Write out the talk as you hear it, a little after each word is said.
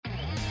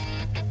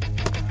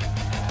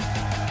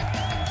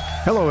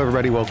Hello,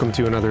 everybody. Welcome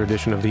to another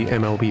edition of the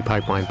MLB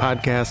Pipeline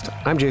Podcast.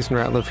 I'm Jason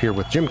Ratliff here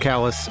with Jim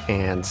Callis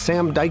and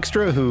Sam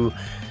Dykstra, who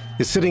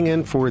is sitting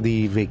in for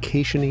the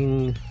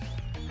vacationing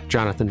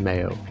Jonathan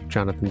Mayo.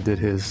 Jonathan did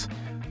his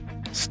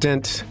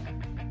stint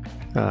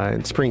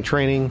in spring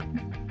training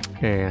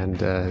and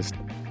has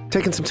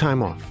taken some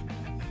time off.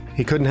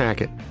 He couldn't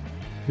hack it.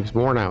 He was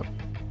worn out.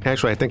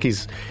 Actually, I think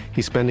he's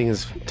spending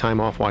his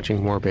time off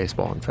watching more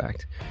baseball, in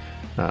fact,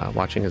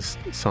 watching his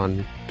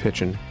son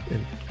pitch in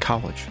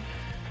college.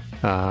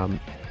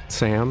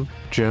 Sam,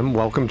 Jim,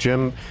 welcome.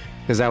 Jim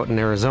is out in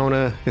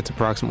Arizona. It's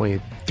approximately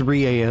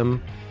 3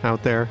 a.m.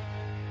 out there.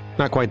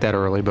 Not quite that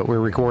early, but we're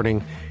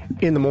recording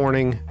in the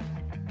morning.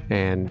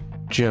 And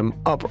Jim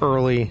up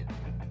early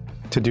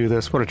to do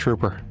this. What a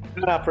trooper.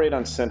 I operate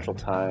on Central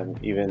Time,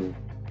 even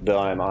though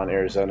I'm on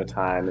Arizona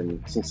time.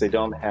 And since they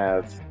don't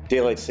have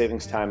daylight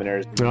savings time in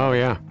Arizona, oh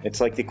yeah, it's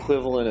like the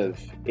equivalent of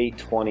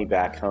 8:20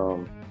 back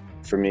home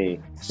for me.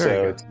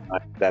 So it's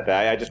not that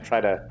bad. I just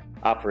try to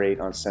operate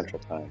on Central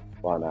Time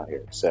while I'm out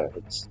here. So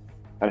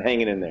I'm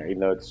hanging in there, even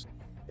though it's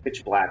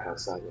pitch black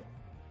outside.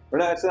 Or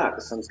no, it's not.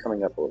 The sun's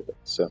coming up a little bit.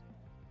 So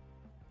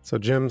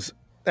Jim's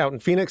out in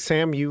Phoenix.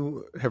 Sam,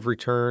 you have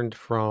returned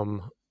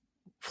from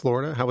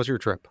Florida. How was your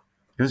trip?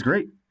 It was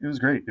great. It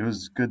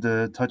was good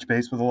to touch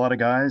base with a lot of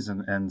guys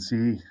and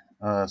see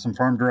some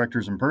farm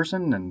directors in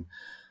person. And,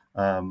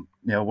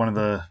 one of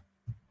the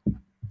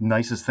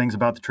nicest things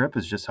about the trip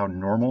is just how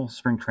normal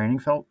spring training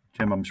felt.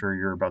 Jim, I'm sure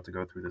you're about to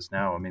go through this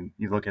now. I mean,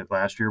 you look at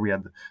last year, we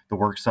had the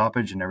work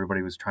stoppage and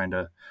everybody was trying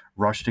to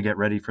rush to get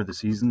ready for the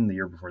season. The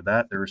year before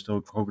that, there were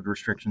still COVID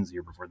restrictions. The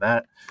year before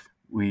that,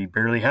 we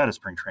barely had a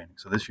spring training.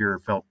 So this year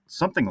felt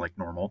something like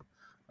normal,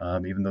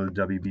 even though the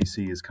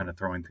WBC is kind of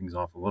throwing things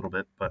off a little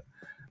bit. But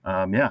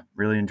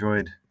really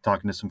enjoyed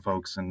talking to some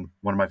folks. And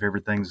one of my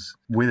favorite things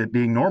with it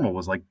being normal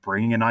was like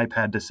bringing an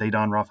iPad to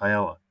Cedar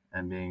Rafaela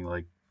and being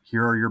like,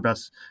 here are your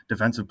best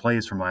defensive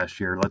plays from last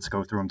year. Let's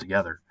go through them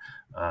together.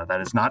 That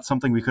is not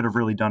something we could have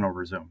really done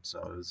over Zoom.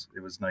 So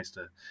it was nice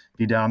to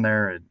be down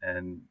there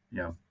and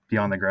be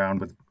on the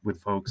ground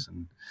with folks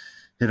and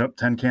hit up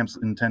 10 camps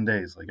in 10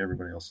 days like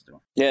everybody else is doing.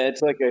 Yeah,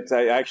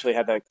 I actually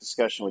had that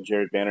discussion with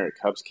Jared Banner at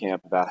Cubs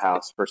camp about how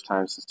it's the first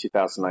time since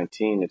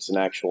 2019 it's an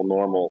actual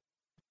normal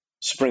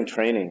spring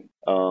training.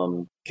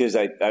 Because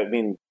I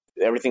mean,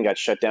 everything got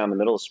shut down in the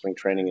middle of spring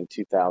training in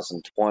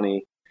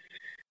 2020.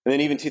 And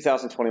then even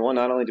 2021,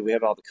 not only did we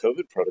have all the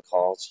COVID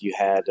protocols, you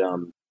had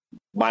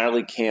minor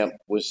league camp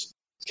was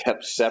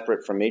kept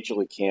separate from major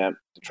league camp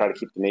to try to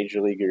keep the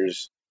major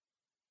leaguers,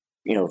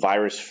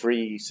 virus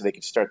free so they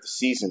could start the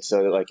season.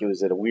 So like it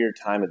was at a weird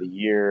time of the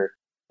year.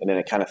 And then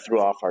it kind of threw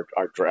off our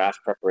draft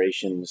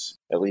preparations,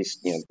 at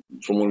least,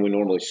 from when we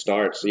normally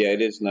start. So yeah,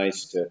 it is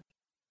nice to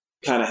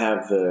kind of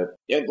have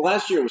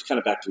last year was kind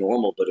of back to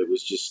normal, but it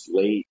was just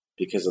late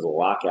because of the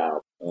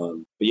lockout.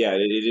 But yeah, it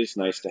is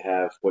nice to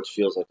have what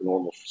feels like a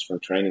normal spring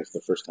training for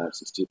the first time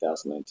since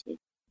 2019.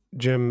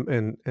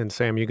 Jim and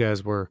Sam, you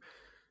guys were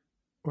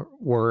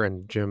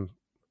and Jim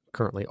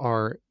currently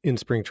are in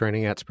spring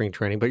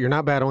training, but you're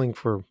not battling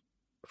for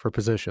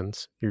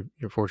positions.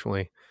 You're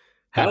fortunately.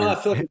 I don't know. I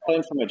feel like I'm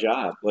playing for my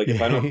job. Like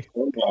if I don't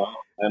perform well,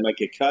 I might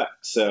get cut.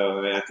 So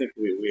I think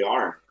we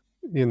are.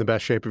 You in the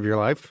best shape of your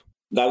life?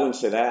 I wouldn't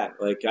say that.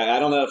 Like I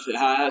don't know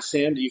if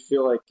Sam, do you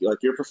feel like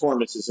your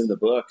performance is in the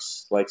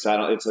books? Like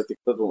so, it's like the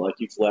equivalent. Like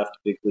you've left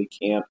big league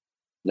camp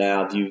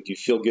now. Do you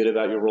feel good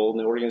about your role in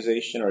the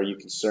organization? Or are you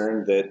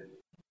concerned that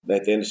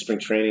at the end of spring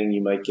training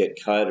you might get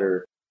cut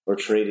or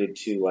traded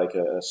to like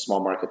a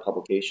small market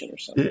publication or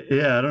something?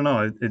 Yeah, I don't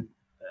know.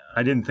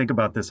 I didn't think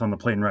about this on the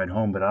plane ride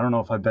home, but I don't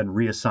know if I've been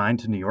reassigned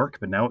to New York.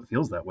 But now it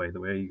feels that way,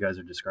 the way you guys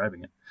are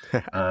describing it.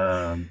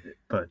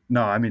 But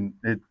no, I mean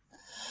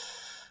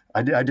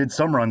I did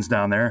some runs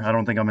down there. I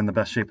don't think I'm in the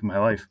best shape of my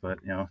life, but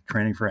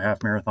training for a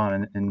half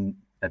marathon in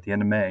at the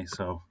end of May,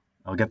 so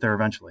I'll get there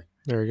eventually.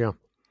 There you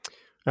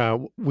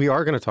go. We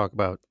are going to talk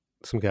about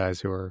some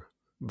guys who are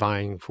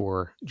vying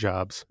for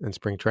jobs in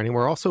spring training.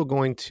 We're also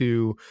going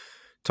to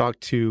talk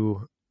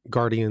to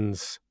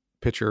Guardians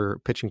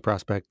pitching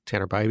prospect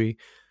Tanner Bibee.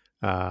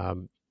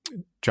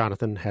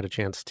 Jonathan had a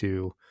chance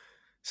to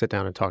sit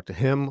down and talk to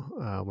him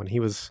when he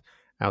was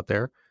out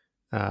there.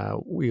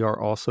 We are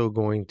also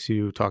going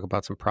to talk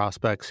about some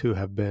prospects who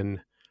have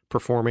been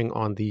performing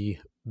on the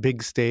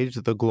big stage,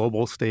 the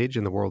global stage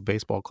in the World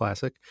Baseball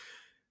Classic.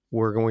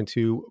 We're going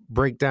to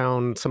break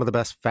down some of the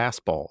best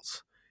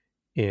fastballs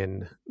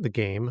in the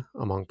game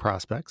among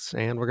prospects.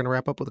 And we're going to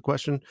wrap up with a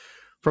question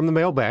from the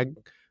mailbag.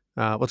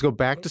 Let's go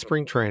back to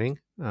spring training.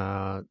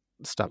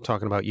 Stop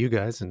talking about you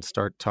guys and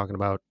start talking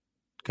about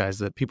guys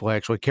that people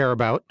actually care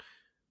about.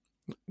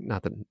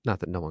 Not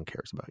that no one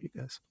cares about you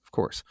guys, of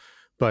course.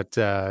 But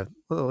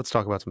let's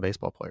talk about some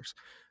baseball players.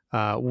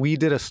 We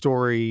did a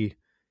story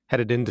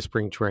headed into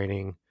spring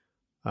training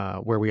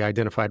where we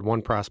identified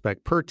one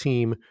prospect per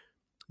team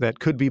that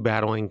could be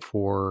battling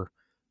for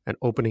an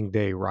opening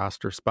day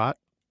roster spot.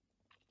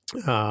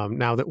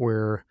 Now that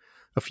we're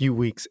a few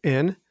weeks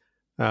in,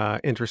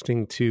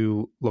 interesting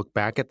to look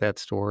back at that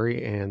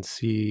story and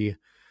see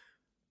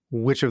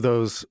which of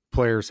those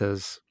players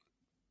has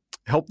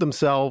helped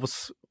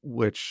themselves,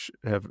 which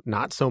have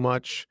not so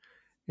much,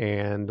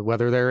 and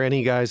whether there are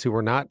any guys who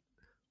were not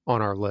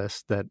on our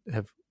list that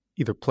have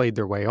either played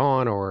their way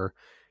on or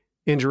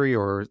injury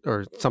or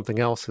something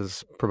else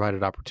has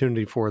provided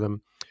opportunity for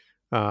them.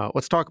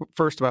 Let's talk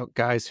first about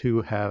guys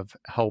who have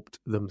helped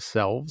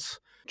themselves.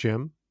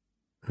 Jim,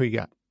 who you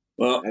got?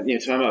 Well,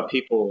 talking about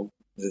people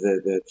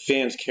the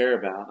fans care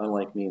about,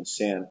 unlike me and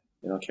Sam,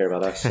 they don't care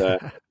about us.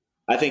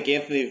 I think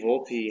Anthony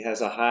Volpe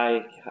has a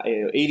high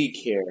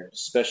 80 care,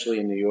 especially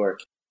in New York,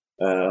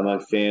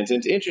 among fans. And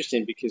it's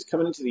interesting because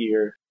coming into the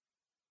year,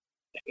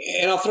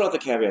 and I'll throw out the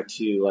caveat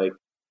too, like,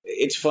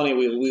 it's funny,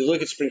 we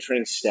look at spring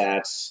training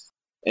stats,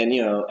 and,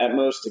 at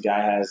most a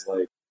guy has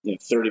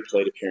 30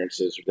 plate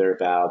appearances or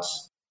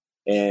thereabouts.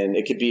 And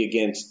it could be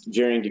against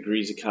varying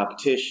degrees of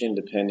competition,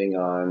 depending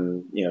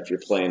on, if you're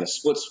playing a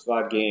split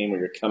squad game or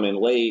you're coming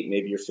late,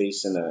 maybe you're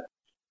facing a,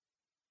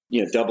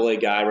 AA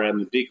guy rather than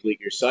the big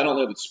leaguers. So I don't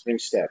know that spring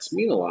stats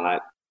mean a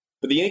lot.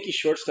 But the Yankee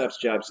shortstop's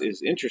jobs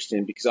is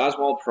interesting because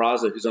Oswald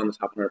Peraza, who's on the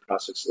top 100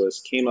 prospects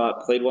list, came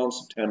up, played well in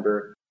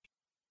September,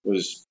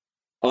 was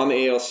on the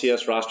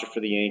ALCS roster for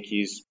the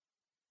Yankees,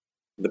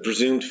 the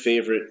presumed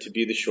favorite to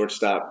be the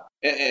shortstop.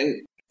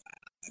 And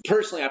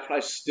personally, I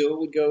probably still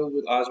would go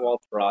with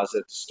Oswald Peraza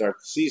to start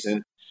the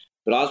season.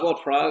 But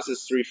Oswald Peraza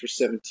is 3 for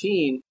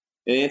 17,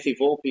 and Anthony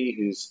Volpe,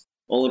 who's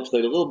only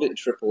played a little bit in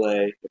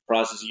AAA,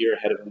 Peraza's a year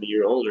ahead of him, a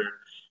year older.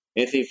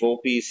 Anthony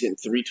Volpe's hitting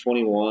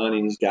 321,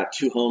 and he's got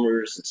 2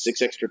 homers and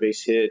 6 extra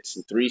base hits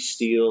and 3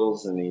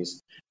 steals, and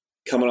he's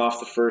coming off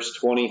the first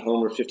 20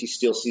 homer, 50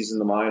 steal season in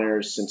the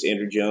minors since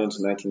Andrew Jones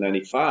in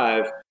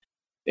 1995.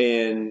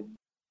 And,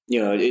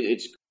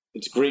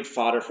 it's great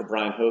fodder for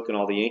Brian Hoke and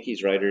all the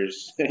Yankees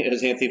writers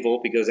as Anthony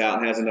Volpe goes out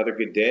and has another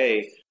good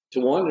day to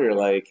wonder,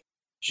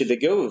 should they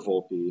go with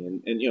Volpe?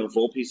 And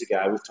Volpe's a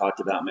guy we've talked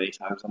about many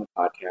times on the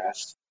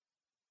podcast.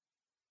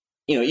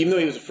 Even though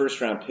he was a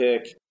first-round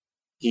pick,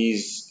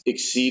 he's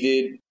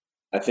exceeded,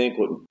 I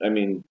don't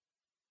know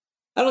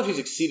if he's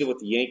exceeded what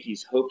the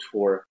Yankees hoped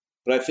for,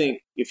 but I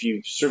think if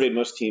you surveyed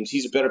most teams,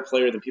 he's a better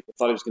player than people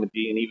thought he was going to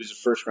be, and he was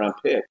a first-round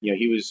pick.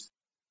 He was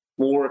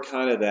more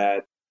kind of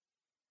that,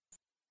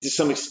 to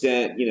some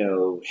extent,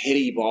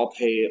 heady ball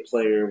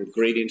player with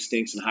great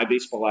instincts and high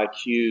baseball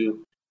IQ,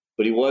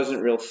 but he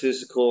wasn't real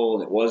physical,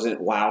 and it wasn't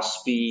wow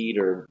speed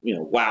or,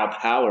 wow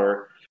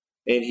power.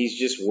 And he's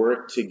just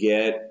worked to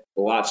get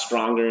a lot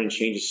stronger and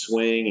change his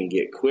swing and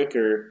get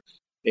quicker.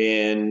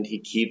 And he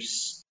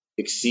keeps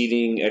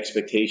exceeding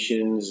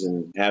expectations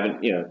and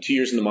having, 2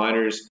 years in the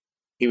minors.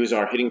 He was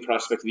our hitting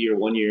prospect of the year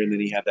 1 year, and then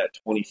he had that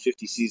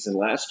 2050 season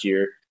last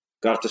year.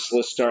 Got off to a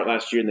slow start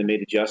last year, and they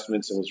made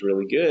adjustments and was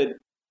really good.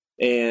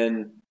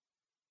 And,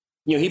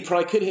 he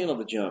probably could handle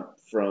the jump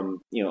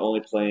from,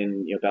 only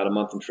playing about a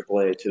month in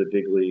AAA to the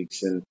big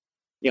leagues. And,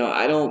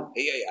 I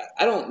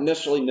don't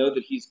necessarily know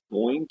that he's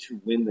going to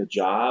win the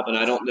job. And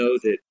I don't know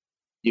that,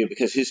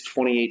 because his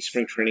 28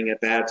 spring training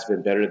at-bats have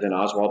been better than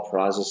Oswald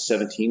Peraza's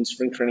 17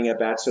 spring training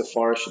at-bats so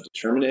far should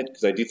determine it,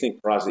 because I do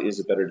think Peraza is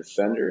a better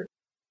defender,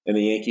 and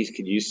the Yankees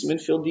could use some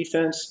infield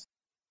defense.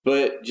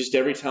 But just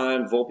every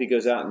time Volpe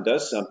goes out and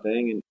does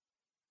something, and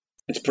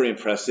it's pretty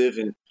impressive.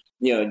 And,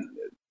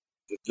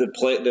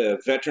 the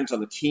veterans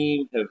on the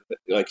team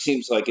have,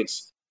 seems like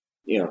it's,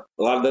 a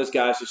lot of those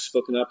guys have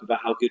spoken up about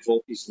how good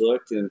Volpe's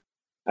looked. And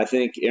I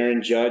think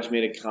Aaron Judge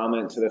made a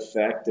comment to the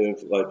effect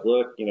of, look,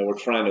 we're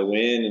trying to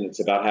win, and it's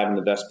about having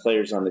the best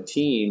players on the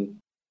team.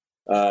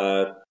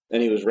 And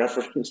he was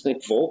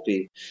referencing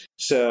Volpe.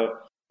 So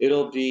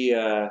it'll be,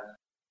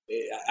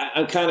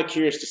 I'm kind of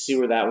curious to see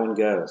where that one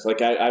goes.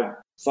 I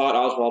thought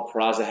Oswald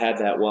Peraza had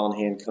that well in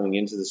hand coming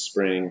into the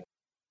spring.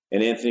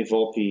 And Anthony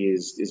Volpe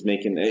is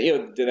making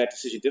that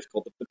decision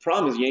difficult. But the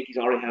problem is the Yankees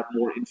already have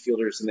more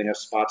infielders than they have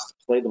spots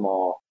to play them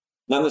all.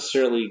 Not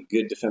necessarily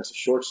good defensive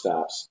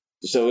shortstops.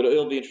 So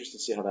it'll be interesting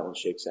to see how that one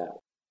shakes out.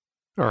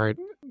 All right.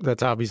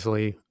 That's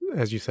obviously,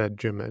 as you said,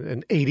 Jim,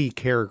 an 80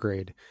 care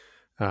grade.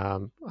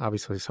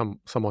 Obviously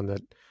someone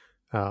that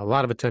a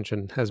lot of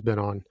attention has been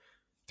on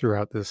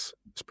throughout this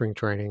spring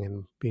training,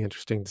 and be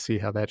interesting to see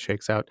how that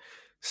shakes out.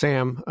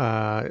 Sam,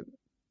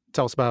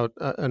 tell us about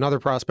another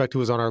prospect who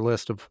was on our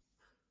list of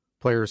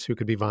players who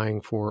could be vying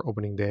for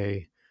opening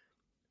day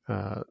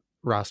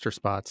roster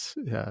spots,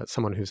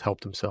 someone who's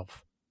helped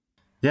himself.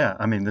 Yeah,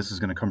 this is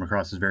going to come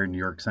across as very New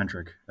York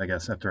centric, I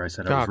guess, after I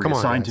said I was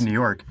reassigned to New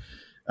York.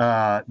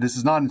 This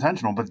is not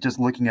intentional, but just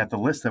looking at the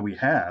list that we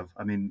have,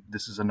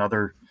 this is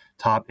another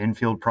top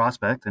infield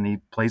prospect, and he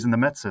plays in the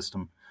Mets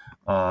system.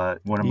 One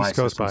of my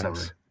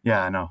systems.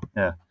 Yeah, I know.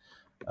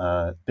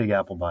 Yeah. Big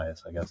Apple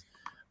bias, I guess.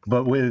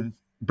 But with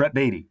Brett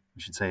Beatty, I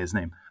should say his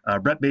name.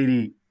 Brett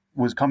Beatty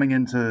was coming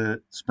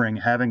into spring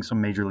having some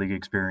major league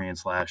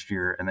experience last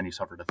year, and then he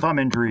suffered a thumb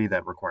injury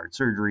that required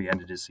surgery,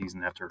 ended his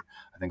season after,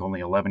 I think, only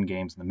 11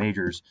 games in the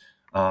majors.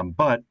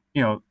 But,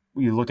 you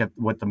look at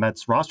what the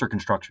Mets roster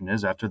construction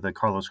is after the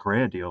Carlos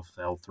Correa deal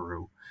fell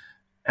through.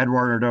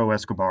 Eduardo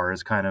Escobar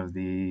is kind of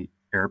the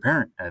heir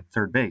apparent at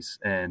third base,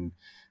 and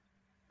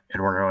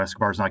Eduardo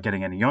Escobar is not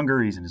getting any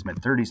younger. He's in his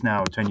mid-30s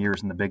now, 10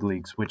 years in the big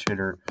league, switch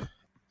hitter.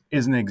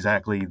 isn't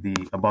exactly the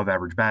above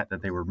average bat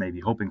that they were maybe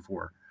hoping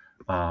for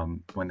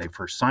when they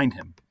first signed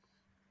him.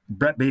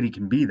 Brett Beatty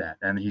can be that,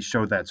 and he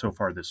showed that so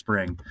far this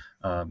spring.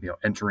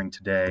 Entering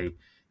today,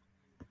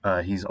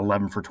 he's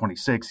 11 for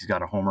 26. He's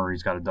got a homer,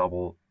 he's got a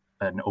double,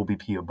 an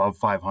OBP above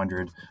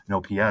 500, an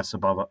OPS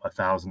above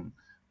 1,000.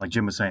 Like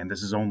Jim was saying,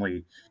 this is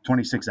only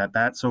 26 at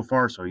bats so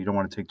far, so you don't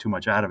want to take too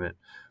much out of it.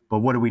 But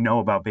what do we know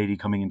about Beatty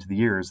coming into the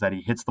year is that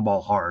he hits the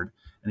ball hard,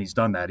 and he's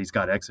done that. He's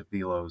got exit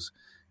velos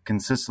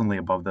consistently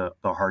above the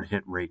hard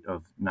hit rate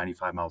of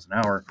 95 miles an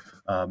hour,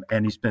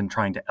 and he's been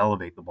trying to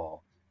elevate the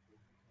ball.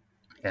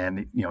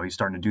 And, he's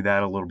starting to do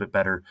that a little bit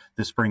better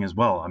this spring as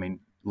well. I mean,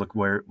 look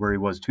where he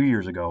was 2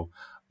 years ago.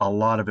 A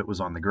lot of it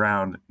was on the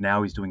ground.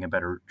 Now he's doing a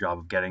better job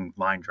of getting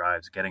line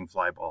drives, getting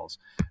fly balls,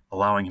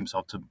 allowing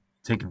himself to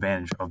take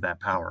advantage of that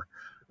power.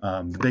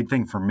 The big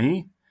thing for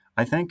me,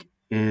 I think,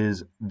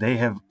 is they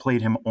have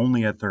played him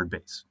only at third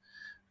base.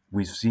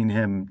 We've seen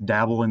him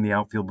dabble in the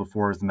outfield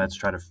before as the Mets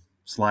try to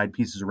slide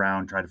pieces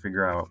around, try to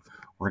figure out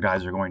where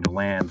guys are going to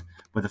land.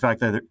 But the fact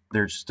that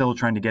they're still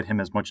trying to get him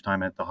as much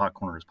time at the hot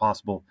corner as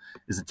possible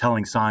is a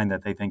telling sign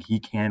that they think he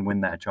can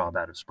win that job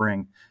out of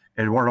spring.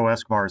 Eduardo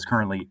Escobar is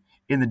currently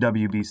in the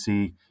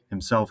WBC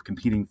himself,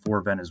 competing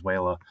for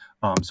Venezuela.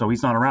 So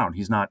he's not around.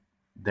 He's not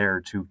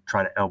there to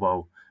try to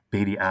elbow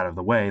Beatty out of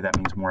the way. That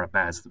means more at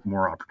bats,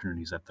 more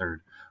opportunities at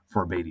third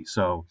for Beatty.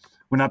 So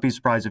would not be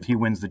surprised if he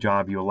wins the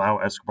job. You allow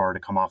Escobar to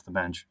come off the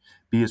bench,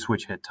 be a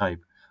switch hit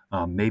type.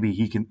 Maybe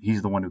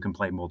he's the one who can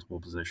play multiple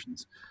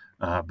positions.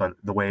 But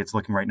the way it's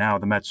looking right now,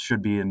 the Mets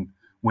should be in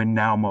win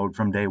now mode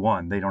from day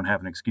one. They don't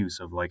have an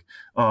excuse of like,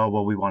 oh,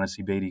 well, we want to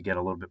see Beatty get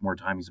a little bit more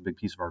time. He's a big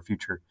piece of our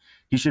future.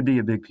 He should be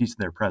a big piece of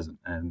their present.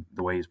 And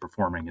the way he's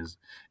performing is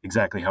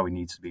exactly how he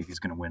needs to be. He's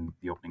going to win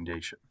the opening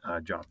day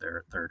job there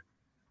at third.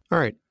 All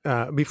right.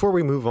 Before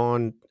we move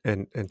on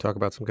and talk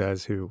about some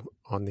guys who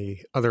on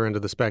the other end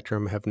of the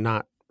spectrum have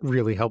not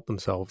really helped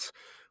themselves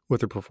with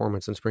their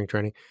performance in spring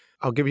training,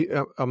 I'm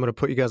going to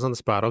put you guys on the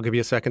spot. I'll give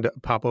you a second to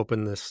pop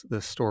open this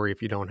story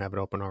if you don't have it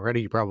open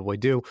already. You probably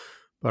do.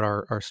 But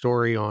our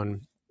story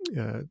on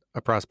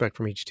a prospect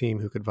from each team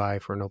who could vie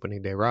for an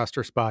opening day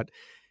roster spot.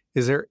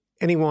 Is there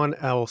anyone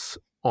else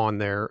on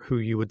there who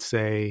you would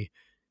say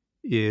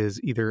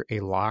is either a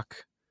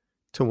lock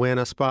to win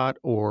a spot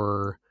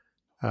or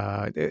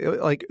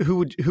like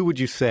who would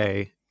you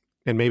say,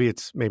 and maybe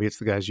it's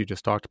the guys you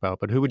just talked about,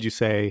 but who would you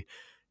say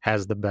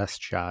has the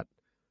best shot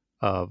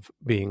of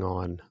being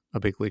on a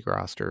big league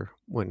roster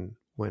when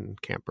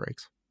camp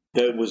breaks?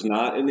 That was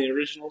not in the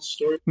original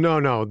story? No,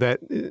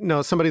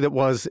 somebody that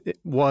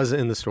was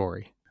in the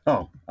story.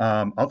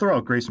 I'll throw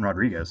out Grayson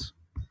Rodriguez.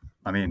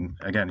 I mean,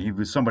 again, he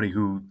was somebody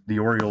who the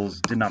Orioles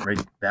did not make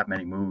that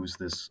many moves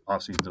this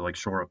offseason to like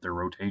shore up their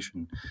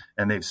rotation.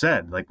 And they've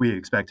said, like, we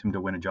expect him to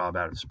win a job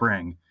out of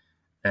spring.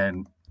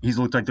 And he's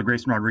looked like the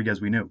Grayson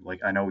Rodriguez we knew. Like,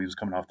 I know he was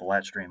coming off the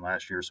lat strain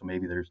last year, so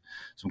maybe there's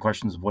some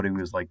questions of what he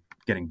was like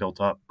getting built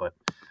up, but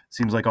it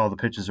seems like all the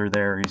pitches are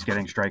there. He's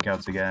getting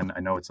strikeouts again. I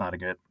know it's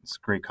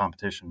great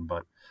competition,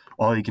 but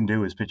all he can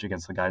do is pitch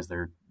against the guys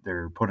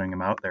they're putting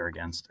him out there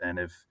against. And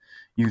if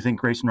you think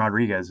Grayson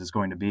Rodriguez is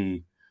going to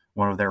be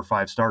one of their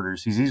 5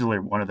 starters, he's easily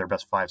one of their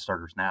best 5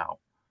 starters now.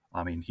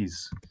 I mean,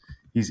 he's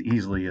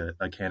easily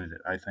a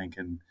candidate, I think.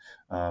 And,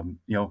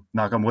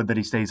 knock on wood that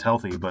he stays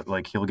healthy, but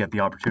like he'll get the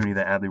opportunity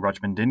that Adley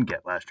Rutschman didn't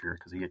get last year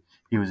because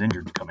he was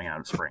injured coming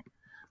out of spring.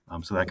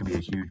 So that could be a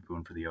huge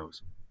boon for the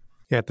O's.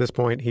 Yeah, at this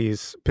point,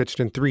 he's pitched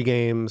in 3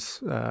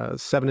 games,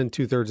 7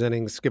 2/3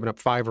 innings, given up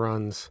 5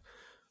 runs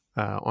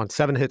on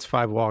 7 hits,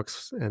 5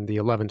 walks, and the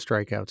 11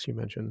 strikeouts you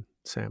mentioned,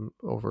 Sam,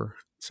 over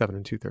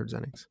 7 2/3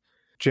 innings.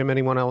 Jim,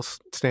 anyone else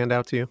stand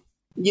out to you?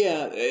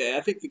 Yeah, I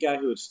think the guy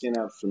who would stand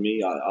out for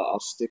me, I'll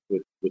stick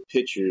with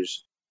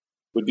pitchers,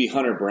 would be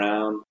Hunter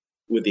Brown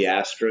with the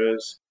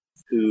Astros,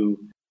 who,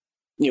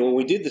 when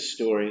we did the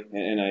story,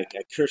 and I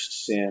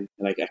cursed Sam,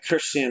 and I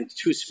cursed Sam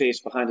to his face,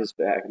 behind his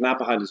back, not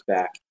behind his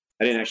back.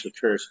 I didn't actually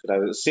curse,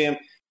 but Sam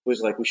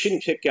was like, we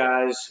shouldn't pick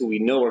guys who we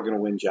know are going to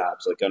win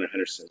jobs, like Gunnar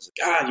Henderson. It's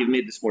like, you've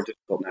made this more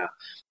difficult now.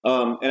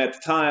 And at the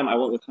time, I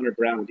went with Hunter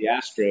Brown with the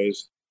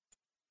Astros,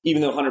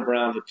 even though Hunter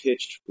Brown had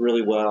pitched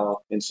really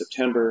well in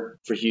September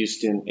for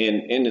Houston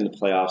and in the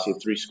playoffs. He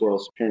had 3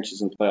 scoreless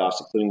appearances in the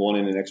playoffs, including 1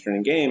 in an extra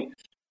inning game,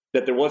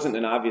 that there wasn't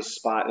an obvious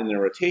spot in their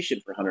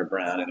rotation for Hunter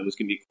Brown. And it was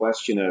going to be a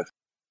question of,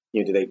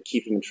 do they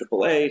keep him in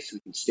AAA so he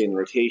can stay in the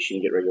rotation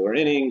and get regular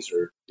innings,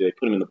 or do they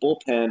put him in the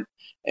bullpen?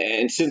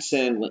 And since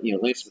then,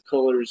 Lance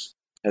McCullers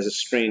has a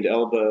strained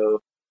elbow.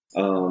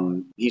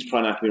 He's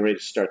probably not going to be ready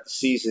to start the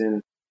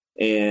season.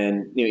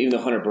 And, even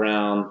though Hunter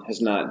Brown has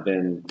not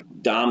been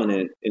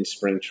dominant in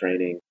spring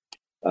training,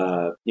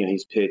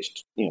 he's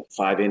pitched,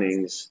 5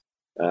 innings.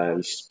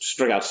 He's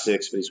struck out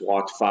 6, but he's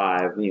walked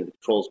 5. The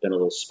control's been a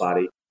little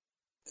spotty.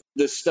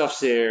 The stuff's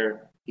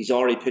there. He's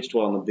already pitched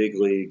well in the big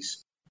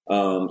leagues.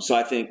 So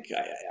I think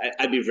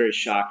I'd be very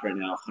shocked right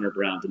now if Hunter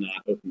Brown did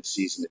not open the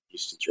season at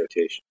Houston's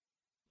rotation.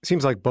 It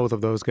seems like both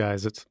of those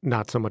guys, it's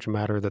not so much a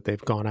matter that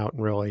they've gone out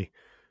and really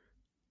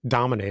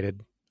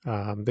dominated.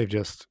 They've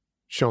just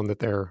shown that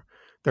they're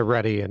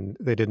ready, and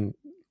they didn't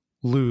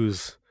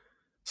lose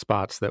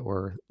spots that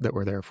were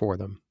there for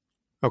them.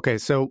 Okay,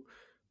 so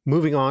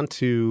moving on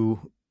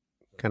to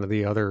kind of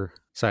the other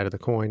side of the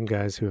coin,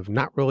 guys who have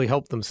not really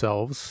helped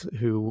themselves,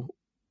 who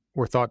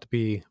were thought to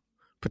be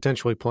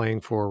potentially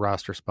playing for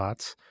roster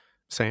spots.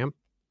 Sam?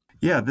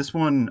 Yeah, this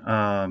one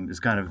has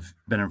kind of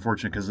been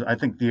unfortunate because I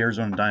think the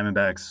Arizona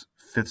Diamondbacks'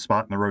 fifth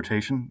spot in the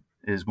rotation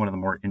is one of the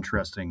more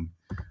interesting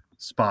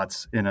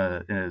spots in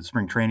a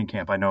spring training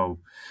camp. I know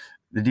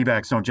the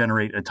D-backs don't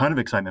generate a ton of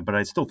excitement, but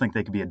I still think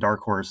they could be a dark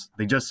horse.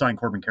 They just signed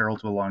Corbin Carroll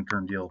to a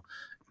long-term deal.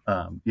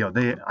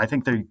 I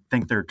think they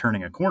think they're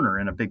turning a corner,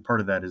 and a big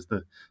part of that is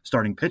the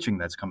starting pitching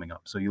that's coming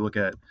up. So you look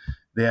at,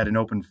 they had an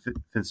open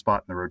fifth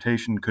spot in the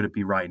rotation. Could it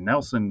be Ryan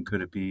Nelson?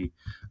 Could it be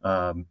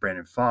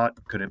Brandon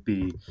Pfaadt? Could it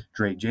be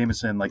Drake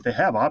Jameson? Like, they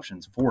have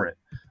options for it.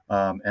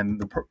 And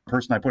the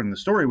person I put in the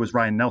story was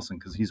Ryan Nelson,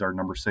 because he's our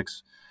number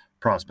 6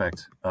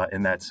 prospect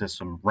in that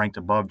system, ranked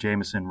above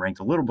Jameson, ranked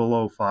a little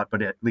below Pfaadt,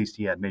 but at least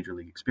he had major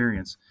league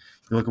experience.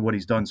 You look at what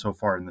he's done so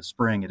far in the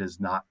spring, it has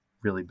not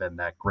really been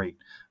that great.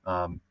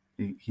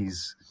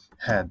 He's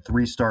had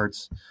 3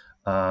 starts,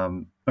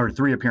 or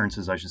 3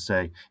 appearances, I should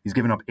say. He's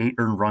given up 8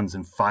 earned runs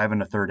in 5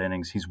 1/3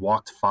 innings. He's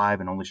walked 5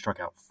 and only struck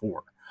out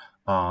 4.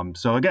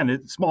 So again,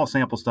 it's small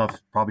sample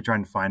stuff, probably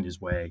trying to find his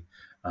way.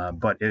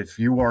 But if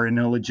you are in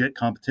a legit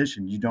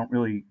competition, you don't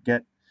really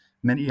get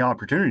many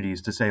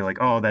opportunities to say like,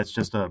 oh, that's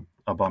just a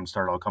bum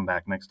start, I'll come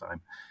back next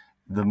time.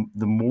 The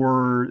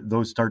more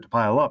those start to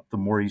pile up, the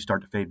more you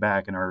start to fade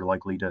back and are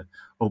likely to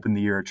open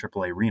the year at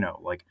AAA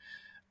Reno. Like,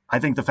 I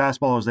think the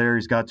fastball is there.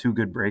 He's got 2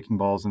 good breaking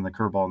balls and the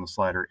curveball and the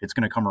slider. It's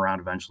going to come around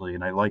eventually,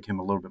 and I like him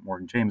a little bit more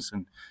than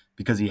Jameson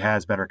because he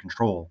has better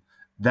control.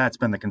 That's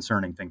been the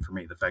concerning thing for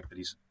me, the fact that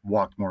he's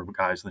walked more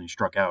guys than he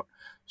struck out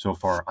so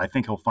far. I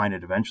think he'll find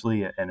it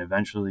eventually and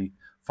eventually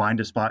find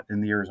a spot in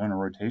the Arizona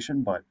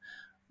rotation, but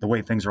the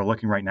way things are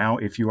looking right now,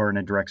 if you are in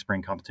a direct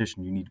spring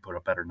competition, you need to put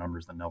up better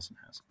numbers than Nelson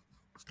has.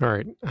 All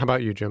right. How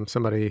about you, Jim?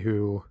 Somebody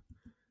who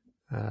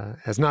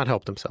has not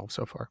helped himself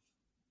so far.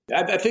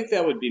 I think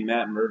that would be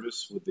Matt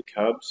Mervis with the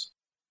Cubs.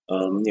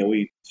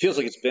 Feels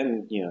like it's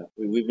been,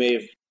 we may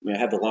have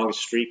had the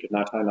longest streak of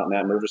not talking about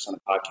Matt Mervis on a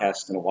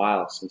podcast in a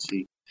while, since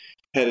he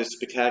had a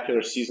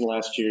spectacular season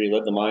last year. He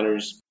led the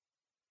minors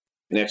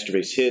in extra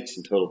base hits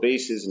and total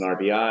bases and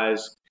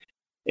RBIs,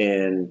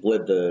 and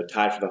led the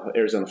tie for the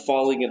Arizona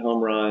Fall League in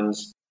home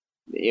runs.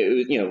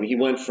 He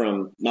went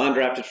from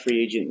non-drafted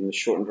free agent in the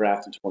shortened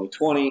draft in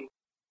 2020,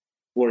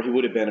 where he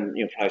would have been,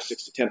 probably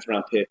 6th to 10th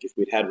round pick if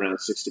we'd had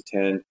rounds 6 to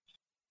 10.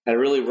 Had a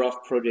really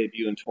rough pro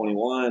debut in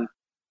 21,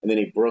 and then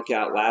he broke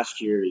out last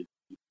year. He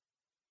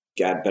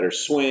got better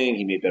swing.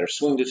 He made better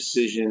swing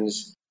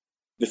decisions.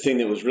 The thing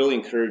that was really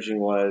encouraging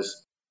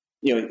was,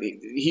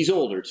 he's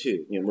older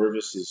too.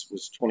 Mervis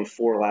was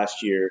 24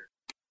 last year,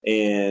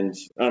 and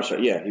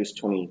he was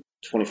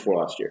 24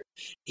 last year.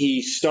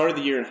 He started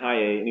the year in high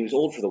A, and he was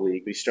old for the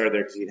league, but he started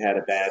there because he'd had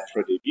a bad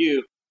pro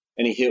debut,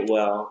 and he hit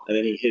well, and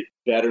then he hit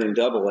better in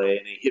Double A,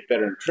 and he hit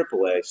better in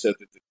Triple A. So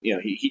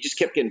he just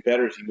kept getting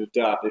better as he moved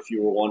up. If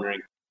you were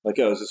wondering, like,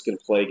 oh, is this going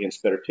to play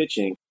against better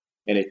pitching?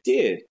 And it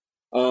did.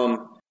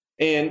 And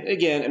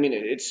again,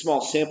 it's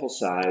small sample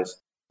size,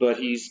 but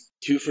he's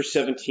 2 for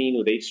 17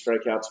 with 8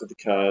 strikeouts with the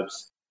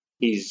Cubs.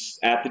 He's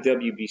at the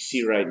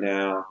WBC right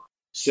now.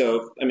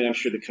 So, I'm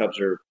sure the Cubs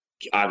are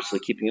obviously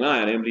keeping an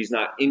eye on him, but he's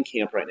not in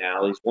camp right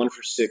now. He's 1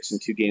 for 6 in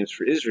 2 games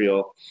for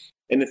Israel.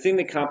 And the thing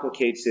that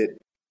complicates it,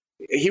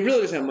 he really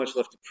doesn't have much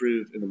left to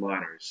prove in the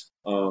minors.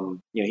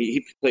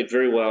 He played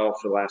very well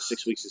for the last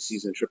 6 weeks of the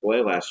season in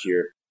AAA last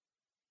year.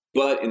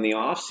 But in the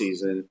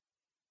offseason,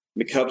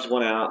 the Cubs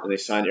went out and they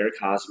signed Eric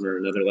Hosmer,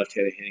 another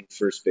left-handed hitting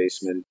first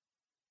baseman,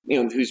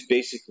 who's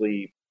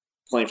basically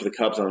playing for the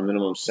Cubs on a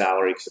minimum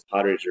salary because the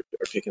Padres are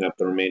picking up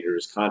the remainder of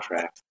his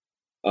contract.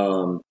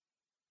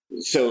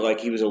 So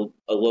he was a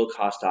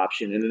low-cost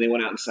option. And then they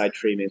went out and signed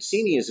Trey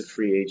Mancini as a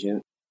free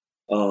agent.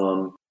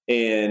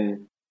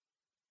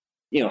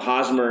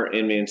 Hosmer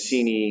and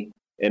Mancini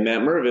and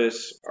Matt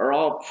Mervis are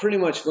all pretty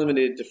much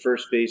limited to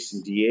first base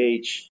and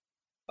DH.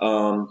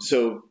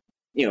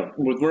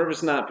 With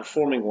Mervis not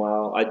performing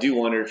well, I do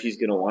wonder if he's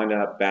going to wind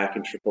up back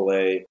in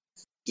AAA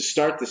to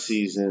start the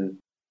season,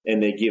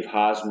 and they give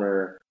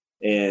Hosmer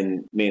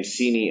and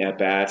Mancini at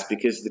bats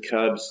because the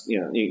Cubs,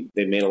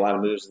 they made a lot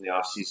of moves in the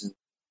offseason.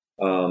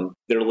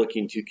 They're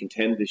looking to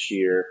contend this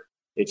year.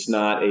 It's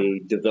not a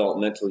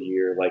developmental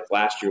year like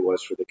last year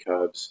was for the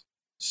Cubs.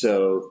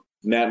 So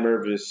Matt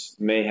Mervis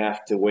may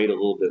have to wait a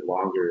little bit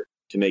longer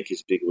to make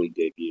his big league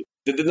debut.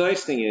 The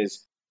nice thing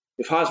is,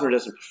 if Hosmer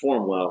doesn't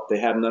perform well, they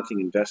have nothing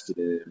invested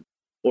in him.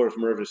 Or if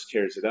Mervis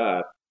tears it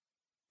up,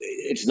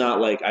 it's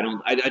not like I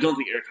don't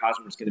think Eric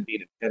Hosmer is going to be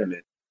an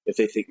impediment if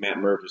they think Matt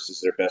Mervis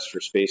is their best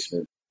first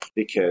baseman,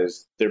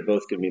 because they're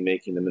both going to be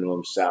making the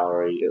minimum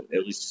salary,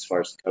 at least as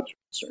far as the Cubs are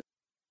concerned.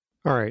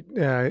 All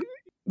right.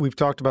 We've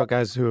talked about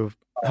guys who have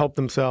helped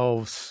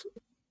themselves,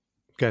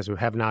 guys who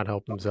have not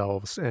helped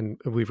themselves, and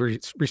we've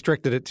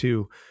restricted it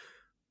to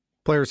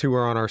players who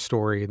were on our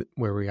story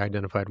where we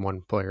identified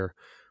one player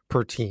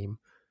per team.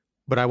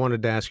 But I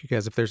wanted to ask you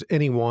guys if there's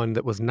anyone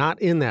that was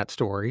not in that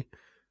story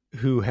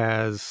who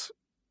has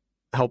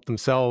helped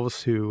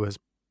themselves, who has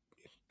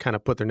kind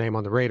of put their name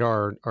on the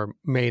radar, or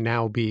may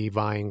now be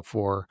vying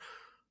for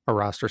a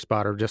roster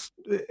spot, or just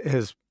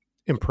has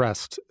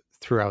impressed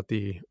throughout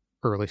the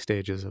early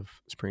stages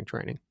of spring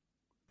training?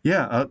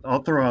 Yeah,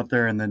 I'll throw out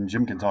there, and then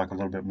Jim can talk a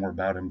little bit more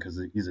about him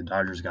because he's a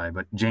Dodgers guy.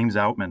 But James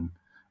Outman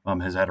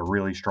has had a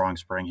really strong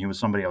spring. He was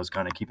somebody I was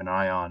kind of keeping an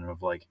eye on.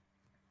 Of like,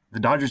 the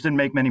Dodgers didn't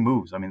make many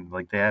moves. I mean,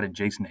 like they added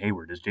Jason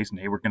Hayward. Is Jason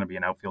Hayward going to be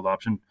an outfield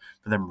option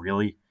for them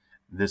really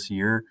this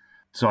year?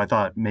 So I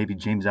thought maybe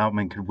James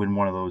Outman could win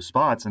one of those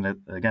spots. And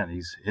again,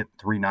 he's hit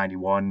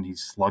 391.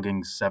 He's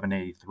slugging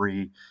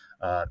 783.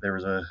 There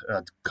was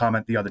a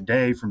comment the other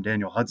day from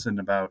Daniel Hudson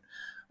about,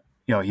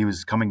 he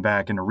was coming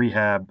back into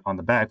rehab on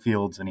the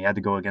backfields, and he had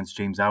to go against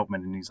James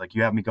Outman. And he's like,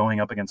 you have me going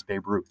up against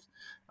Babe Ruth.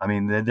 I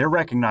mean, they're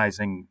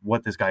recognizing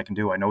what this guy can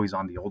do. I know he's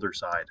on the older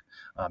side,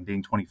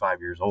 being 25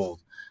 years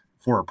old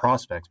for a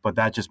prospect, but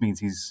that just means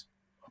he's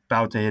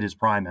about to hit his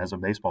prime as a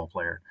baseball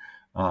player.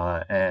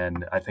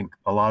 And I think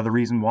a lot of the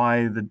reason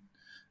why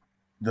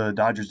the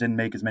Dodgers didn't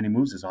make as many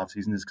moves this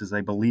offseason is because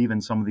they believe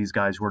in some of these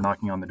guys who are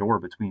knocking on the door,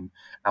 between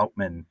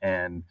Outman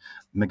and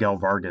Miguel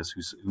Vargas,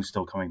 who's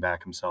still coming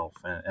back himself,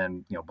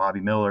 and Bobby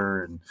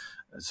Miller and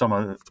some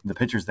of the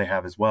pitchers they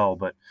have as well.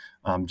 But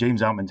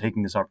James Outman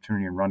taking this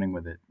opportunity and running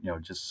with it,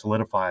 just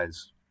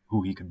solidifies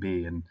who he could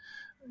be. And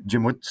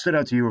Jim, what stood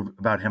out to you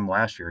about him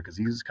last year? Because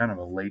he's kind of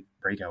a late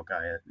breakout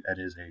guy at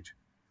his age.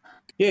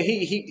 Yeah,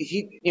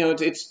 he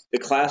it's the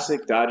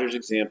classic Dodgers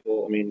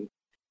example. I mean,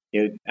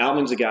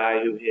 Outman's a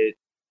guy who hit,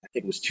 I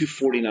think it was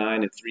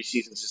 249 in 3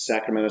 seasons at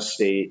Sacramento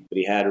State, but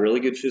he had really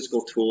good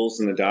physical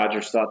tools, and the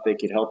Dodgers thought they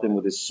could help him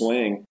with his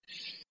swing.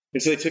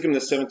 And so they took him the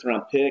 7th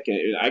round pick,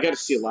 and I got to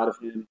see a lot of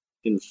him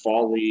in the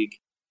fall league,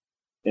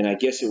 and I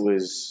guess it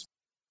was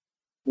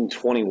in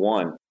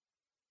 21.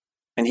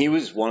 And he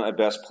was one of the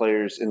best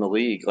players in the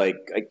league.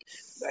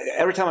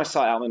 Every time I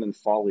saw Outman in the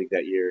fall league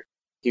that year,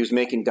 he was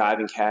making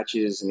diving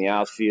catches in the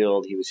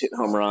outfield. He was hitting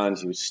home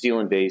runs. He was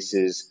stealing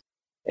bases.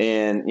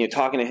 And,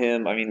 talking to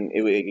him, I mean,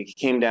 it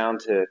came down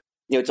to,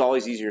 it's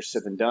always easier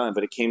said than done,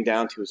 but it came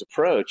down to his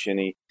approach. And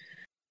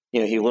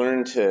he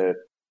learned to,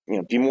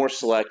 be more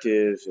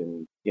selective,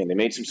 and, they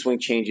made some swing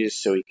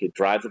changes so he could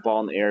drive the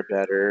ball in the air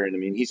better. And I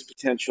mean, he's a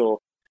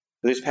potential,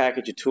 with this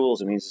package of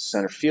tools, I mean, he's a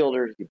center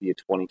fielder. He could be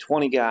a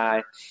 20-20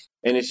 guy.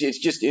 And it's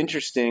just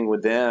interesting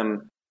with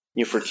them,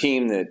 for a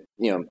team that,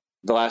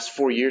 the last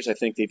 4 years, I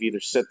think they've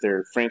either set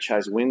their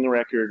franchise win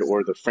record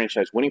or the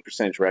franchise winning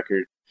percentage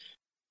record.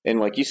 And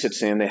like you said,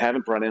 Sam, they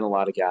haven't brought in a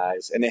lot of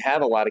guys, and they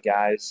have a lot of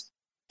guys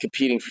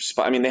competing for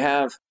spot. I mean, they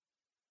have,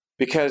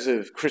 because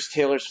of Chris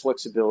Taylor's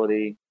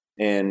flexibility,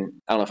 and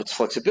I don't know if it's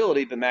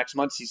flexibility, but Max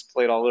Muncy's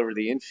played all over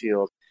the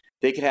infield.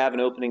 They could have an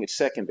opening at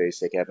second base.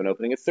 They could have an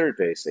opening at third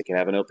base. They could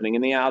have an opening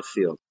in the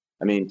outfield.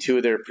 I mean, 2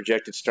 of their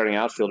projected starting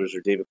outfielders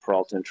are David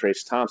Peralta and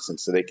Trace Thompson,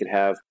 so they could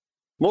have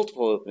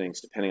multiple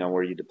openings depending on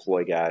where you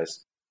deploy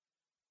guys.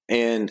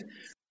 And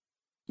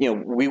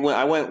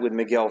I went with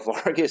Miguel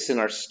Vargas in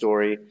our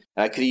story.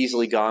 I could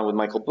easily gone with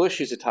Michael Busch,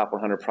 who's a top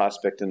 100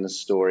 prospect in the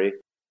story.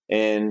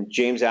 And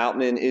James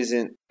Outman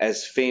isn't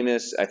as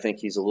famous. I think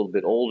he's a little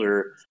bit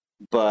older,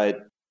 but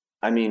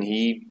I mean,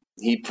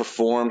 he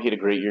performed. He had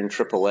a great year in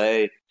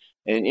AAA.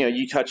 And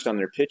you touched on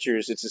their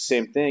pitchers. It's the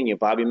same thing.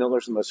 Bobby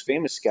Miller's the most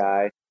famous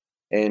guy,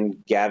 and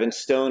Gavin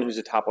Stone, who's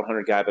a top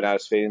 100 guy, but not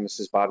as famous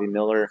as Bobby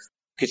Miller,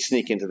 could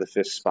sneak into the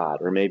 5th spot.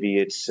 Or maybe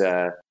it's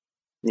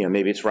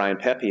maybe it's Ryan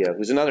Pepia,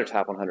 who's another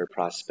top 100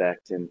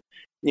 prospect. And,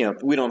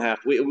 we don't have,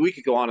 we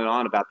could go on and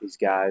on about these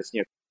guys.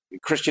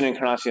 Christian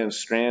Encarnacion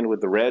Strand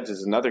with the Reds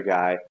is another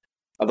guy,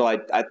 although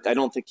I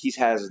don't think he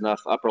has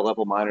enough upper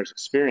level minors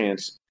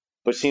experience,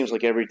 but it seems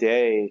like every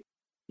day,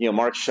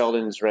 Mark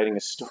Sheldon's writing a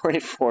story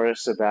for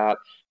us about,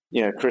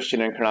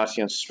 Christian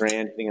Encarnacion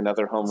Strand hitting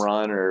another home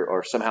run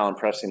or somehow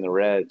impressing the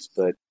Reds.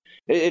 But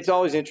it's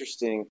always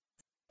interesting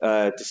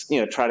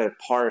to try to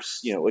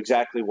parse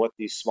exactly what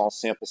these small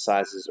sample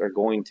sizes are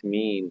going to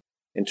mean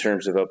in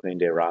terms of opening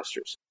day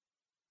rosters.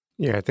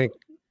 Yeah, I think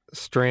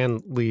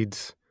Strand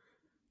leads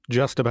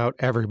just about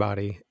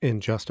everybody in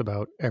just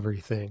about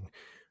everything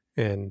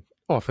in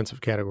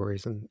offensive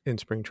categories in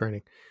spring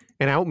training.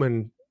 And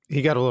Outman,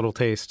 he got a little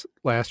taste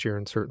last year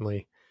and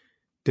certainly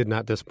did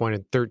not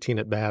disappoint. 13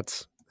 at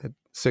bats, had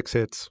 6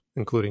 hits,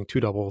 including 2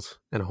 doubles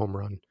and a home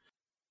run.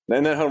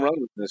 And that home run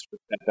was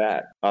at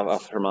bat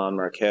off Herman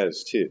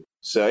Marquez too.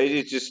 So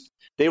it just,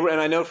 they were,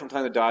 and I know from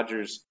time the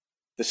Dodgers,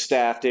 the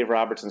staff, Dave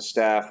Robertson's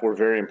staff, were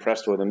very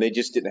impressed with him. They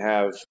just didn't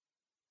have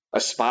a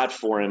spot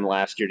for him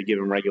last year to give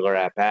him regular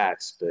at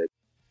bats. But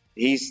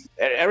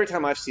every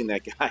time I've seen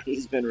that guy,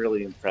 he's been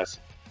really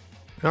impressive.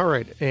 All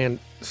right. And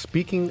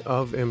speaking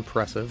of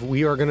impressive,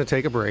 we are going to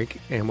take a break.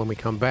 And when we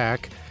come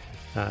back,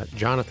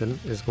 Jonathan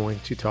is going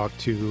to talk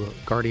to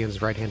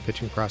Guardians right-hand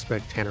pitching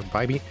prospect Tanner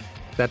Bibee.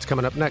 That's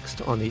coming up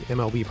next on the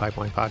MLB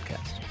Pipeline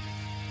Podcast.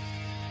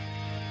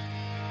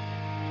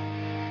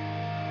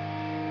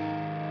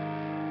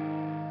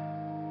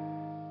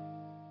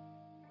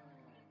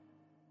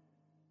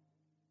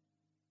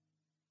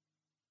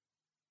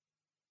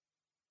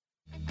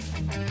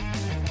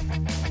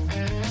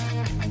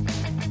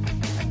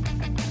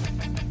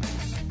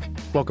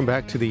 Welcome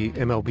back to the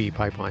MLB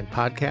Pipeline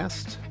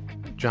Podcast.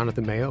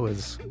 Jonathan Mayo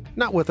is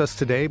not with us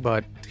today,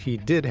 but he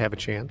did have a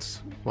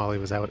chance while he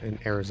was out in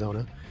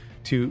Arizona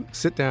to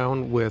sit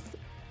down with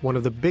one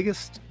of the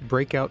biggest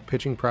breakout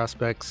pitching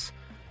prospects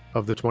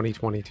of the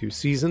 2022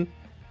 season,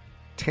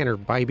 Tanner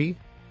Bibee,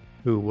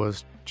 who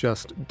was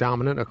just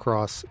dominant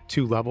across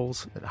two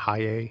levels at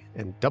high A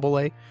and double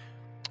A.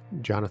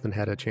 Jonathan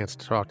had a chance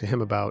to talk to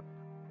him about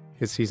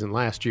his season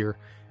last year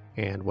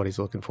and what he's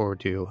looking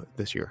forward to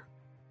this year.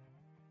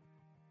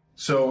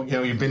 So,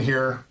 you've been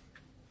here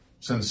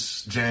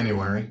since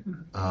January.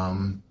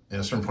 At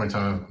a certain point in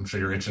time, I'm sure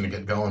you're itching to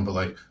get going,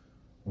 but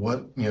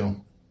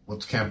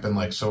what's camp been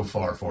like so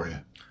far for you?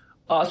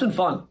 It's been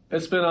fun.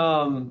 It's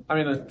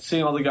been,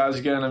 seeing all the guys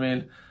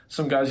again.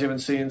 Some guys you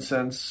haven't seen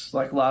since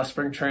last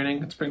spring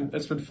training. It's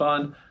been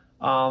fun.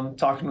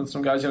 Talking with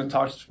some guys you haven't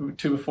talked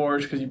to before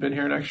because you've been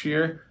here next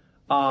year.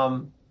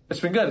 It's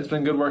been good. It's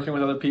been good working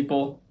with other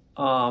people,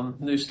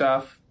 new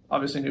staff,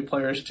 obviously new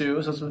players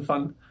too. So it's been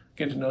fun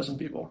getting to know some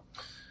people.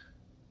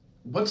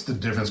 What's the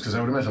difference? Because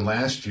I would imagine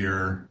last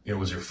year it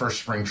was your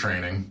first spring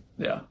training.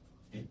 Yeah.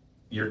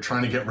 You're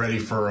trying to get ready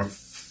for a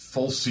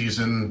full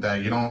season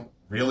that you don't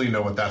really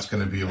know what that's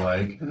going to be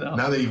like. No.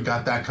 Now that you've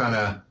got that kind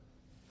of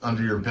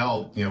under your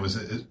belt,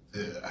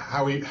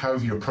 how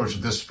have you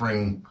approached this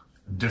spring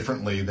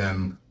differently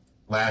than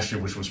last year,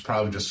 which was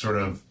probably just sort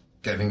of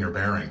getting your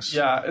bearings?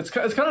 Yeah, it's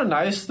kind of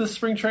nice this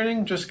spring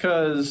training just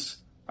because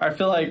I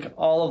feel like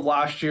all of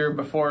last year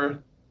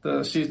before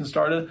the season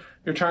started,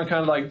 you're trying to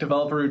kind of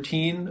develop a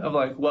routine of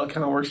what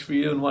kind of works for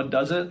you and what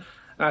doesn't.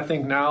 And I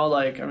think now,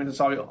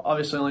 it's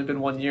obviously only been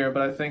 1 year,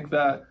 but I think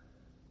that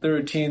the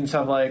routines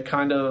have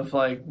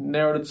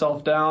narrowed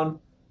itself down.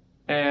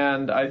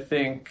 And I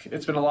think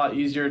it's been a lot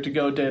easier to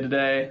go day to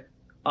day,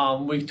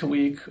 week to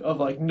week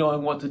of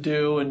knowing what to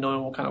do and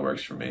knowing what kind of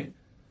works for me.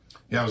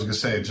 Yeah, I was going to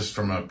say, just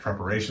from a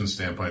preparation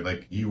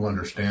standpoint, you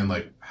understand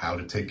how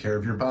to take care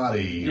of your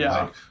body.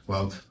 Yeah.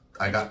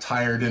 I got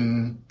tired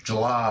in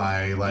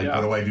July. What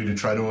do I do to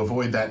try to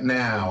avoid that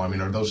now?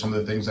 Are those some of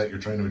the things that you're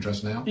trying to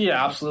address now?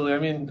 Yeah,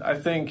 absolutely. I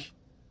think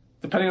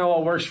depending on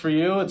what works for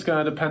you, it's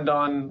going to depend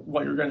on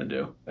what you're going to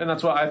do. And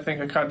that's what I think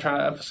I kind of try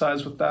to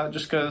emphasize with that,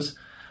 just because,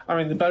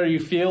 the better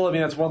you feel,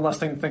 that's one less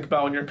thing to think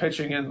about when you're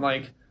pitching in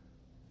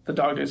the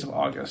dog days of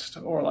August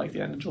or the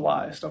end of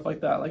July, stuff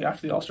like that,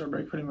 after the All-Star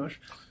break pretty much.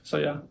 So,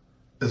 yeah.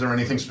 Is there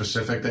anything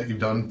specific that you've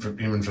done,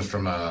 even just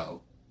from a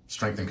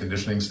strength and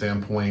conditioning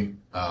standpoint?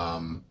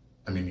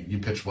 You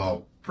pitch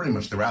well pretty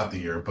much throughout the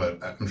year, but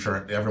I'm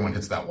sure everyone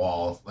hits that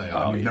wall.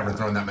 You've never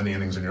thrown that many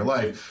innings in your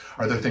life.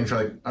 Are there things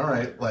you're all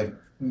right,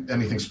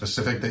 anything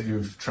specific that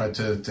you've tried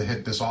to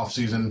hit this off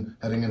season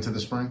heading into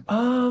the spring?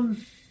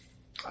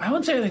 I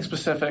wouldn't say anything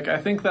specific. I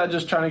think that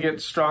just trying to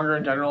get stronger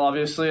in general,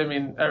 obviously.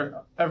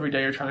 Every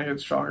day you're trying to get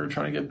stronger,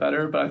 trying to get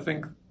better, but I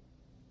think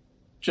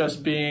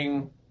just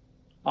being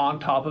on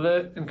top of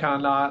it and kind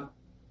of not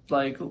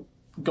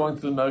going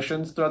through the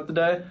motions throughout the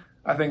day,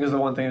 I think is the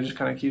one thing that just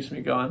kind of keeps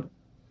me going,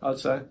 I would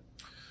say.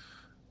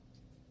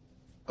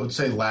 I would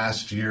say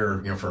last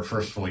year, for a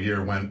first full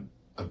year, went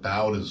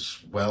about as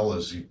well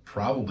as you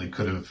probably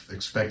could have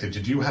expected.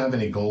 Did you have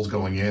any goals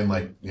going in?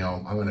 I'm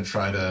going to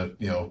try to,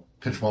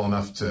 pitch well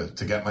enough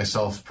to get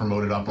myself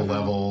promoted up a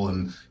level,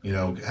 and,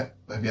 have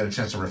you had a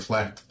chance to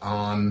reflect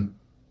on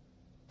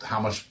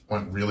how much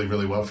went really,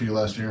 really well for you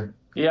last year?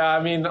 Yeah,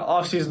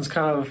 off season's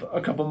kind of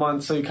a couple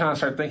months, so you kind of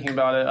start thinking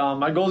about it.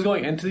 My goals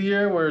going into the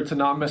year were to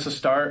not miss a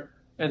start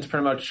and to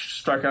pretty much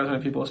strike out as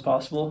many people as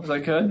possible as I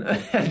could,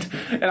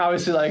 and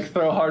obviously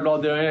throw hard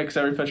while doing it because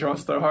every pitcher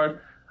wants to throw hard.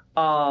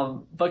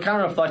 But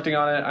kind of reflecting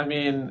on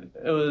it,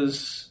 it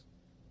was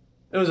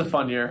a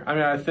fun year.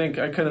 I think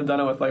I couldn't have done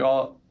it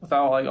without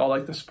all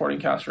the supporting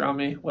cast around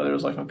me, whether it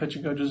was my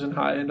pitching coaches in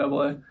high and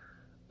double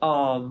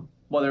A,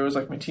 whether it was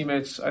my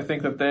teammates. I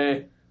think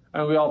that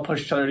we all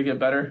push each other to get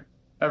better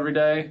every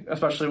day,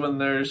 especially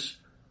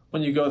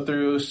when you go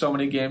through so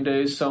many game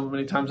days, so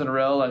many times in a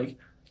row.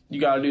 You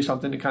got to do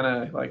something to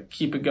kind of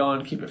keep it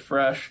going, keep it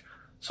fresh.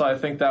 So I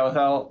think that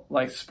without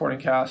the supporting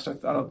cast, I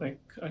don't think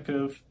I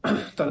could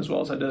have done as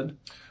well as I did.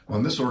 Well,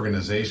 and this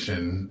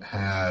organization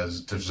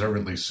has,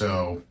 deservedly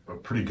so, a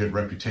pretty good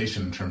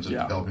reputation in terms of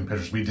developing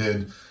pitchers. We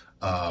did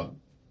an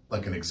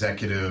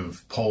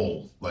executive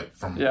poll,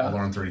 from all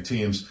our 30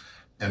 teams,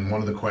 and one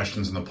of the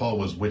questions in the poll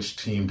was which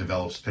team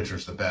develops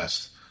pitchers the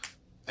best,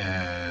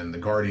 and the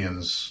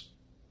Guardians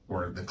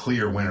were the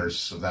clear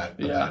winners of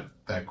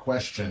that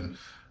question.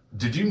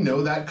 Did you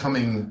know that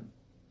coming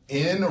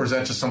in, or is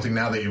that just something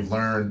now that you've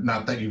learned?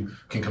 Not that you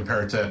can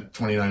compare it to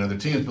 29 other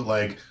teams,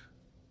 but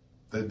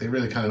they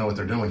really kind of know what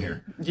they're doing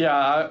here.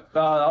 Yeah,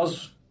 that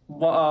was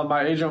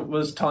my agent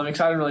was telling me,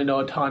 because I didn't really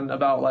know a ton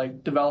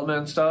about development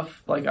and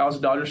stuff. I was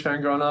a Dodgers fan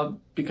growing up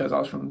because I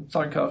was from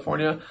Southern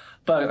California,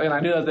 and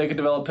I knew that they could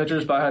develop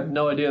pitchers, but I had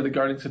no idea the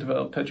Guardians could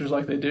develop pitchers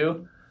like they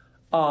do.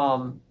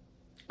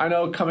 I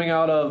know coming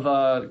out of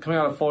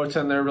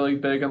Fullerton, they're really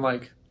big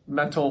on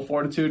mental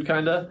fortitude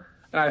kind of.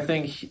 And I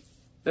think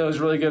it was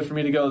really good for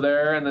me to go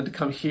there and then to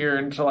come here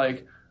and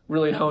to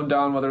really hone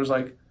down whether it was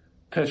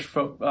pitch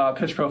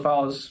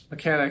profiles,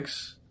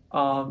 mechanics,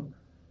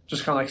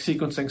 just kind of like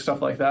sequencing,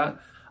 stuff like that.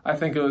 I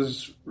think it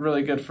was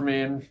really good for me,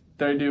 and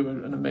they do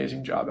an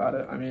amazing job at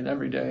it. I mean,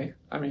 every day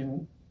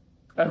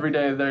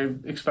they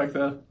expect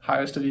the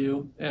highest of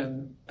you,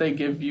 and they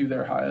give you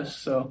their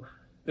highest. So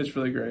it's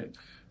really great.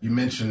 You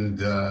mentioned,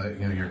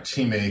 your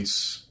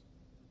teammates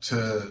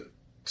to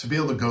be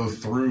able to go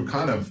through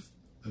kind of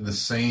the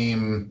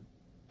same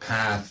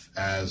path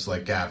as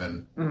like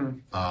Gavin.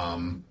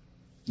 Mm-hmm.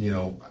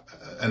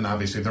 And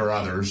obviously there are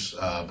others,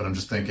 but I'm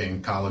just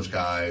thinking college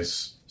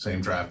guys,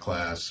 same draft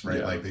class, right?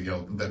 Yeah. Like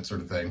that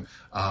sort of thing.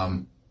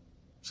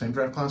 Same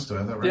draft class? Do I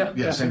have that right?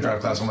 Yeah, same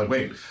draft class. I'm like,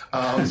 wait,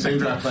 same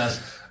draft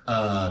class.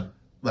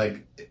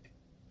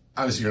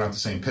 Obviously you're not the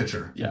same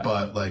pitcher,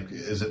 but like,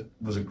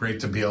 was it great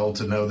to be able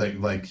to know that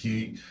like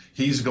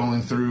he's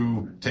going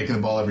through taking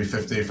the ball every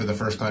fifth day for the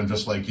first time,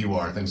 just like you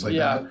are, things like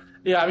that?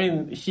 Yeah. I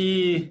mean,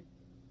 he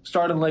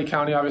started in Lake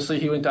County. Obviously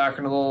he went to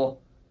Akron a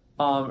little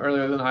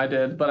earlier than I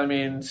did, but I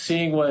mean,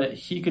 seeing what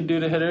he could do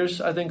to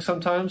hitters, I think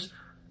sometimes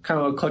kind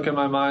of would click in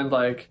my mind,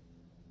 like,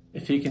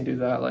 if he can do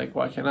that, like,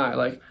 why can't I?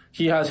 Like,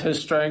 he has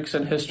his strengths,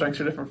 and his strengths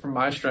are different from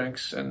my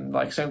strengths, and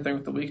like, same thing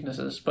with the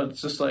weaknesses. But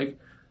it's just like,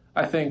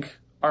 I think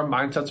our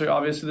mindsets are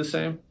obviously the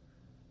same.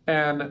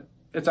 And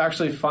it's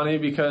actually funny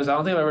because I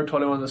don't think I've ever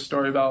told anyone this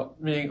story about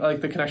me,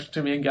 like the connection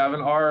between me and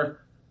Gavin.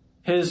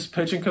 His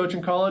pitching coach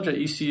in college at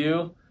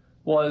ECU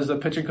was the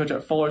pitching coach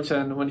at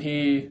Fullerton when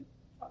he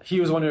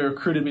was the one who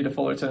recruited me to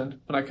Fullerton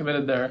when I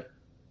committed there.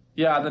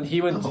 Yeah, then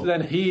he went,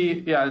 and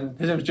his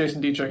name is Jason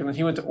Dietrich, and then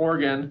he went to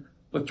Oregon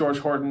with George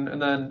Horton,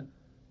 and then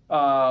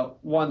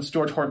once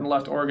George Horton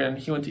left Oregon,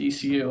 he went to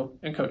ECU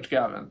and coached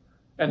Gavin.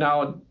 And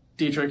now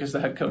Dietrich is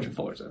the head coach at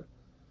Fullerton.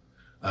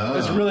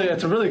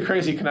 It's a really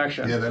crazy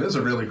connection. Yeah, that is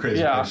a really crazy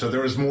connection. So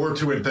there was more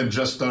to it than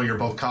just, you're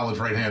both college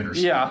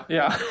right-handers. Yeah.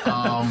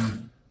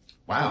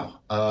 Wow.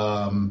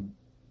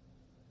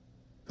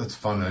 That's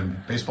fun.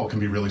 And baseball can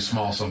be really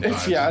small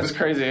sometimes. It's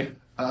crazy.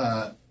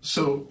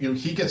 So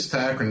he gets to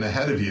Akron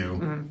ahead of you.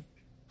 Mm-hmm.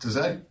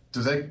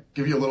 Does that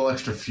give you a little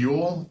extra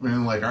fuel? I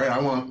mean, like, all right, I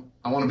want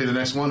to be the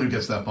next one who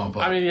gets that bump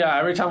up. I mean, yeah.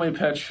 Every time we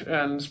pitch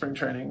in spring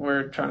training,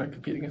 we're trying to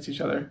compete against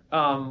each other.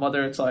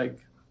 Whether it's like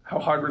how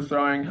hard we're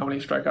throwing, how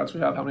many strikeouts we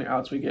have, how many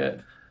outs we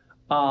get.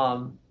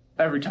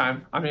 Every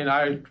time. I mean,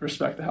 I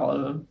respect the hell out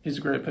of him. He's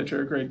a great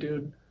pitcher, a great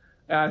dude,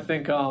 and I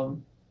think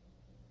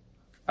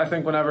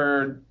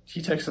whenever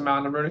he takes the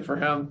mound, I'm rooting for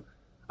him.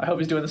 I hope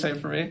he's doing the same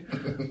for me.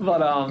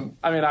 But,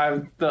 I mean, I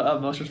have the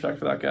utmost respect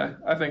for that guy.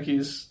 I think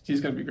he's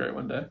going to be great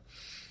one day.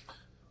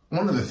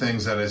 One of the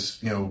things that is,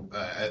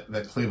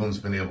 that Cleveland's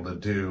been able to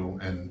do,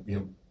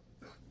 and,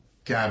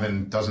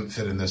 Gavin doesn't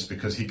fit in this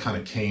because he kind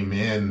of came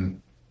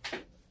in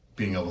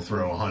being able to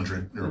throw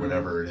 100 or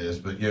whatever it is.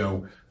 But,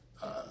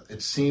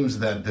 it seems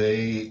that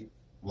they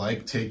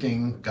like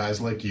taking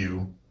guys like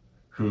you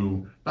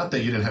who, not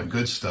that you didn't have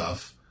good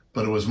stuff,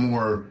 but it was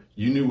more,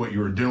 you knew what you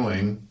were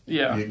doing.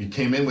 Yeah. You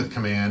came in with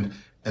command,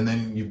 and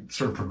then you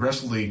sort of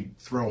progressively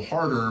throw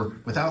harder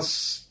without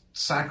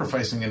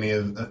sacrificing any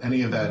of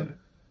that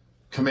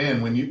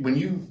command. When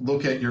you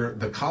look at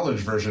the college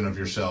version of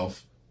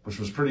yourself, which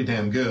was pretty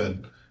damn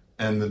good,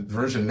 and the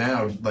version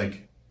now,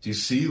 like, do you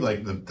see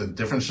like the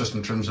difference just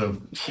in terms of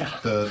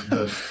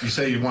the you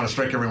say you want to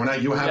strike everyone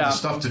out, you have the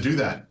stuff to do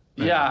that.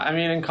 Yeah, I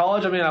mean, in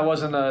college, I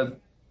wasn't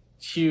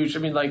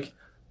like,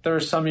 there were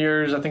some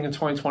years, I think in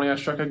 2020, I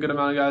struck a good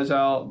amount of guys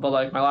out. But,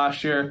 like, my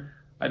last year,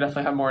 I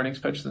definitely had more innings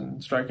pitched than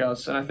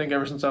strikeouts. And I think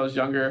ever since I was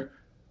younger,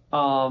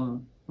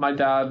 my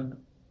dad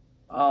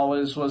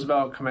always was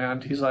about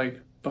command. He's like,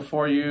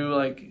 before you,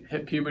 like,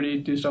 hit puberty,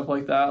 do stuff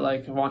like that.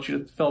 Like, I want you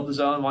to fill up the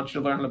zone. I want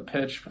you to learn how to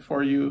pitch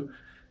before you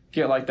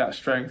get, like, that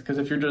strength. Because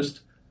if you're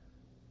just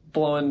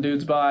blowing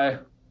dudes by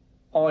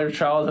all your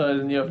childhood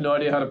and you have no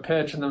idea how to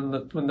pitch, and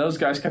then when those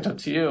guys catch up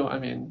to you, I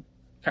mean,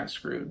 kind of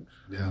screwed.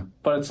 Yeah.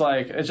 But it's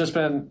like, it's just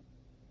been,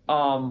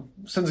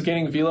 since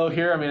gaining velo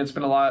here, I mean, it's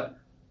been a lot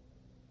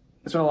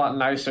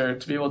nicer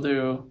to be able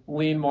to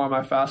lean more on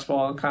my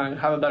fastball and kind of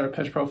have a better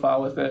pitch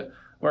profile with it.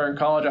 Where in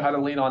college I had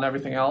to lean on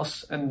everything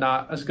else and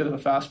not as good of a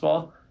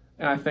fastball.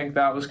 And I think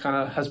that was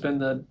has been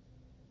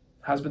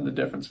the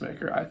difference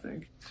maker, I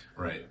think.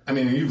 Right. I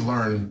mean, you've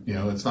learned,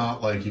 it's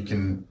not like you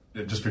can,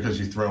 just because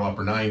you throw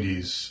upper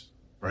 90s,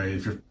 right?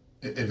 If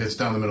it's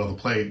down the middle of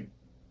the plate,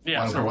 I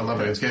don't care what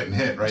level it's getting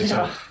hit, right? Yeah.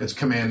 So it's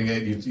commanding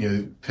it,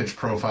 you pitch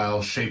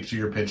profile, shape to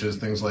your pitches,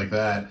 things like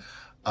that.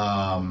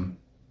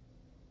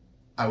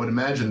 I would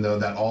imagine, though,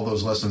 that all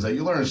those lessons that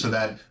you learned, so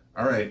that,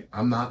 all right,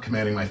 I'm not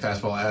commanding my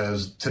fastball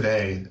as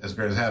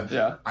great as I have.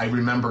 Yeah. I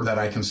remember that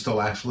I can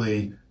still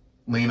actually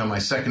lean on my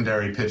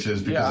secondary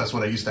pitches because that's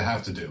what I used to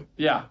have to do.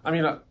 Yeah. I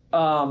mean,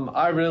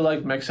 I really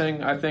like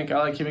mixing. I think I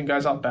like keeping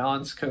guys off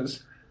balance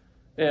because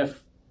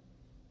if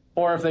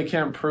they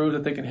can't prove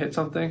that they can hit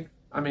something,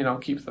 I mean, I'll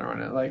keep throwing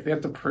it. Like, they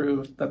have to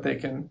prove that they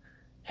can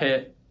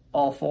hit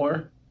all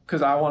four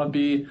because I want to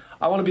be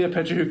a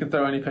pitcher who can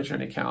throw any pitcher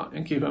any count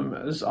and keep him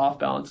as off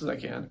balance as I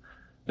can.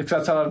 Because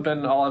that's how I've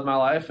been all of my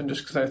life, and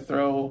just because I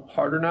throw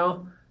harder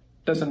now,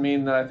 doesn't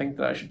mean that I think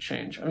that I should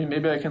change. I mean,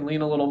 maybe I can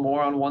lean a little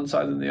more on one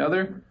side than the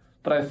other,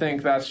 but I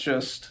think that's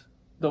just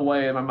the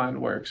way my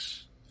mind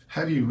works.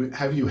 Have you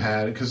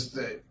had, because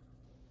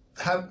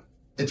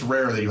it's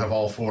rare that you have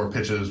all 4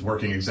 pitches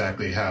working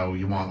exactly how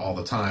you want all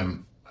the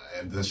time.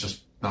 That's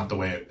just not the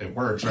way it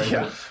works, right?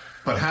 Yeah.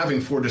 But having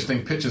 4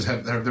 distinct pitches,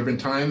 have there been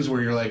times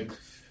where you're like,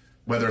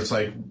 whether it's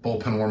like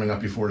bullpen warming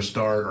up before a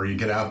start, or you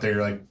get out there,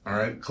 you're like, all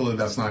right, clearly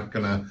that's not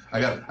gonna. I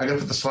got to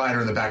put the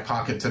slider in the back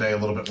pocket today a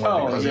little bit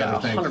more because of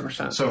everything.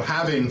 100%. So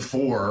having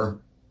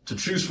 4 to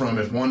choose from,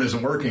 if one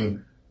isn't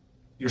working,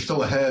 you're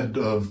still ahead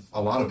of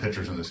a lot of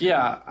pitchers in this game.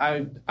 Yeah,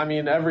 I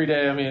mean every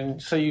day. I mean,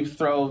 say you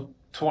throw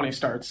 20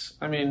 starts.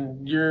 I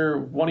mean,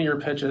 one of your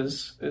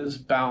pitches is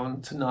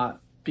bound to not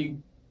be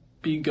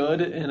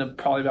good in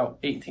probably about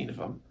 18 of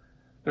them.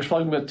 There's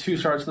probably going to be 2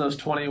 starts in those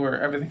 20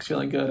 where everything's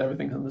feeling good,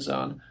 everything's in the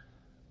zone.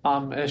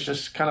 It's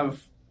just kind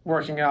of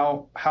working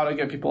out how to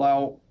get people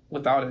out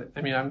without it.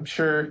 I mean, I'm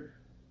sure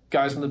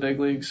guys in the big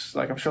leagues,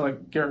 like I'm sure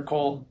like Garrett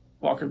Cole,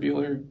 Walker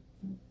Buehler,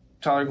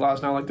 Tyler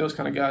Glasnow, like those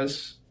kind of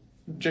guys,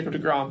 Jacob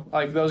deGrom,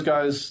 like those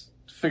guys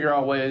figure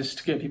out ways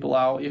to get people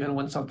out even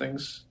when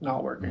something's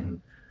not working. Mm-hmm.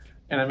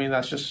 And I mean,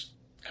 that's just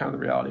kind of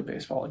the reality of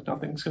baseball. Like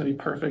nothing's going to be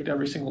perfect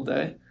every single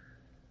day.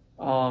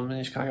 And you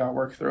just kind of got to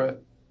work through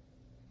it.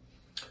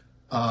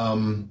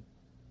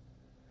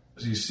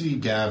 So you see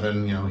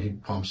Gavin, he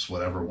pumps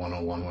whatever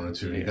 101,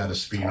 102. You got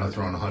Espino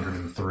throwing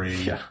 103.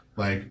 Yeah.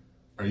 Like,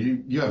 are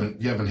you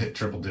haven't hit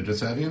triple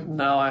digits, have you?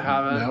 No, I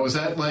haven't. Now, is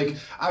that like,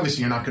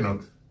 obviously you're not gonna.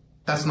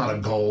 That's not a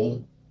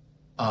goal.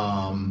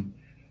 Well,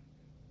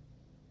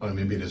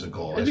 maybe it is a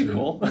goal. It'd be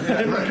cool. It'd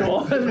be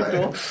cool.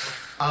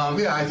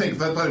 Yeah, I think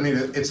that. But I mean,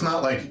 it's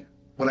not like.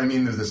 What I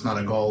mean is, it's not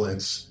a goal.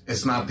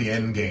 It's not the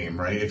end game,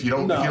 right? If you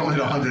don't hit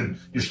 100,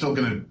 you're still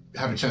going to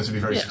have a chance to be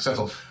very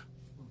successful.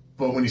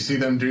 But when you see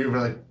them do, you're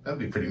like, that'd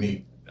be pretty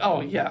neat. Oh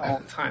yeah, all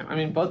the time. I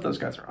mean, both those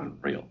guys are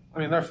unreal. I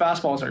mean, their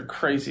fastballs are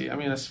crazy. I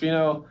mean,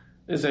 Espino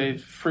is a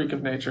freak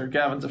of nature.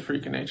 Gavin's a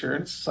freak of nature.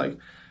 And it's like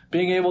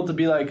being able to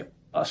be like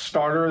a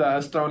starter that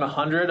has thrown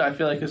 100. I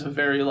feel like is a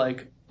very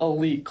like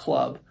elite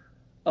club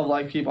of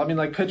like people. I mean,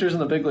 like pitchers in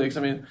the big leagues.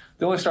 I mean,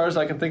 the only starters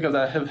I can think of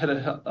that have hit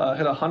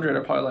 100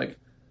 are probably like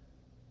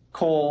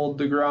Cole,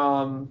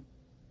 DeGrom.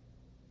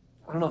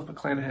 I don't know if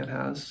McClanahan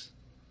has.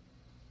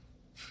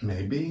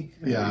 Maybe.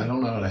 Yeah, I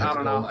don't know.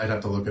 I'd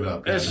have to look it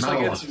up. It's just like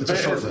it's a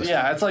short list.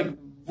 Yeah, it's like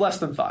less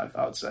than 5,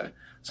 I would say.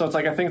 So it's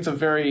like I think it's a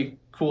very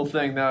cool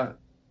thing that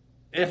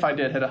if I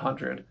did hit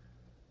 100,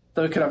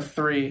 that we could have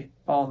 3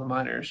 all in the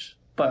minors.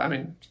 But I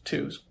mean,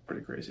 2 is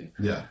pretty crazy.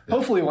 Yeah.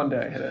 Hopefully one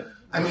day I hit it.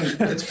 I mean,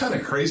 it's kind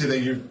of crazy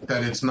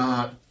that it's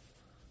not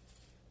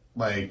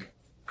like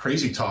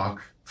crazy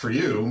talk for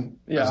you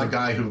as a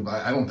guy who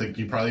I don't think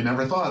you probably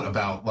never thought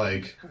about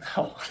like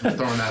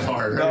throwing that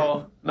hard.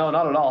 Right? No,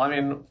 not at all. I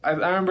mean, I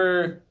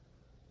remember,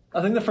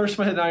 I think the first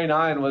time I hit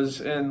 99 was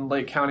in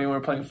Lake County when we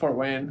were playing Fort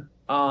Wayne.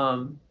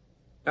 And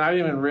I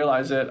didn't even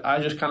realize it.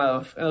 I just kind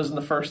of, it was in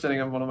the first inning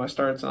of one of my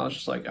starts, and I was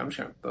just like, I'm just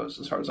going to throw this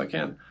as hard as I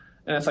can.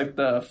 And it's like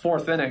the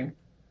 4th inning,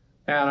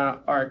 and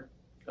our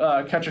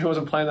catcher who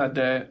wasn't playing that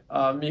day,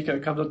 Mika,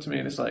 comes up to me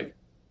and is like,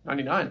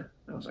 99. And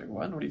I was like,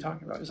 what? What are you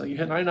talking about? He's like, you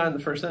hit 99 in the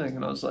first inning.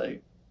 And I was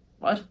like,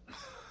 what?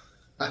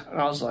 And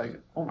I was like,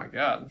 oh my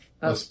God,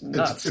 that's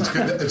nuts. It's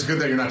good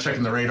that you're not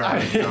checking the radar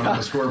on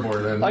the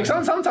scoreboard. And, like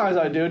sometimes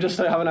I do just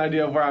to have an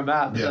idea of where I'm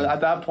at. But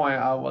at that point,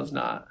 I was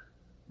not.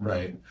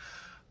 Right.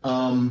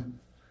 Tell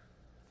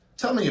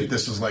me if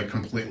this is like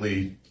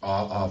completely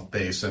off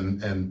base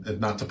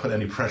and not to put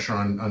any pressure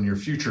on your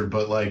future,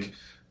 but like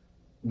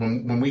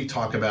when we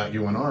talk about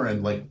you on our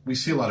end, like we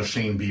see a lot of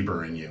Shane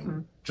Bieber in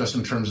you, just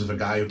in terms of a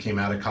guy who came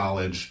out of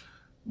college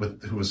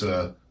who was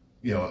a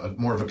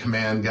more of a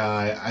command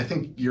guy. I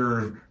think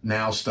your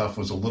now stuff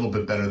was a little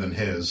bit better than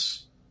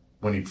his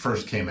when he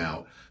first came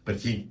out, but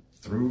he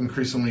threw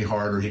increasingly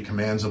harder. He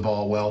commands the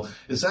ball well.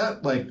 Is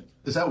that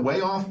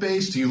way off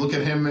base? Do you look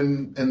at him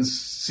and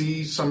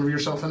see some of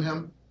yourself in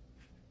him?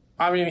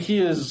 I mean, he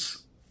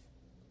is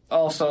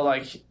also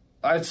like,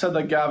 I said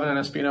that Gavin and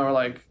Espino are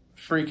like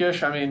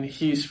freakish. I mean,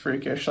 he's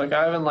freakish. Like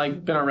I haven't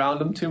like been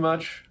around him too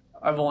much.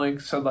 I've only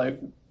said like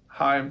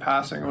hi in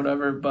passing or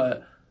whatever,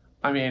 but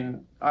I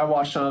mean, I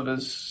watched some of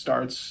his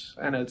starts,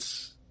 and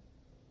it's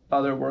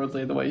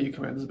otherworldly the way he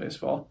commands the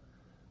baseball.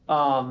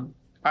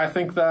 I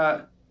think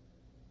that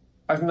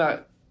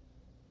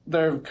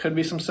there could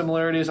be some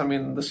similarities. I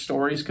mean, the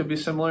stories could be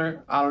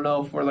similar. I don't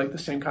know if we're like the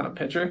same kind of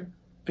pitcher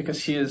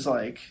because he is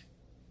like,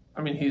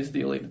 I mean, he's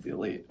the elite of the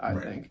elite, I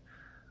think.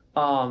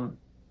 And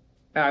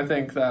I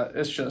think that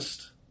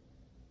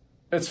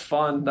it's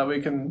fun that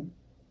we can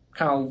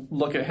kind of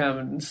look at him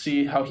and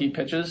see how he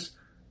pitches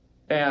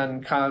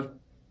and kind of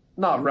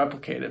not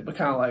replicate it, but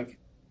kind of like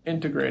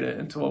integrate it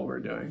into what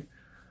we're doing.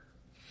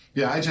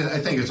 Yeah, I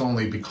think it's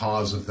only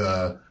because of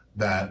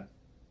that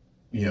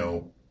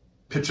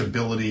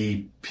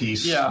pitchability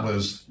piece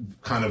was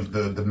kind of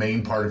the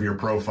main part of your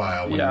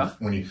profile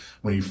when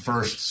you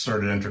first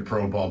started entered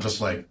pro ball,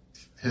 just like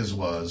his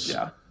was.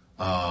 Yeah.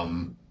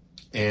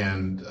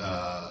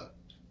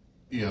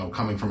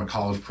 coming from a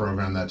college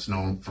program that's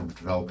known for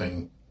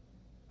developing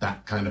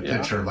that kind of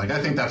pitcher. Like,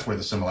 I think that's where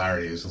the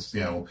similarity is.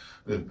 I'm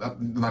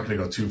not going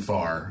to go too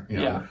far.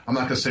 I'm not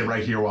going to say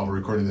right here while we're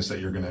recording this that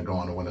you're going to go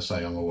on to win a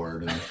Cy Young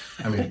Award. And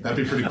I mean, that'd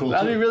be pretty cool.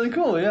 That'd be really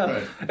cool. Yeah.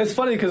 Right. It's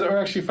funny because we're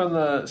actually from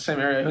the same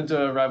area. I went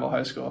to a rival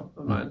high school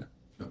of mine.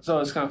 So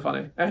it's kind of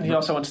funny. And he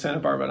also went to Santa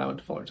Barbara and I went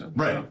to Fullerton.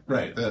 Right,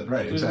 so.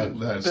 right,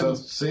 exactly. So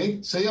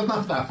see, I'm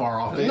not that far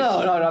off base.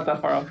 No, not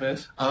that far off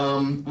base.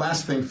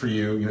 Last thing for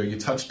you, you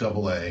touched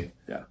AA.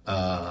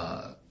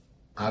 Yeah.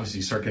 Obviously,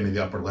 you start getting to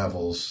the upper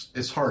levels.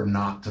 It's hard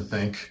not to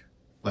think,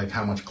 like,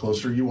 how much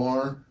closer you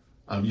are.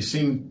 You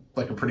seem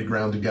like a pretty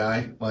grounded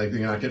guy. Like,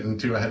 you're not getting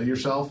too ahead of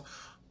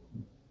yourself.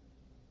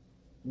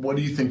 What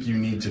do you think you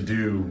need to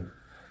do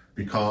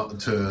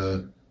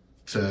to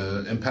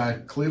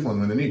impact Cleveland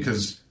when they need?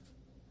 Because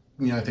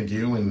I think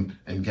you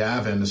and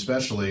Gavin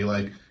especially,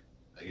 like,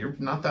 you're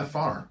not that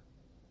far.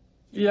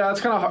 Yeah, it's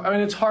kind of hard. I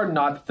mean, it's hard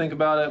not to think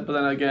about it, but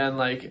then again,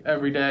 like,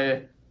 every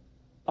day,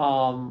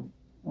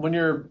 when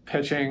you're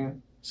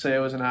pitching, say it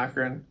was in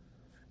Akron,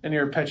 and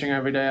you're pitching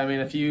every day, I mean,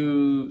 if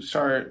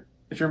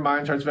your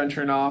mind starts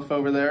venturing off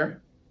over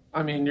there,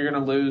 I mean, you're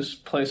going to lose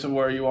place of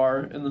where you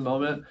are in the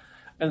moment,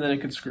 and then it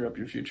could screw up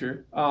your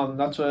future.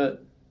 That's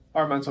what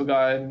our mental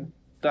guide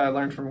that I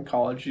learned from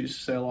college used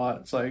to say a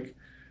lot. It's like,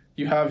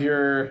 you have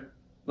your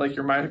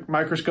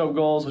microscope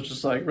goals, which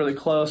is like really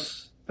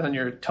close, and then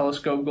your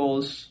telescope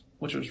goals,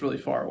 which is really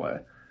far away.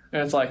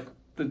 And it's like,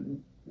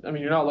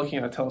 you're not looking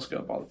at a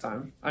telescope all the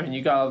time. I mean,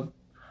 you gotta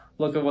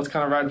look at what's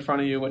kind of right in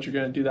front of you, what you're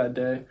gonna do that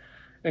day,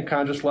 and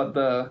kind of just let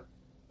the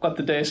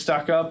day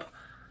stack up,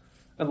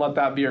 and let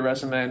that be your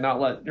resume, and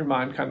not let your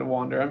mind kind of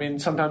wander. I mean,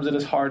 sometimes it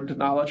is hard to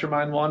not let your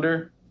mind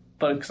wander,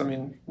 but because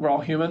we're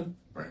all human.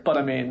 Right. But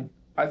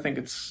I think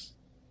it's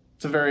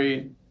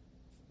very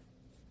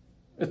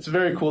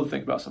cool to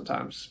think about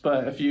sometimes.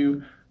 But if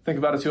you think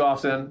about it too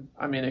often,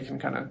 it can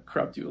kind of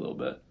corrupt you a little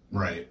bit.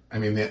 Right. I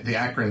mean, the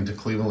Akron to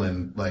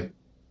Cleveland, like,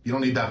 you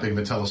don't need that big of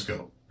a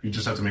telescope. You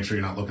just have to make sure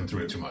you're not looking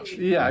through it too much.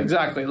 Yeah,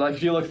 exactly. Like,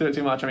 if you look through it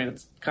too much,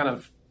 it's kind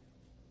of,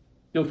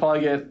 you'll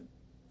probably get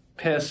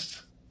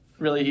pissed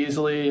really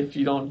easily if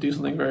you don't do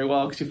something very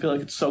well because you feel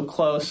like it's so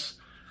close,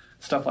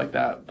 stuff like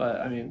that.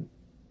 But,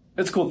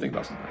 it's cool to think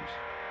about sometimes,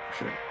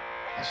 for sure.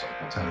 Awesome.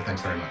 Well, Tanner,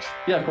 thanks very much.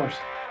 Yeah, of course.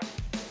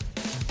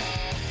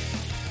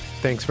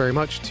 Thanks very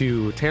much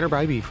to Tanner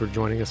Bibee for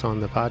joining us on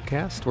the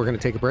podcast. We're going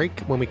to take a break.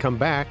 When we come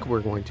back,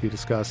 we're going to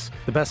discuss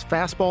the best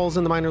fastballs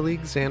in the minor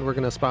leagues, and we're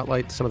going to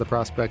spotlight some of the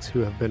prospects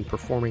who have been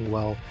performing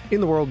well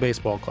in the World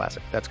Baseball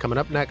Classic. That's coming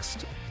up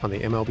next on the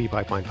MLB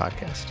Pipeline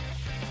Podcast.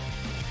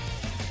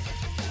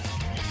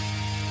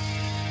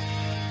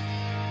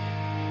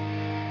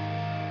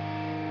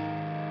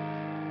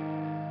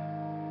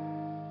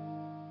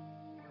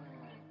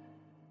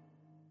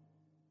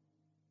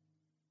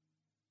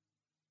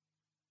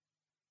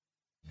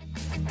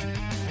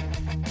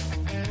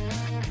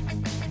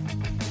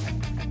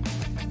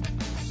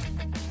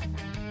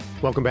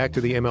 Welcome back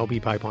to the MLB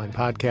Pipeline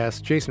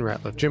Podcast. Jason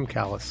Ratliff, Jim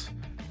Callis,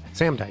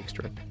 Sam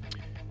Dykstra.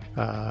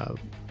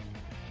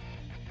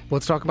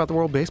 Let's talk about the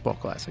World Baseball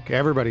Classic.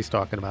 Everybody's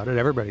talking about it.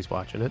 Everybody's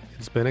watching it.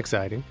 It's been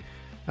exciting.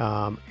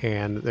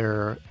 And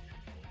there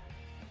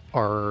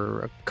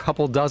are a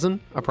couple dozen,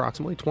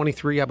 approximately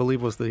 23, I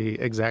believe was the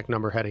exact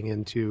number heading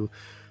into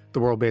the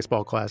World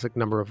Baseball Classic,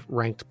 number of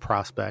ranked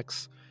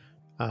prospects.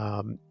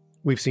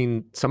 We've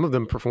seen some of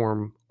them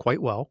perform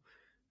quite well.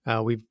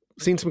 We've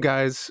seen some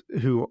guys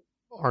who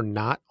are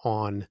not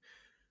on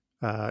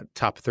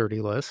top 30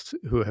 lists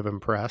who have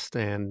impressed.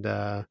 And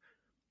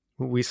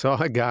we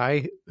saw a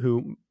guy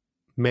who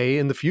may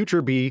in the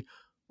future be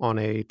on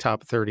a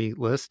top 30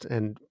 list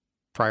and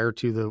prior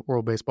to the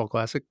World Baseball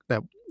Classic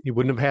that he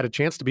wouldn't have had a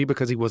chance to be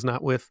because he was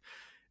not with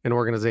an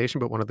organization.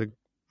 But one of the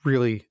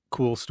really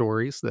cool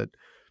stories that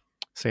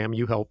Sam,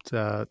 you helped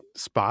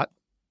spot.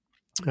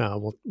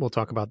 We'll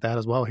talk about that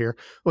as well here.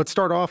 Let's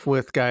start off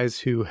with guys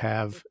who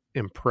have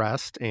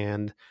impressed,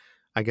 and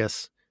I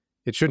guess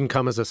it shouldn't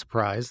come as a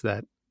surprise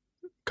that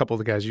a couple of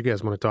the guys you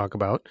guys want to talk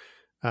about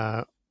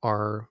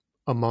are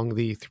among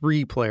the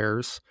three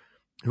players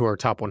who are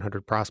top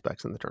 100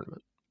 prospects in the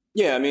tournament.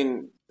 Yeah,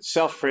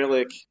 Sal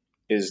Frelick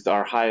is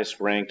our highest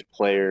ranked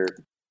player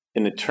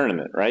in the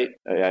tournament, right?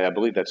 I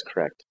believe that's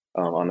correct,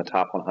 on the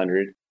top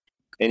 100.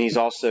 And he's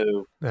also...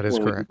 That is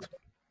correct.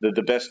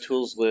 The best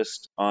tools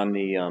list on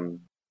the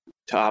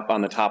top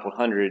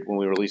 100, when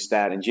we released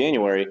that in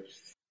January,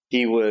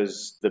 he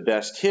was the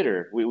best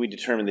hitter. We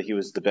determined that he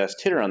was the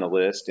best hitter on the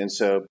list. And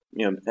so,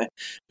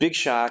 big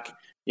shock,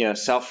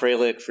 Sal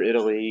Frelick for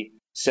Italy,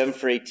 7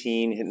 for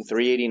 18, hitting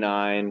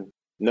 389,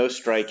 no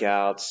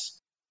strikeouts,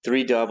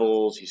 3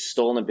 doubles. He's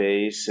stolen a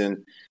base.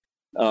 And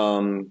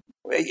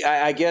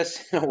I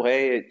guess in a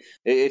way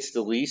it's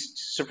the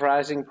least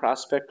surprising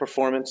prospect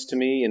performance to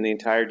me in the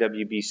entire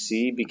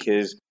WBC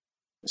because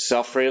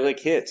Sal Frelick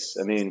hits.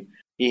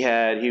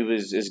 He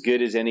was as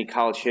good as any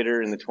college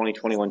hitter in the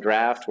 2021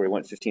 draft where he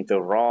went 15th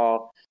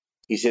overall.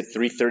 He's hit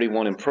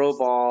 331 in pro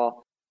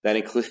ball. That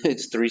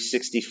includes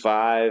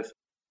 365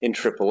 in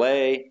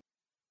AAA.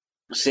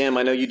 Sam,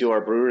 I know you do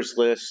our Brewers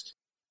list,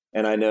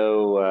 and I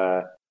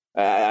know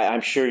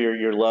I'm sure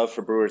your love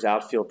for Brewers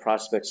outfield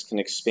prospects can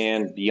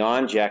expand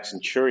beyond Jackson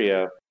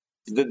Churio.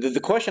 The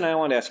question I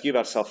want to ask you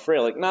about Sal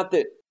Frelick, not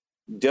that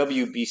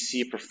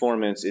WBC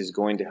performance is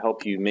going to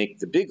help you make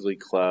the big league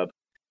club,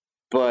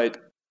 but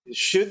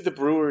should the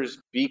Brewers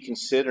be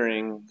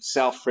considering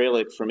Sal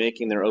Frelick for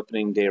making their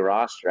opening day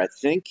roster? I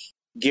think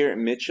Garrett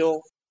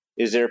Mitchell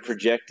is their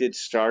projected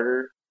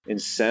starter in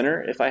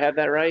center, if I have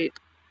that right.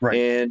 Right.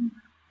 And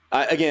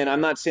again,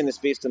 I'm not saying this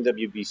based on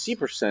WBC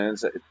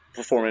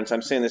performance.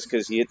 I'm saying this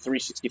because he hit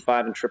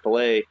 365 in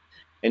AAA,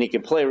 and he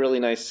can play really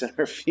nice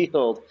center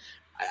field.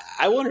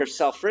 I wonder if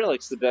Sal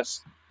Frelick's the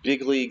best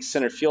big league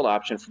center field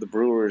option for the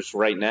Brewers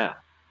right now.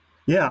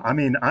 Yeah, I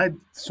mean, I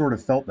sort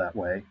of felt that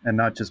way, and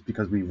not just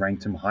because we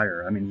ranked him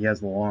higher. I mean, he has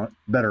the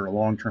better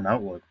long-term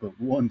outlook, but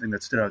one thing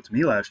that stood out to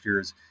me last year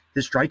is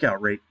his strikeout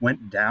rate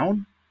went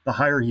down the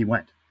higher he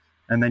went.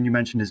 And then you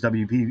mentioned his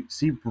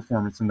WBC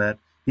performance and that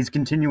he's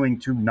continuing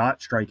to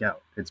not strike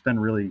out. It's been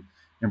really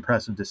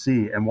impressive to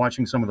see. And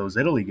watching some of those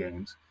Italy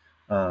games,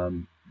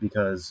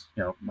 because,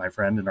 you know, my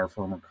friend and our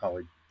former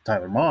colleague,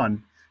 Tyler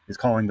Mon, is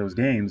calling those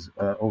games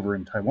over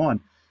in Taiwan.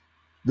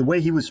 The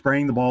way he was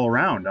spraying the ball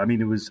around, I mean,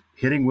 it was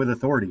hitting with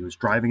authority. It was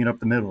driving it up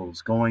the middle. It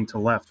was going to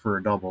left for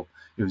a double.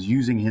 It was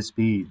using his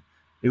speed.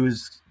 It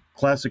was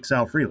classic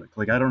Sal Frelick.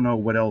 Like, I don't know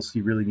what else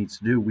he really needs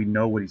to do. We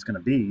know what he's going to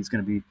be. He's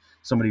going to be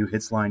somebody who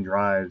hits line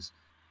drives,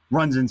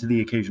 runs into the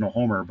occasional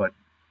homer, but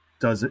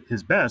does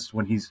his best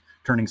when he's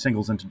turning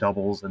singles into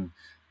doubles and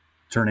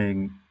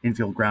turning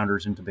infield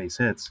grounders into base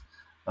hits.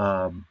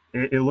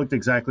 It looked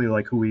exactly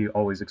like who we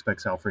always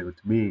expect Sal Frelick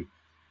to be.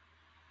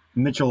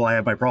 Mitchell, I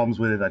have my problems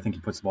with it. I think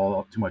he puts the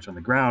ball too much on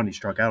the ground. He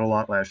struck out a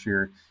lot last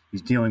year.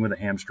 He's dealing with a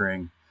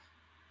hamstring.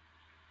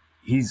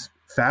 He's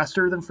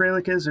faster than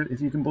Frelick is,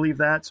 if you can believe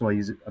that. So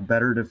he's a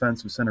better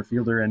defensive center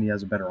fielder, and he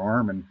has a better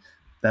arm. And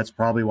that's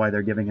probably why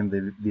they're giving him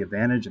the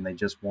advantage, and they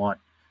just want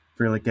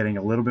Frelick getting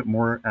a little bit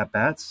more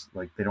at-bats.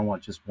 Like, they don't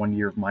want just 1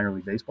 year of minor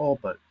league baseball.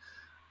 But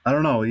I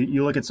don't know.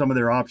 You look at some of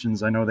their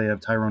options. I know they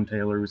have Tyrone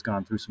Taylor, who's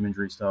gone through some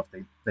injury stuff.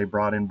 They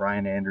brought in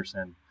Brian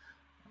Anderson.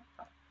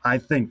 I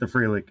think the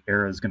Frelick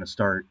era is going to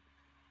start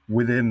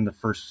within the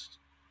first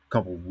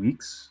couple of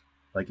weeks,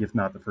 like if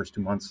not the first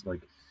 2 months.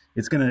 Like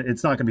it's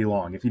not going to be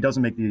long. If he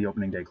doesn't make the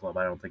opening day club,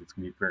 I don't think it's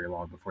going to be very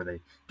long before they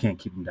can't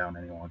keep him down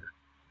any longer.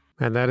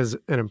 And that is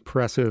an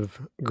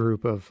impressive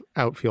group of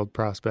outfield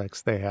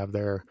prospects they have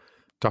there.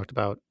 Talked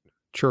about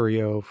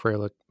Churio,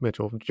 Frelick,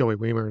 Mitchell, Joey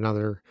Weimer,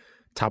 another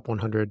top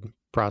 100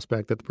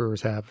 prospect that the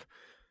Brewers have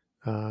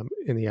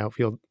in the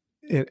outfield.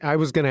 And I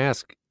was going to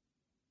ask,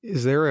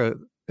 is there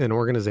an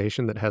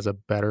organization that has a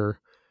better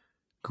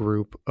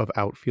group of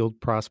outfield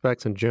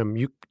prospects? And Jim,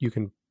 you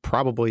can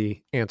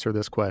probably answer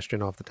this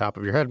question off the top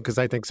of your head, because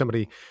I think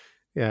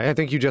I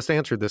think you just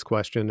answered this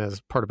question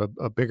as part of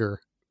a bigger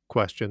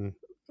question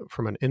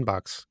from an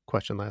inbox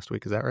question last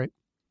week. Is that right?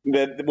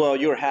 Well,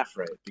 you were half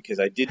right, because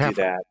I did do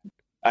that.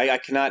 I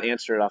cannot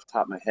answer it off the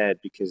top of my head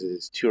because it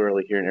is too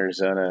early here in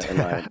Arizona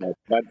and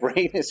my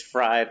brain is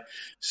fried.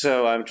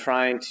 So I'm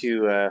trying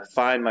to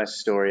find my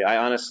story. I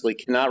honestly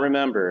cannot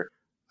remember.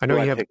 I know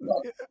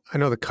I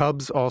know the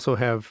Cubs also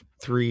have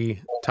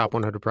 3 top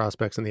 100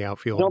 prospects in the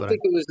outfield. I don't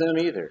think it was them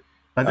either.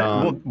 I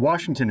think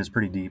Washington is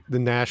pretty deep. The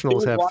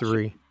Nationals have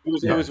 3.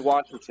 It was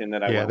Washington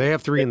that I went they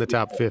have 3 in the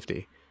top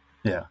 50.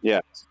 Yeah.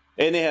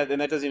 And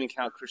that doesn't even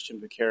count Christian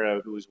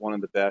Vaquero, who was one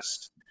of the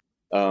best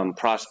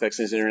prospects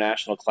in his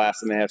international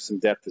class, and they have some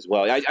depth as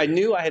well. I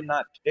knew I had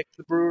not picked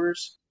the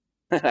Brewers.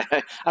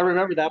 I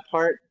remember that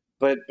part.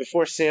 But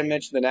before Sam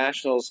mentioned the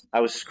Nationals,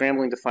 I was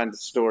scrambling to find the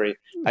story.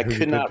 I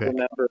could not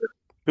remember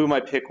who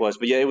my pick was.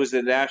 But yeah, it was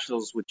the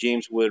Nationals with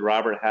James Wood,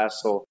 Robert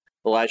Hassel,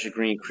 Elijah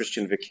Green,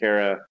 Christian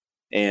Vaquera,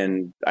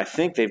 and I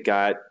think they've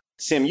got –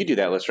 Sam, you do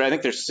that list, right? I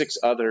think there's 6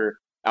 other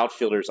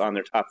outfielders on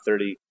their top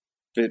 30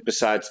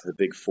 besides the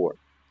big 4.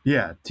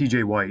 Yeah,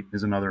 TJ White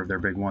is another of their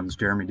big ones.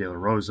 Jeremy De La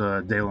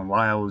Rosa, Dalen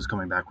Lyle, who's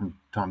coming back from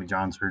Tommy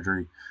John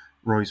surgery,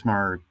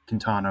 Roysmar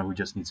Quintana, who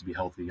just needs to be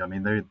healthy. I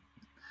mean, they're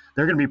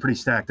going to be pretty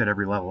stacked at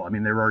every level. I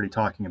mean, they're already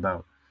talking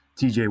about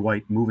TJ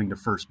White moving to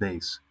first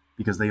base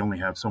because they only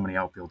have so many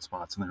outfield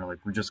spots. And they're like,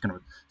 we're just going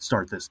to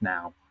start this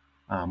now.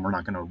 We're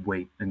not going to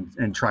wait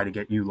and try to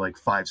get you like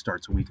 5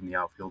 starts a week in the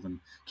outfield and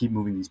keep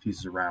moving these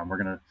pieces around. We're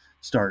going to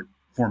start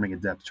forming a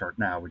depth chart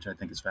now, which I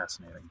think is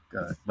fascinating.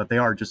 But they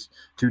are just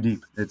too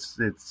deep. It's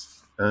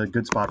a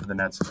good spot for the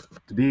Nets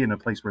to be in, a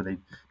place where they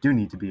do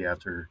need to be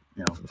after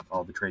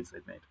all the trades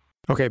they've made.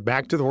 Okay,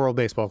 back to the World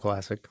Baseball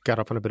Classic. Got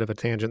off on a bit of a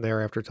tangent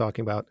there after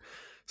talking about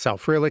Sal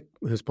Frelick,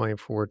 who's playing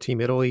for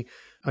Team Italy.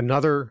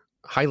 Another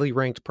highly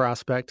ranked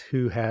prospect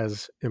who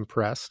has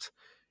impressed.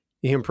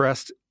 He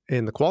impressed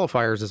in the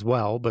qualifiers as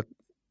well, but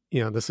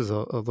this is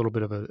a little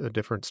bit of a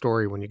different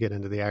story when you get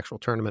into the actual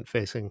tournament,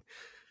 facing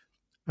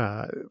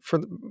for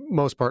the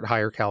most part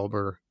higher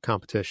caliber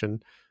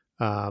competition.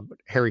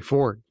 Harry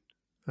Ford,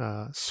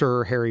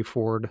 Sir Harry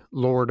Ford,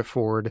 Lord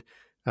Ford,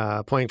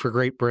 playing for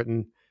Great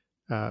Britain,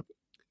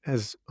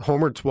 has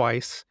homered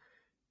twice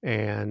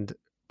and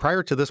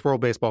prior to this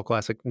World Baseball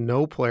Classic,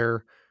 no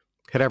player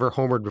had ever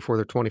homered before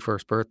their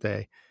 21st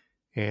birthday.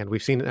 And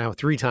we've seen it now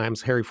 3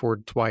 times. Harry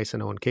Ford twice,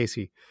 and Owen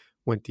Casey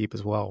went deep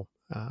as well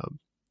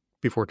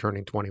before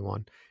turning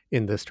 21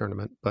 in this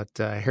tournament. But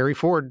Harry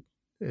Ford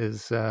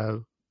is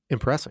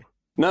impressing.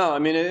 No, I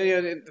mean,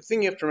 the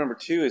thing you have to remember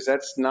too is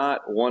that's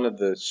not one of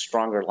the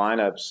stronger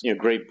lineups.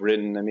 Great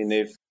Britain. I mean,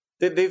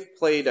 they've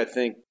played, I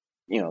think,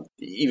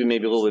 even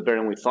maybe a little bit better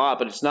than we thought.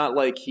 But it's not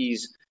like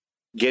he's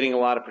getting a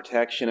lot of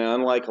protection. And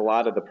unlike a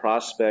lot of the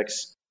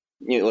prospects,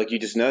 like you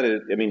just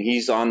noted, I mean,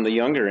 he's on the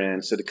younger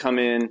end. So to come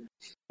in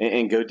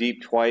and go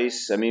deep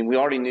twice, I mean, we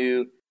already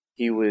knew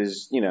he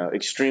was,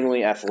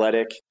 extremely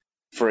athletic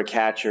for a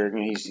catcher. I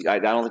mean, I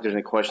don't think there's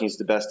any question he's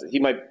the best.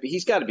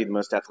 He's got to be the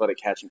most athletic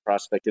catching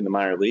prospect in the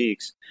minor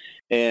leagues.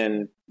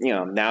 And,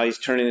 now he's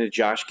turning into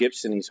Josh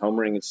Gibson. He's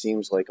homering, it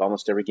seems like,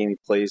 almost every game he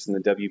plays in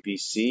the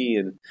WBC.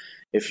 And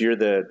if you're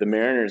the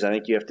Mariners, I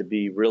think you have to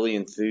be really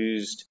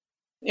enthused.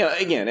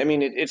 Again, I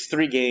mean, it's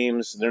 3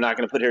 games. They're not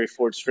going to put Harry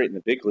Ford straight in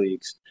the big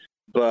leagues.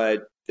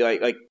 But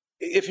like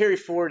if Harry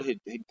Ford had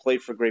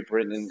played for Great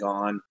Britain and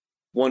gone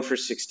 1 for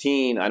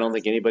 16, I don't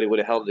think anybody would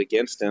have held it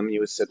against him. He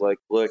would have said, like,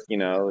 look,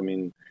 I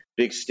mean,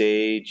 big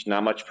stage,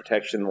 not much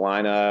protection in the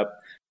lineup,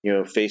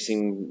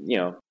 facing,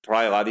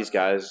 probably a lot of these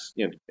guys,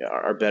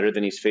 are better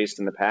than he's faced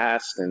in the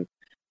past. And,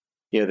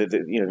 I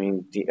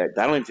mean, I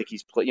don't even think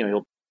he's played,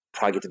 he'll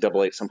probably get to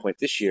Double-A at some point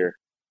this year,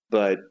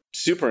 but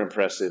super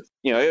impressive.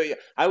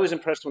 I was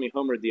impressed when he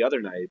homered the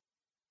other night.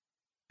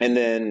 And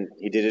then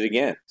he did it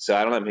again. So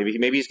I don't know.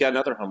 Maybe he's got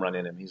another home run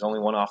in him. He's only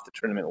one off the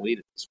tournament lead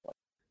at this point.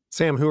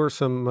 Sam, who are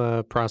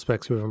some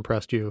prospects who have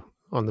impressed you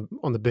on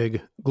the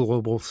big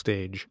global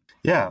stage?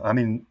 Yeah, I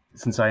mean,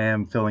 since I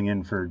am filling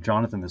in for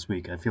Jonathan this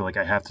week, I feel like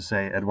I have to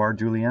say Edouard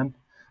Julien,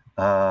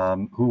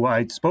 who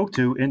I spoke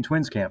to in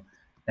Twins camp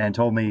and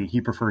told me he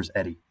prefers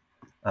Eddie.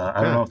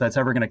 I don't know if that's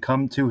ever going to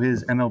come to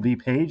his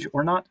MLB page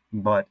or not,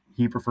 but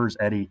he prefers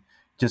Eddie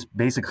just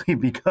basically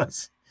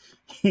because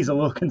he's a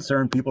little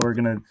concerned people are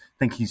going to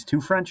think he's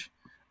too French,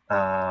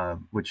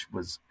 which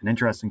was an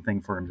interesting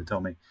thing for him to tell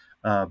me.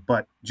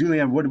 But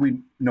Julien, what do we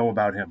know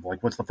about him?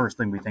 Like, what's the first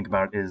thing we think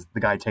about is the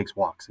guy takes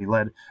walks. He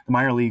led the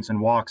minor leagues in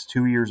walks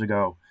 2 years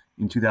ago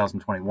in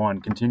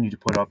 2021, continued to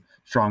put up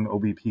strong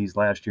OBPs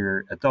last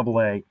year at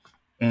Double-A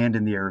and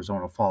in the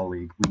Arizona Fall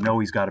League. We know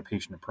he's got a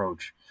patient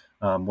approach.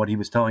 What he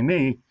was telling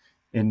me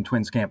in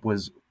Twins camp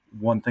was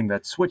one thing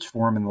that switched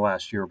for him in the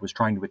last year was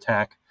trying to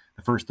attack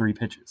the first 3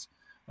 pitches.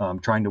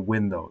 Trying to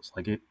win those,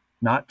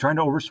 not trying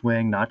to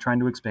overswing, not trying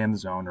to expand the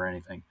zone or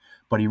anything.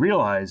 But he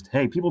realized,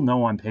 hey, people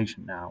know I'm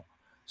patient now.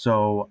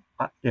 So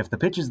if the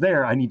pitch is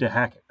there, I need to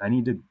hack it. I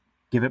need to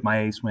give it my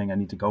A swing. I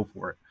need to go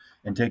for it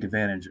and take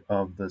advantage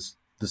of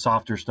the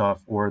softer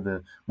stuff or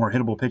the more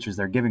hittable pitches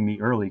they're giving me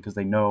early because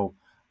they know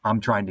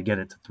I'm trying to get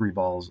it to 3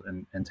 balls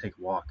and take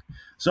a walk.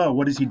 So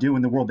what does he do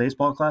in the World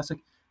Baseball Classic?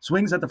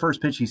 Swings at the first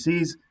pitch he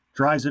sees,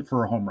 drives it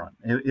for a home run.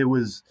 It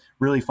was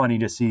really funny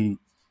to see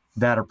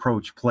that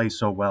approach play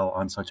so well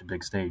on such a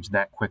big stage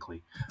that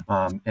quickly.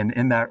 And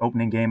in that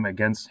opening game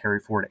against Harry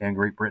Ford and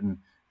Great Britain,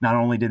 not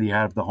only did he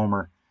have the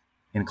homer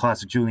in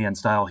classic Julien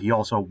style, he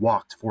also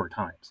walked 4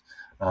 times.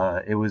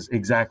 It was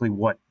exactly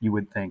what you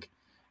would think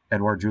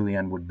Edouard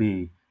Julien would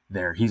be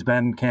there. He's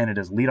been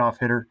Canada's leadoff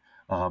hitter.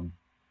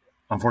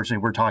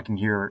 Unfortunately, we're talking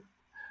here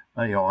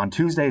on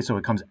Tuesday, so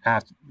it comes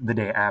after the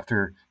day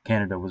after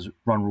Canada was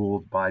run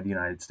ruled by the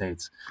United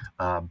States.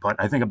 But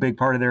I think a big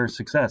part of their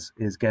success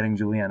is getting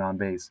Julien on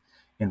base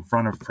in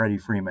front of Freddie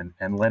Freeman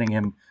and letting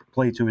him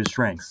play to his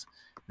strengths.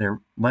 They're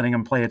letting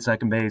him play at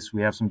second base.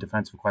 We have some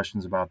defensive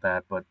questions about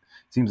that, but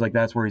it seems like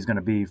that's where he's going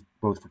to be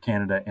both for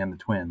Canada and the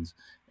Twins.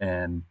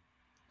 And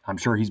I'm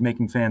sure he's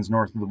making fans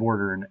north of the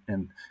border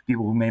and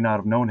people who may not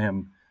have known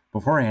him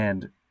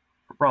beforehand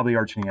are probably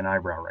arching an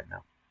eyebrow right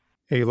now.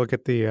 Hey, you look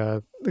at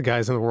the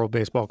guys in the World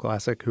Baseball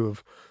Classic who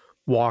have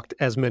walked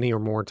as many or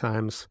more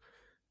times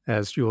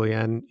as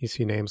Julien. You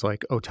see names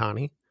like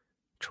Ohtani,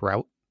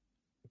 Trout,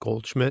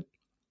 Goldschmidt.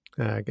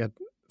 Got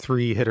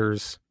 3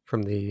 hitters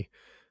from the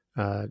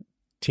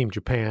Team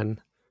Japan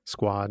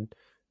squad,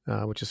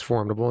 which is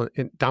formidable.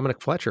 And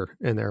Dominic Fletcher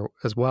in there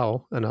as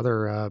well,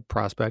 another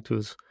prospect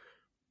who's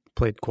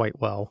played quite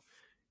well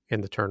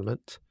in the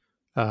tournament.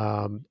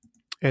 And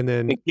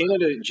then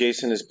Canada,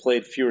 Jason, has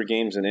played fewer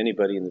games than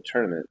anybody in the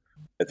tournament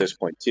at this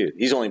point too.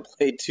 He's only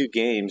played 2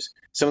 games.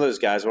 Some of those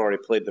guys have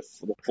already played the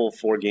full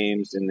 4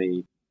 games in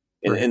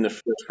the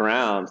first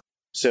round.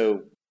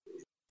 So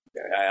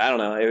I don't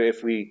know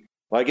if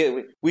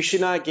we should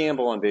not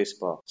gamble on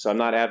baseball. So I'm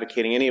not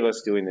advocating any of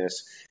us doing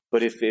this.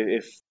 But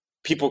if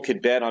people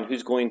could bet on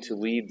who's going to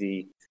lead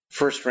the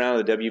first round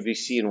of the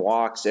WBC in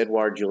walks,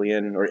 Edouard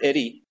Julien or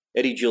Eddie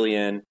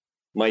Julien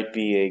might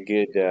be a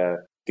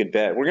good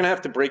bet. We're going to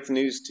have to break the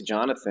news to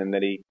Jonathan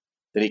that he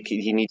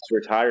needs to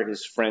retire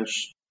his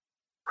French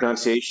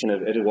pronunciation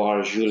of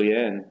Edouard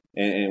Julien,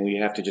 and we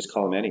have to just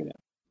call him Eddie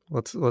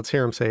now. Let's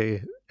hear him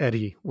say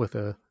Eddie with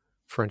a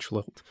French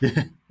lilt.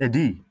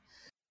 Eddie.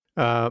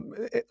 How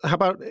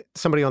about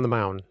somebody on the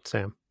mound,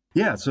 Sam?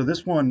 Yeah, so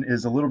this one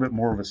is a little bit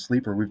more of a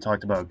sleeper. We've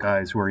talked about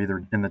guys who are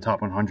either in the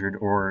top 100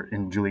 or,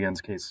 in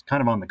Julien's case,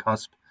 kind of on the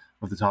cusp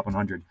of the top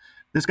 100.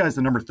 This guy's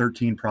the number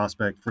 13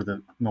 prospect for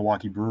the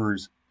Milwaukee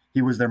Brewers.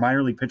 He was their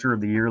minor league pitcher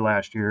of the year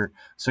last year,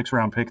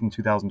 6th-round pick in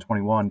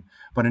 2021,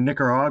 but a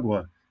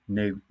Nicaragua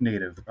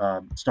native.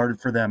 Started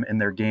for them in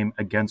their game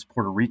against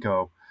Puerto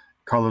Rico.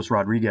 Carlos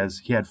Rodriguez,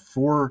 he had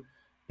 4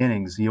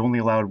 innings. He only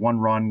allowed 1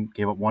 run,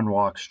 gave up 1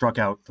 walk, struck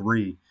out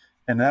 3.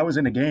 And that was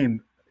in a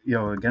game,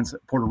 against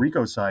Puerto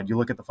Rico's side. You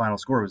look at the final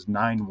score, it was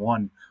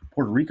 9-1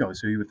 Puerto Rico,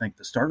 so you would think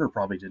the starter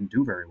probably didn't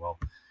do very well.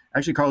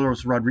 Actually,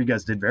 Carlos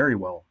Rodriguez did very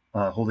well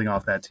holding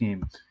off that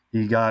team.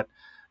 He got,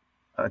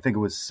 I think it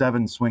was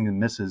 7 swing and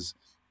misses.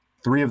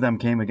 3 of them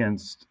came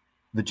against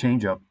the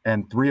changeup,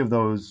 and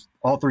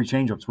all 3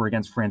 changeups were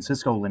against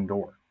Francisco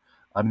Lindor.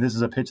 This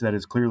is a pitch that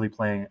is clearly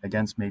playing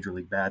against Major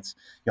League bats.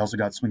 He also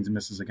got swings and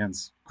misses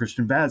against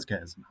Christian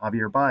Vazquez and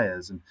Javier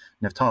Baez and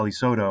Neftali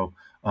Soto.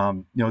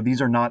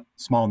 These are not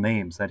small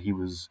names that he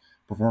was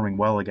performing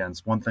well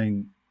against. One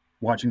thing,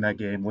 watching that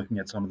game, looking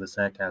at some of the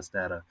StatCast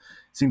data,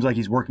 seems like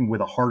he's working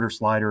with a harder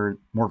slider,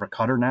 more of a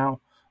cutter now.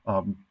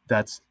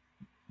 That's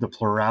the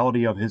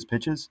plurality of his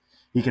pitches.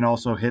 He can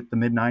also hit the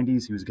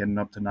mid-90s. He was getting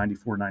up to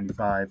 94,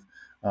 95.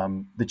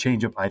 The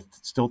changeup, I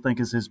still think,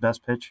 is his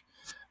best pitch.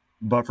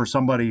 But for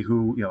somebody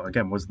who,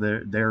 again, was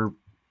their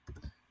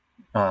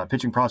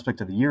pitching prospect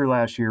of the year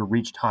last year,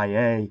 reached high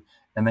A,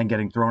 and then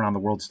getting thrown on the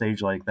world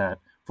stage like that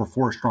for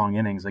 4 strong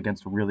innings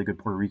against a really good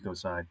Puerto Rico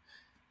side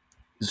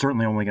is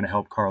certainly only going to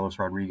help Carlos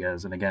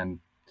Rodriguez. And again,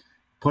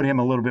 put him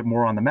a little bit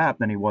more on the map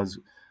than he was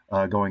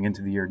going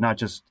into the year, not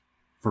just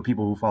for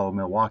people who follow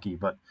Milwaukee,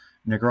 but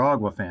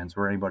Nicaragua fans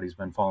or anybody who's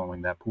been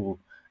following that pool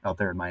out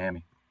there in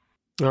Miami.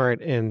 All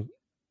right. And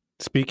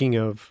speaking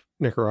of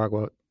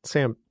Nicaragua,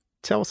 Sam,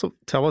 tell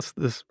us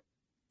this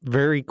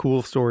very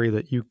cool story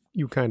that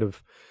you kind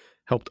of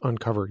helped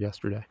uncover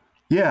yesterday.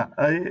 Yeah,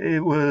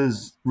 it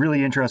was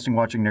really interesting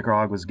watching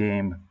Nicaragua's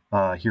game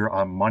here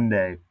on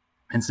Monday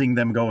and seeing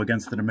them go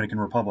against the Dominican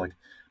Republic,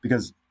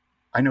 because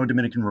I know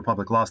Dominican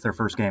Republic lost their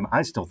first game.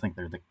 I still think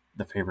they're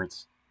the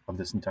favorites of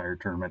this entire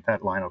tournament.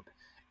 That lineup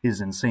is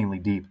insanely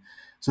deep.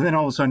 So then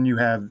all of a sudden you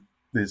have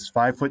this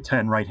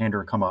 5'10"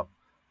 right-hander come up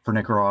for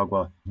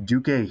Nicaragua,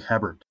 Duque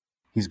Hebert.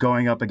 He's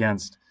going up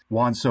against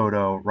Juan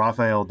Soto,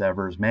 Rafael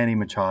Devers, Manny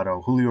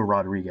Machado, Julio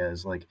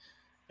Rodriguez, like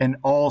an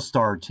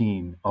all-star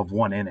team of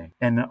 1 inning.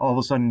 And all of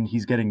a sudden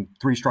he's getting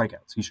 3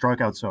 strikeouts. He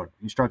struck out Soto.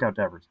 He struck out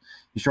Devers.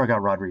 He struck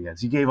out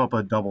Rodriguez. He gave up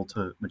a double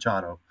to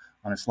Machado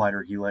on a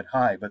slider he let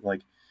high. But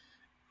like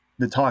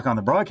the talk on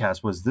the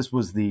broadcast was this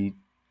was the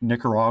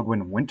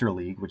Nicaraguan Winter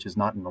League, which is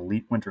not an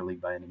elite winter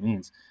league by any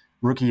means,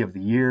 rookie of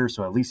the year.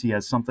 So at least he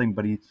has something,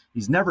 but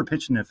he's never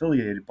pitched an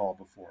affiliated ball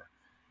before.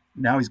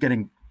 Now he's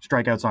getting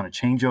strikeouts on a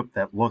changeup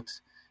that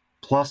looked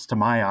plus to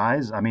my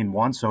eyes. I mean,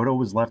 Juan Soto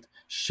was left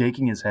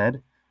shaking his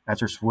head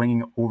after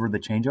swinging over the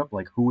changeup.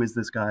 Like, who is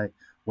this guy?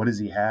 What does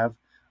he have?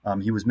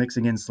 He was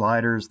mixing in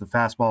sliders. The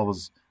fastball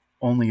was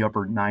only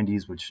upper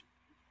 90s, which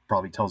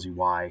probably tells you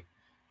why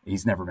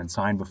he's never been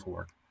signed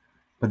before.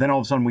 But then all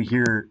of a sudden we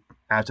hear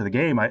after the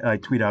game, I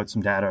tweet out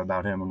some data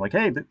about him. I'm like,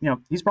 hey,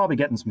 he's probably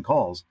getting some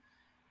calls.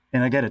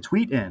 And I get a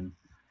tweet in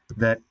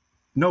that,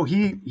 no,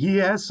 he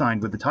has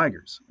signed with the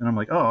Tigers. And I'm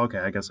like, oh, okay,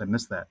 I guess I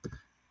missed that.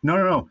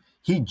 No.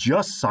 He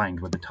just signed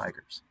with the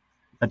Tigers.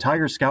 A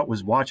Tiger scout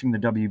was watching the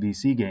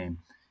WBC game,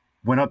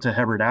 went up to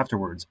Hebert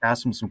afterwards,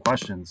 asked him some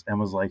questions, and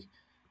was like,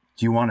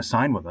 do you want to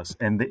sign with us?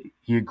 And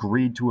he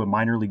agreed to a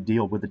minor league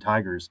deal with the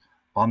Tigers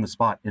on the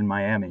spot in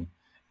Miami.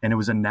 And it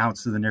was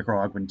announced to the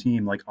Nicaraguan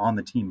team, like on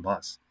the team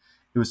bus.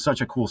 It was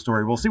such a cool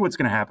story. We'll see what's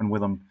going to happen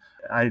with him.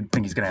 I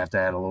think he's going to have to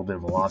add a little bit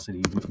of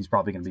velocity. He's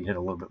probably going to be hit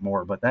a little bit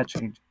more. But that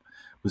change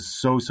was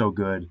so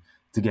good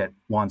to get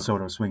Juan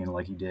Soto swinging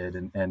like he did.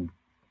 And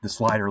the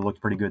slider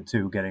looked pretty good,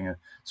 too, getting a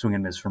swing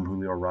and miss from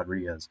Julio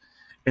Rodriguez.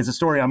 It's a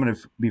story I'm going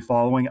to be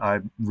following. I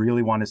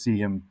really want to see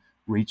him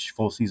reach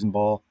full season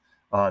ball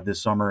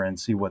this summer and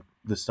see what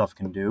this stuff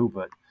can do.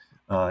 But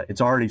it's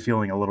already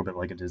feeling a little bit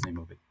like a Disney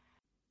movie.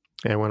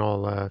 And went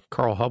all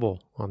Carl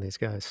Hubble on these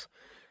guys.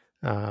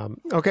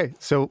 Okay,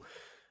 so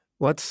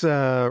let's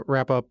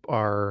wrap up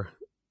our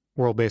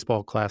World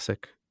Baseball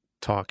Classic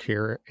talk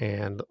here,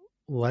 and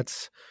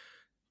let's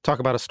talk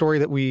about a story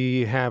that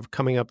we have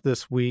coming up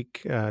this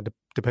week.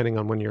 Depending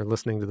on when you're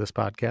listening to this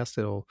podcast,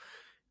 it'll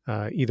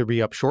either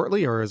be up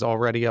shortly or is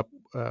already up,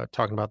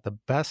 talking about the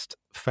best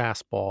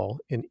fastball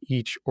in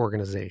each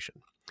organization.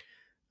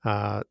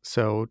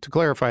 So to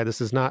clarify, this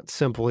is not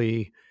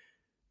simply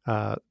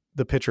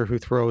the pitcher who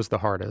throws the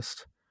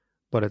hardest,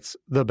 but it's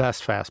the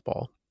best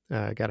fastball.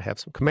 Got to have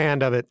some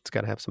command of it. It's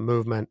got to have some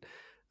movement.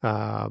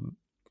 How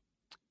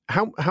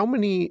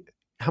many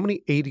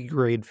 80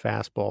 grade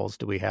fastballs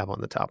do we have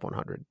on the top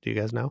 100? Do you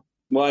guys know?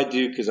 Well, I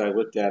do, because I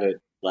looked at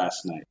it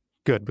last night.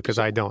 Good, because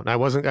I don't. I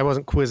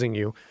wasn't quizzing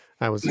you.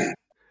 I was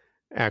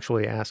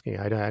actually asking.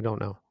 I don't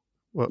know.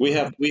 We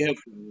have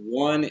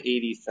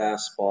 180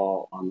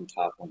 fastball on the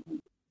top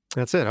 100.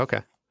 That's it.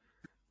 Okay.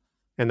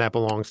 And that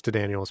belongs to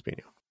Daniel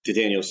Espino. To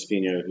Daniel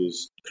Espino,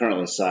 who's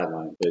currently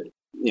sidelined, but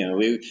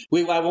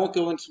I won't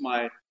go into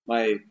my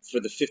for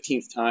the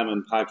 15th time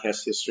in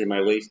podcast history,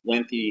 my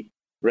lengthy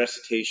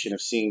recitation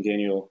of seeing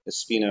Daniel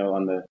Espino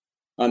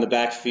on the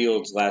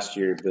backfields last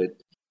year. But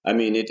I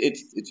mean,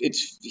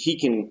 it's he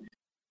can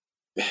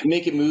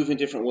make it move in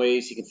different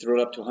ways. He can throw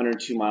it up to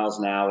 102 miles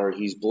an hour.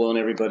 He's blown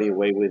everybody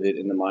away with it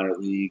in the minor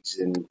leagues.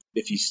 And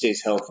if he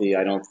stays healthy,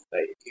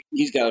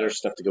 he's got other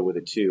stuff to go with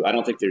it too. I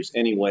don't think there's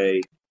any way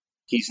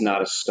he's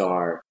not a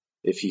star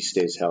if he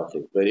stays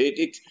healthy. But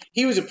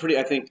he was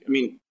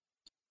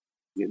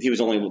he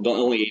was only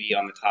 80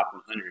 on the top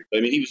 100. But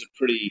I mean, he was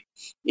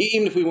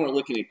even if we weren't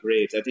looking at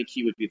grades, I think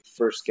he would be the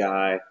first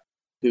guy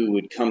who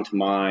would come to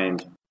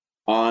mind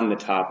on the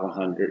top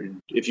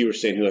 100 if you were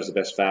saying who has the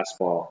best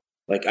fastball.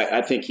 Like,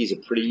 I think he's a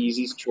pretty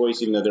easy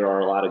choice, even though there are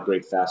a lot of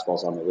great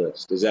fastballs on the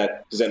list. Does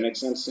that make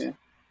sense, Sam?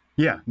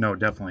 Yeah, no,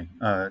 definitely.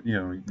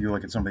 You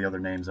look at some of the other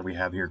names that we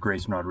have here.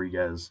 Grayson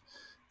Rodriguez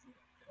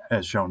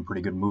has shown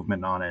pretty good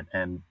movement on it,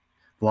 and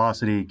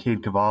velocity.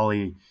 Cade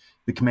Cavalli,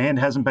 the command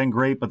hasn't been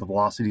great, but the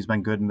velocity's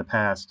been good in the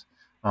past.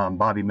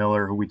 Bobby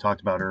Miller, who we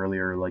talked about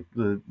earlier,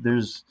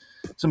 there's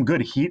some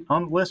good heat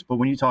on the list, but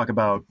when you talk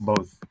about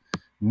both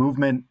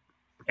movement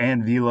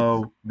and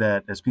velo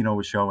that Espino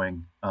was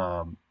showing,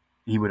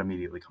 he would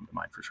immediately come to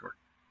mind for sure.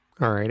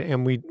 All right,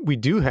 and we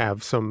do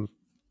have some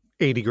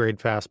 80 grade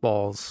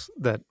fastballs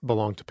that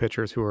belong to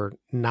pitchers who are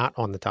not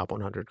on the top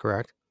 100,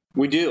 correct?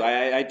 We do.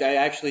 I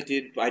actually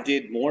did. I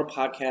did more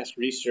podcast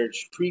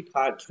research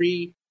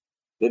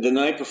the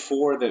night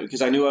before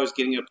because I knew I was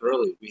getting up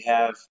early.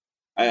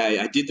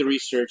 I did the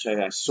research.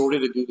 I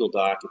sorted a Google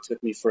Doc. It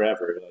took me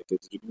forever.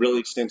 It's really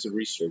extensive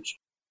research.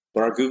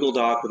 But our Google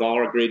Doc with all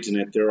our grades in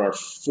it, there are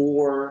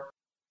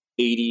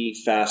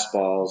 480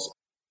 fastballs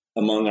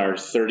among our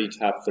 30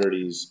 top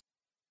 30s,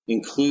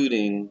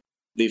 including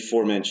the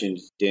aforementioned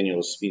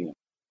Daniel Espino.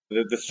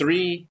 The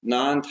three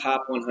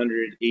non-top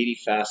 180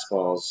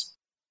 fastballs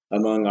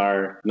among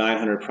our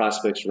 900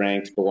 prospects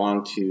ranked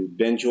belong to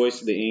Ben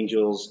Joyce of the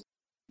Angels,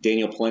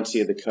 Daniel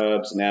Palencia of the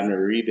Cubs, and Abner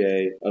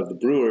Uribe of the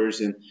Brewers.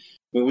 And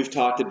we've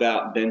talked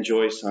about Ben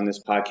Joyce on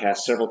this podcast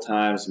several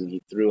times. I mean,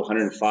 he threw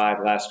 105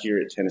 last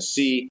year at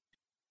Tennessee,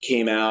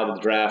 came out of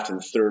the draft in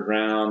the third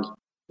round,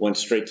 went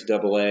straight to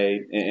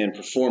Double-A, and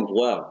performed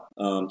well.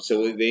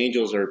 So the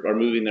Angels are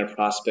moving their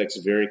prospects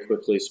very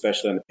quickly,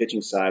 especially on the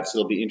pitching side. So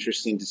it'll be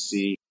interesting to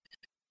see.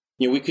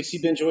 We could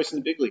see Ben Joyce in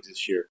the big leagues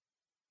this year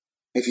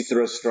if he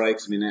throws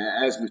strikes. I mean,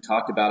 as we've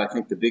talked about, I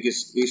think the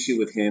biggest issue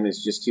with him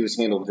is just he was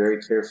handled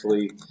very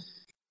carefully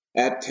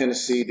at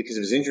Tennessee because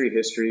of his injury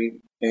history,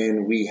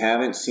 and we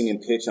haven't seen him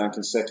pitch on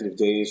consecutive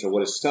days or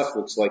what his stuff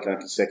looks like on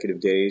consecutive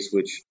days,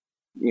 which,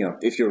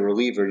 if you're a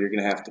reliever, you're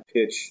going to have to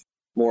pitch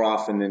more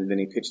often than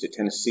he pitched at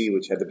Tennessee,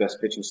 which had the best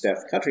pitching staff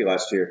in the country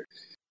last year.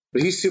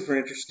 But he's super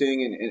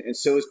interesting, and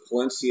so is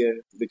Palencia.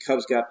 The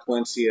Cubs got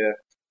Palencia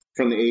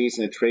from the A's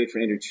in a trade for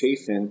Andrew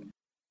Chafin.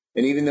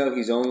 And even though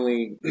he's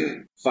only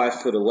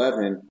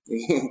 5'11",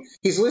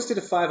 he's listed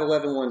at 5'11",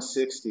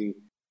 160.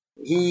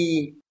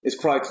 He is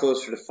probably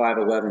closer to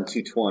 5'11",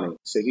 220.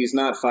 So he's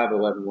not 5'11",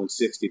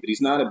 160, but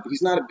he's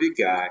not a big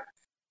guy.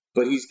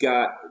 But he's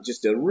got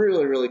just a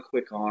really, really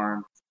quick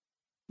arm,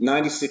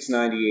 96,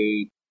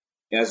 98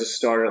 as a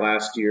starter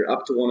last year,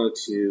 up to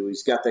 102.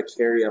 He's got that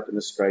carry up in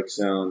the strike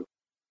zone.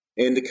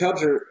 And the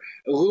Cubs are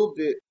a little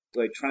bit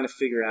trying to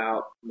figure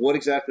out what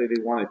exactly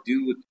they want to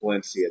do with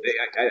Palencia.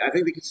 I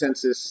think the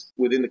consensus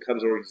within the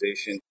Cubs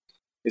organization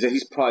is that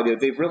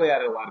they've really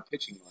added a lot of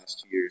pitching the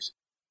last 2 years.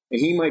 And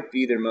he might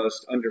be their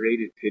most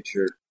underrated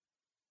pitcher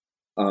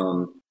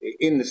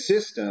in the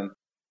system.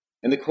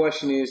 And the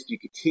question is, do you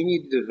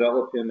continue to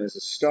develop him as a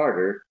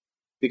starter?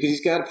 Because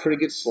he's got a pretty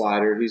good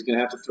slider. He's going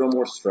to have to throw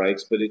more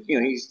strikes, but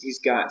he's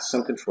got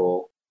some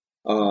control.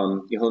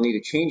 He'll need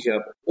a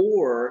changeup,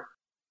 or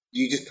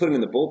you just put him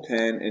in the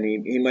bullpen, and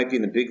he might be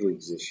in the big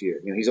leagues this year.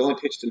 He's only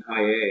pitched in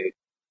high A,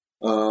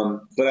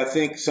 but I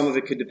think some of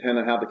it could depend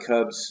on how the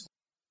Cubs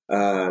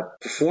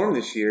perform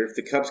this year. If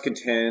the Cubs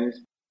contend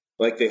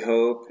like they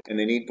hope, and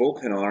they need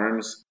bullpen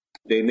arms,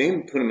 they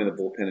may put him in the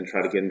bullpen and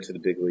try to get him to the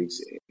big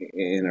leagues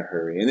in a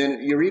hurry. And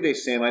then Uribe,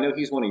 Sam, I know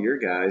he's one of your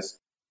guys.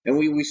 And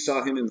we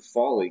saw him in the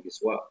fall league as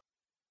well.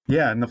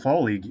 Yeah, in the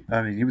fall league,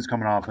 I mean, he was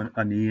coming off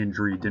a knee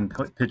injury, didn't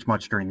pitch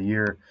much during the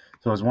year.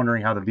 So I was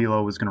wondering how the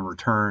velo was going to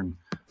return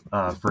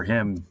for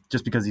him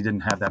just because he didn't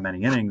have that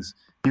many innings.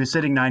 He was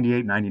sitting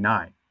 98,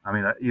 99. I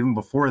mean, even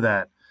before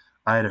that,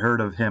 I had heard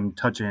of him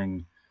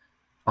touching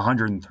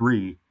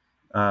 103,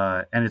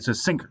 and it's a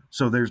sinker.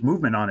 So there's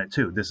movement on it,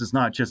 too. This is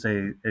not just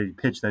a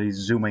pitch that he's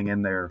zooming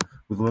in there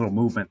with little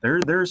movement.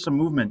 There's some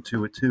movement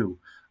to it, too.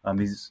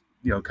 He's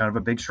kind of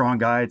a big, strong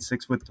guy at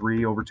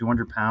 6'3", over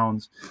 200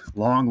 pounds,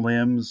 long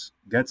limbs,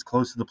 gets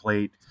close to the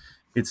plate.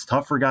 It's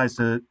tough for guys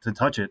to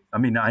touch it. I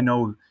mean, I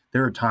know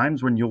there are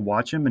times when you'll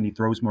watch him and he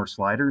throws more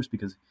sliders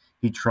because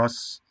he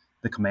trusts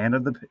the command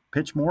of the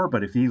pitch more.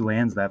 But if he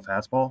lands that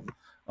fastball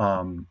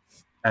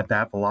at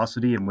that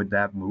velocity and with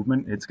that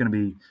movement, it's going to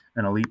be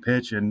an elite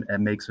pitch and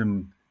makes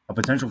him a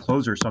potential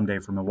closer someday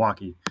for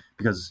Milwaukee.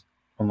 Because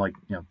unlike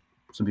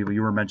some people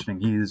you were mentioning,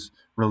 he's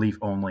relief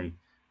only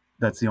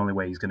that's the only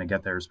way he's going to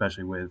get there,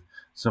 especially with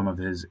some of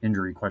his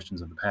injury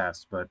questions of the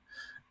past. But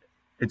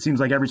it seems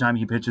like every time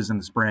he pitches in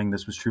the spring,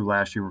 this was true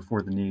last year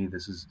before the knee,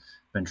 this has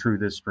been true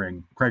this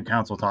spring. Craig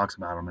Counsell talks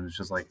about him, and it's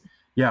just like,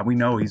 yeah, we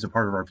know he's a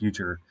part of our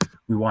future.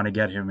 We want to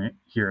get him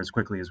here as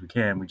quickly as we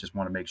can. We just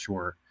want to make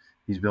sure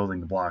he's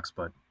building the blocks.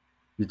 But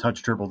you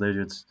touch triple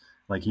digits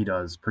like he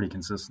does pretty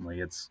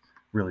consistently. It's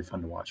really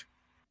fun to watch.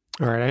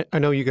 All right. I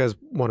know you guys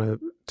want to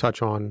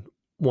touch on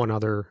one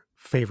other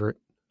favorite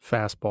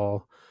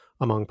fastball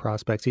among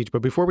prospects each.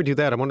 But before we do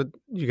that, I wanted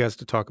you guys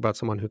to talk about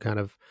someone who kind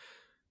of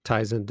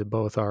ties into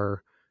both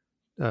our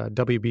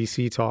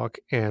WBC talk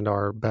and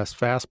our best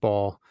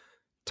fastball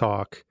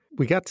talk.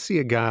 We got to see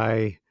a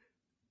guy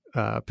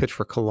pitch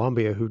for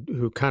Colombia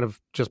who kind of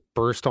just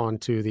burst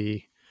onto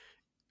the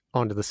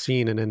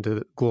scene and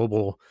into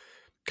global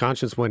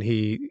conscience when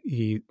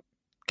he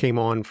came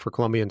on for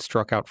Colombia and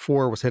struck out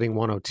 4, was hitting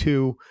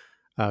 102.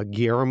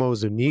 Guillermo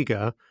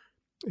Zuniga,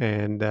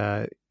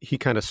 and he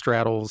kind of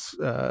straddles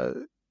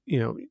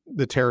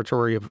the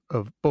territory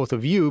of both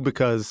of you,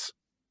 because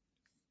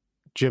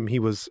Jim, he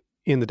was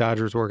in the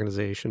Dodgers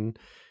organization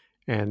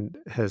and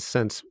has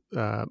since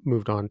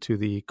moved on to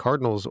the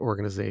Cardinals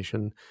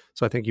organization.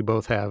 So I think you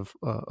both have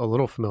a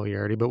little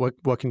familiarity, but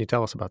what can you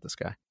tell us about this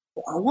guy?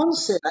 I want to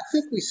say, I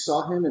think we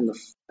saw him and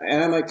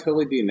I might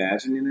totally be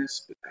imagining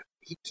this, but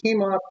he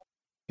came up,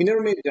 he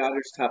never made the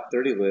Dodgers top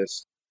 30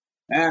 list.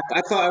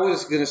 I thought I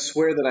was going to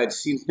swear that I'd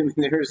seen him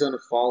in the Arizona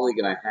Fall League,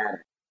 and I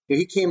hadn't.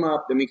 He came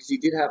up, because he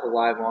did have a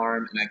live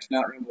arm, and I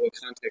cannot remember what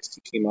context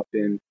he came up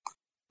in.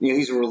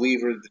 He's a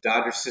reliever. The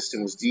Dodgers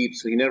system was deep,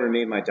 so he never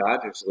made my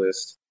Dodgers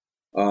list.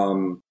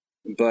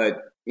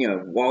 But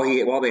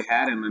while they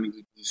had him,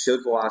 he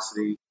showed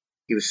velocity.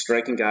 He was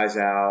striking guys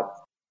out.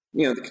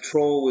 The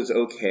control was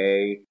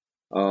okay.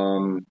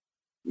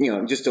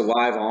 Just a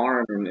live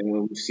arm,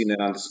 and we've seen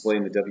that on display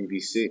in the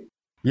WBC.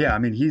 Yeah,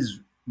 he's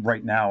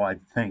right now, I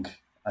think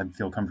I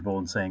feel comfortable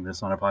in saying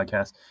this on a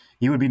podcast,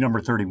 he would be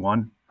number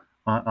 31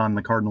 on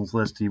the Cardinals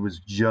list. He was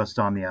just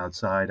on the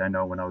outside. I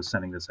know when I was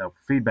sending this out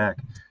for feedback,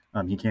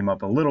 he came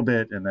up a little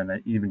bit, and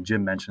then even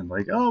Jim mentioned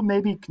like, oh,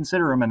 maybe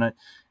consider him, and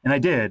I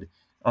did.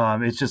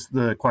 It's just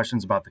the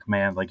questions about the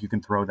command. Like, you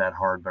can throw that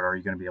hard, but are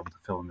you going to be able to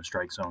fill in the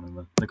strike zone?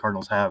 And the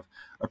Cardinals have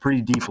a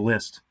pretty deep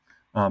list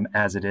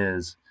as it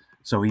is.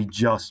 So he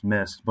just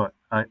missed. But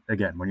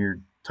again, when you're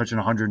touching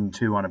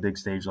 102 on a big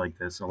stage like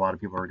this, a lot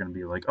of people are going to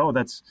be like, oh,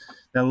 that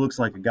looks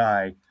like a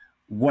guy.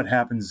 What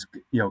happens?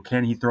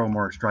 Can he throw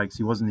more strikes?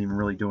 He wasn't even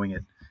really doing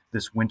it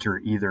this winter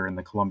either in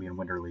the Colombian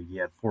Winter League. He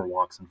had 4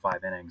 walks in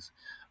 5 innings.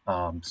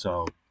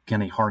 So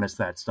can he harness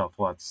that stuff?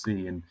 We'll have to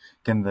see. And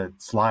can the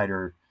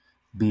slider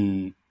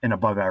be an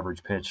above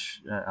average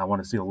pitch? I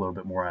want to see a little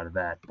bit more out of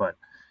that. But,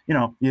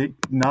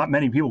 not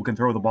many people can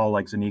throw the ball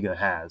like Zuniga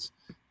has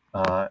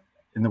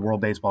in the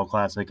World Baseball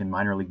Classic, and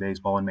minor league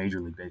baseball, and Major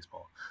League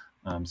Baseball.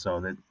 So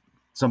that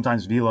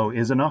sometimes velo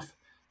is enough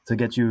to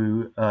get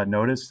you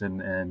noticed,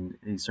 and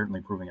he's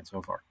certainly proving it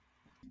so far.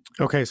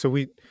 Okay, so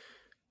we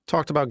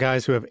talked about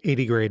guys who have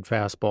 80 grade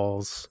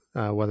fastballs,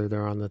 whether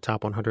they're on the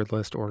top 100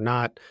 list or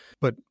not,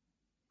 but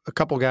a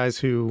couple guys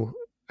who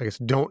I guess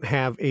don't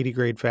have 80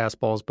 grade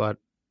fastballs, but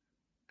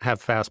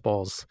have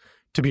fastballs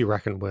to be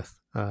reckoned with.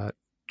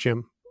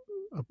 Jim,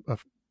 a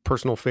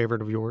personal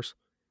favorite of yours?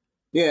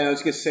 Yeah, I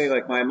was going to say,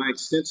 like, my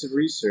extensive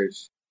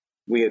research,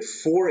 we had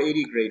 4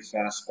 80 grade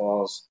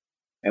fastballs,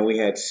 and we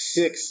had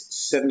 6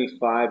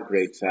 75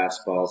 grade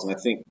fastballs. And I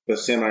think both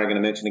Sam and I are going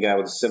to mention the guy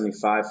with a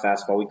 75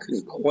 fastball. We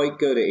couldn't quite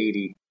go to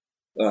 80,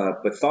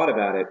 but thought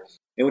about it.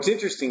 And what's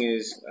interesting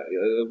is,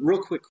 a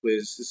real quick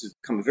quiz, this has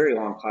become a very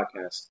long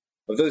podcast,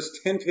 of those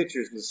 10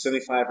 pitchers with a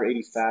 75 or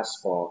 80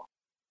 fastball,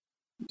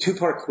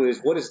 2-part quiz,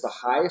 what is the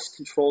highest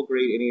control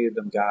grade any of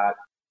them got?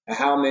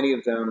 How many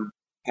of them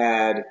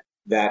had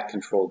that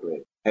control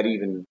grade, had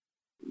even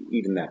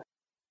that?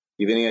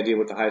 Do you have any idea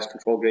what the highest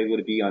control grade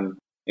would be on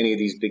any of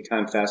these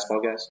big-time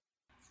fastball guys?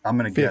 I'm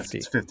going to guess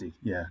it's 50,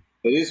 yeah.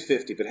 It is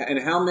 50, and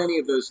how many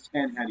of those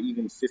 10 had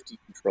even 50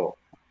 control?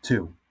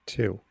 2.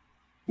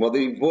 Well,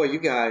 you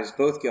guys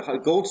both get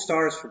gold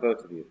stars for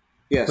both of you.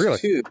 Yes, really?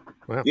 2.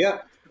 Wow. Yeah.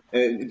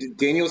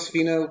 Daniel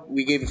Espino,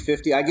 we gave a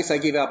 50. I guess I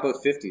gave out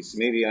both 50s, so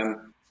maybe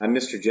I'm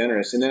Mr.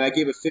 Generous. And then I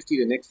gave a 50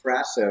 to Nick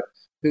Frasso,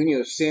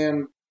 who,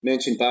 Sam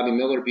mentioned Bobby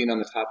Miller being on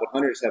the top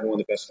 100 as having one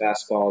of the best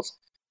fastballs.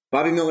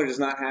 Bobby Miller does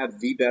not have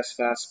the best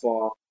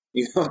fastball.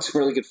 It's a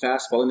really good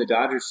fastball in the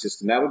Dodgers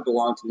system. That would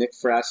belong to Nick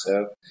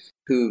Frasso,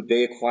 who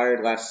they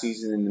acquired last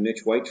season in the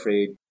Mitch White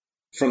trade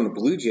from the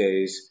Blue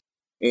Jays.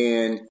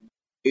 And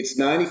it's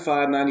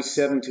 95,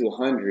 97 to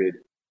 100,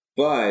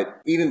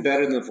 but even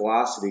better than the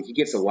velocity. He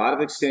gets a lot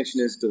of extension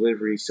in his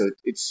delivery, so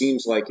it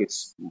seems like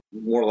it's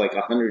more like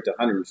 100 to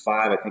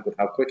 105, I think, with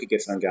how quick it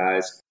gets on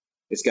guys.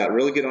 It's got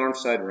really good arm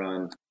side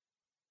run.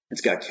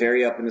 It's got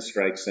carry up in the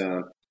strike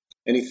zone,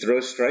 and he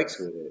throws strikes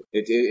with it.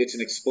 It's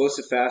an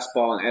explosive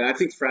fastball, and I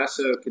think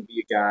Frasso could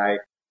be a guy.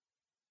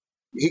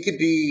 He could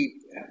be,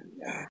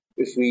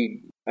 if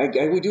we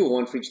do a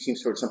one for each team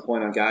store at some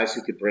point on guys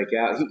who could break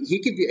out.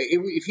 He could be,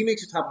 if he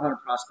makes a top 100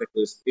 prospect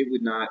list, it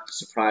would not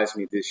surprise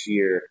me this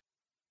year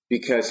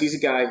because he's a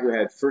guy who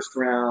had first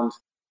round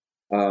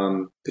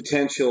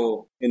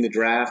potential in the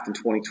draft in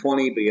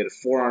 2020, but he had a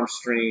forearm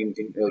strain,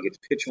 didn't really get to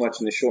pitch much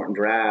in the shortened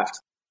draft.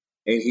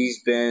 And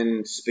he's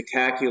been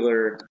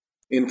spectacular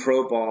in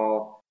pro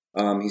ball.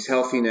 He's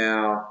healthy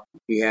now.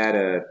 He had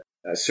a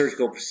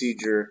surgical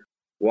procedure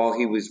while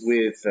he was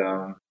with,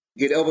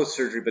 he had elbow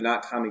surgery, but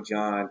not Tommy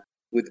John,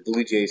 with the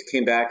Blue Jays.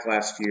 Came back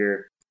last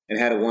year and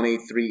had a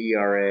 1.83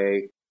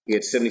 ERA. He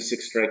had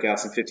 76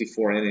 strikeouts in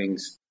 54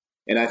 innings.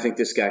 And I think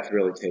this guy could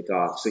really take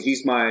off. So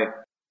he's my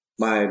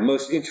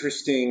most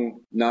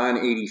interesting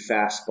non-80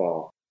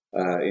 fastball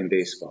in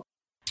baseball.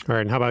 All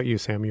right, and how about you,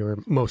 Sam? Your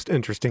most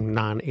interesting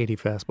non-80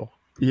 fastball?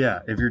 Yeah,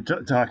 if you're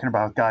talking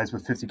about guys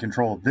with 50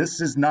 control,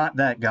 this is not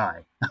that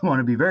guy. I want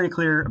to be very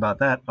clear about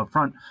that up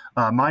front.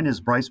 Mine is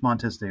Bryce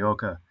Montes de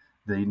Oca,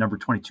 the number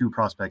 22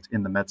 prospect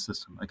in the Mets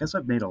system. I guess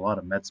I've made a lot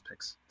of Mets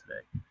picks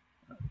today.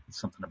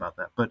 Something about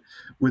that. But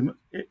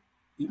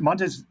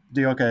Montes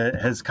de Oca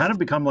has kind of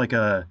become like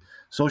a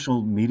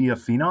social media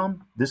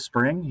phenom this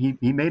spring.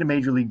 He made a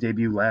major league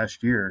debut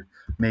last year,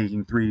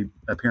 making 3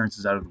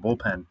 appearances out of the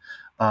bullpen.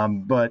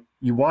 But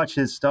you watch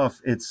his stuff,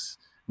 it's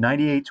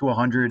 98 to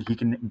 100. He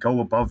can go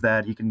above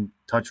that. He can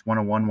touch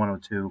 101,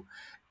 102.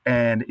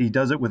 And he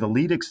does it with a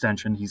lead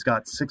extension. He's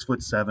got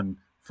 6'7"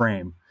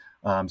 frame.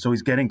 So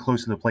he's getting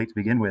close to the plate to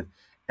begin with.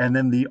 And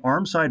then the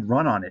arm side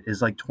run on it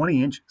is like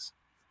 20 inches.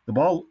 The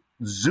ball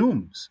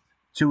zooms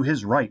to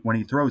his right when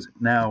he throws it.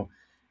 Now,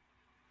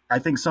 I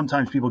think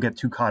sometimes people get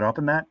too caught up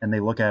in that and they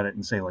look at it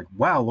and say like,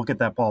 wow, look at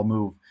that ball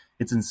move.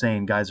 It's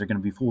insane. Guys are going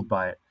to be fooled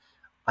by it.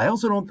 I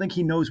also don't think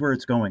he knows where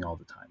it's going all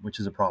the time, which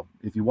is a problem.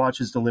 If you watch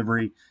his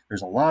delivery,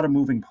 there's a lot of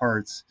moving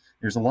parts.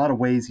 There's a lot of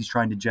ways he's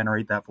trying to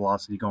generate that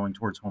velocity going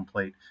towards home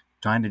plate,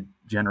 trying to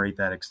generate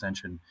that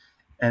extension.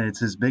 And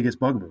it's his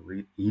biggest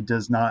bugaboo. He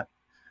does not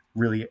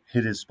really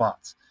hit his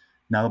spots.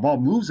 Now, the ball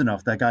moves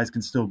enough that guys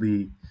can still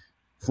be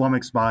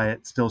flummoxed by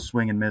it, still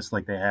swing and miss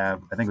like they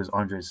have. I think it was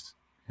Andres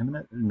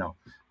Jimenez. No,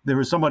 there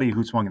was somebody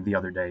who swung it the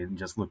other day and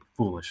just looked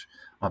foolish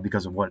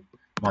because of what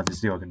Montes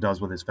de Oca does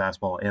with his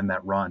fastball and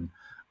that run.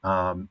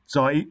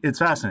 So it's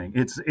fascinating.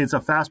 It's a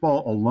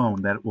fastball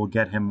alone that will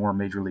get him more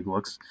major league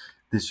looks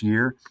this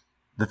year.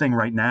 The thing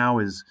right now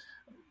is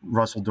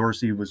Russell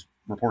Dorsey was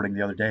reporting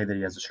the other day that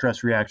he has a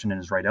stress reaction in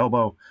his right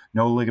elbow,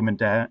 no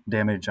ligament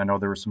damage. I know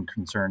there was some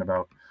concern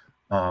about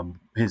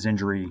his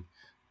injury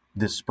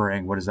this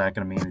spring. What is that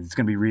going to mean? It's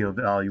going to be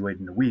reevaluated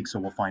in a week, so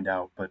we'll find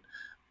out. But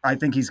I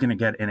think he's going to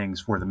get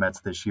innings for the Mets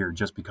this year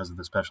just because of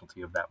the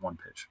specialty of that one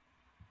pitch.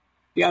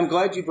 Yeah, I'm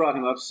glad you brought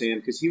him up, Sam,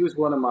 because he was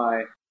one of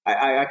my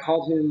I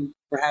called him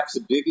perhaps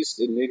the biggest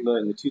enigma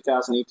in the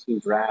 2018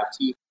 draft.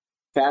 He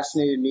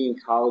fascinated me in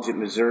college at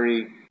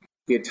Missouri.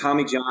 He had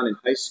Tommy John in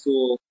high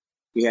school.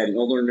 He had an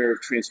ulnar nerve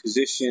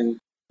transposition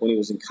when he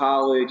was in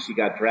college. He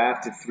got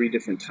drafted 3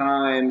 different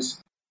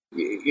times.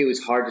 It was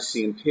hard to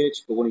see him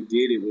pitch, but when he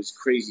did, it was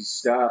crazy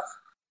stuff.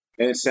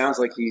 And it sounds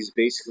like he's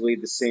basically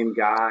the same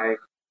guy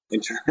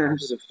in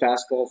terms of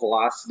fastball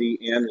velocity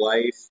and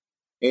life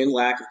and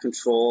lack of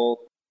control,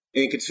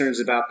 and concerns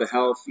about the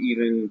health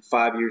even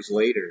 5 years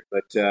later.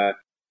 But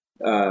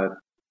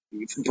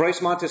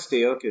Bryce Montes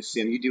de Oca,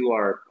 Sam, you do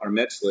our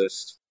Mets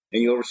list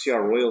and you oversee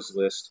our Royals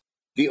list.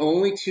 The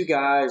only 2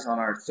 guys on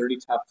our 30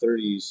 top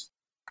 30s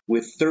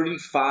with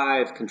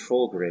 35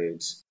 control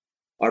grades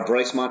are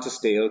Bryce Montes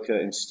de Oca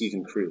and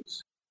Steven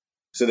Cruz.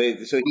 So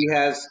he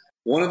has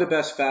one of the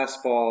best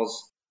fastballs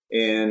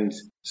and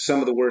some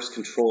of the worst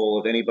control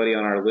of anybody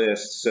on our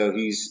list. So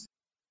he's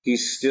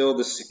still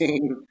the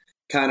same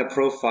kind of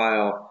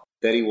profile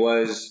that he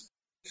was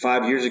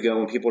 5 years ago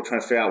when people were trying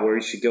to figure out where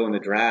he should go in the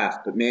draft.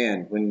 But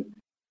man, when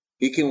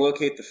he can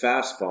locate the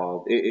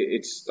fastball,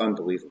 it's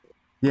unbelievable.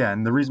 Yeah,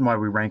 and the reason why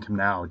we rank him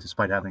now,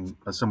 despite having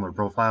a similar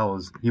profile,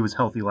 is he was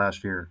healthy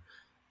last year,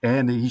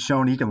 and he's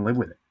shown he can live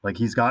with it. Like,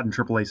 he's gotten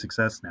AAA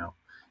success now.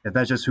 If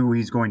that's just who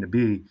he's going to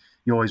be,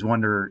 you always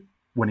wonder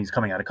when he's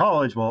coming out of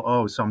college,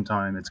 well,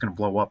 sometime it's going to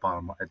blow up on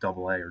him at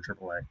AA or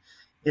AAA.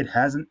 It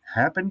hasn't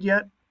happened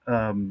yet.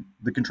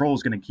 The control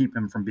is going to keep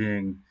him from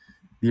being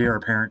the heir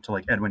apparent to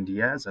like Edwin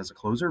Diaz as a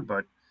closer,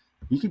 but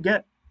he could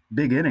get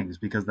big innings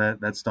because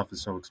that stuff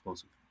is so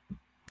explosive.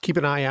 Keep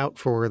an eye out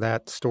for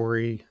that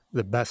story,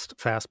 the best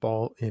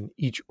fastball in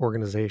each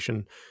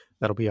organization.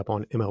 That'll be up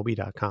on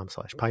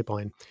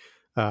MLB.com/pipeline.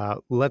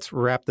 Let's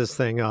wrap this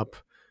thing up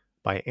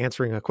by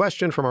answering a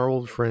question from our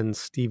old friend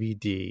Stevie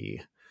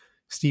D.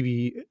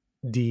 Stevie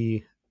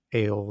D.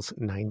 Ailes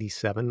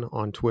 97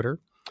 on Twitter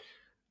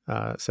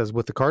says,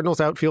 with the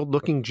Cardinals outfield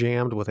looking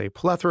jammed with a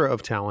plethora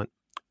of talent,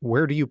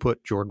 where do you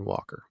put Jordan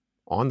Walker?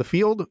 On the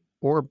field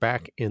or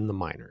back in the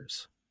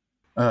minors?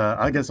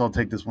 I guess I'll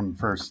take this one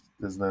first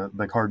as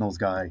the Cardinals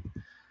guy.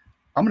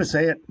 I'm going to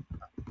say it.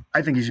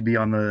 I think he should be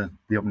on the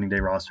opening day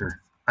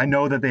roster. I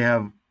know that they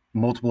have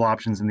multiple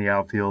options in the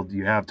outfield.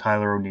 You have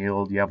Tyler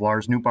O'Neill. You have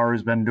Lars Nootbaar,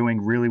 who's been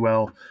doing really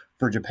well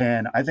for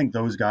Japan. I think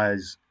those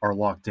guys are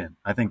locked in.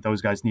 I think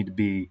those guys need to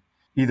be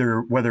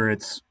either, whether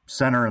it's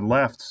center and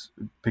left,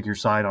 pick your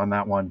side on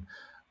that one.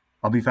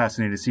 I'll be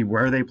fascinated to see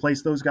where they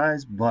place those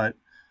guys, but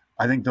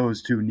I think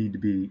those two need to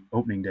be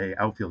opening day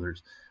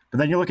outfielders. But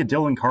then you look at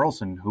Dylan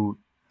Carlson, who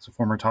is a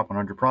former top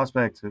 100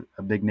 prospect,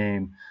 a big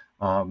name,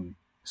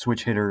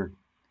 switch hitter,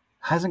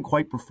 hasn't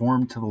quite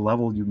performed to the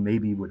level you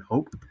maybe would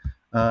hope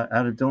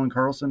out of Dylan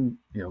Carlson.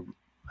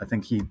 I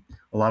think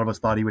a lot of us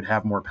thought he would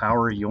have more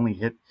power. He only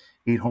hit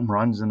 8 home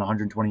runs in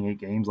 128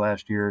 games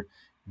last year,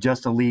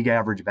 just a league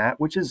average bat,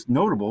 which is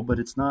notable, but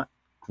it's not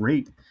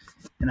great.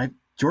 And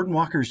Jordan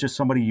Walker is just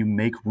somebody you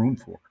make room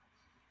for.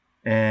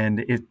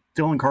 And if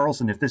Dylan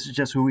Carlson, if this is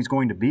just who he's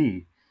going to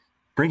be,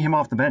 bring him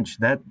off the bench.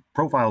 That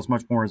profiles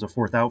much more as a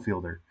fourth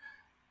outfielder.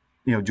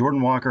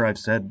 Jordan Walker, I've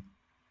said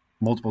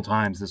multiple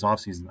times this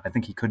offseason, I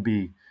think he could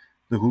be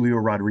the Julio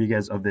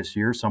Rodriguez of this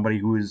year, somebody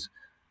who is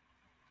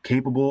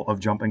capable of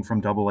jumping from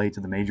AA to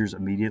the majors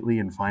immediately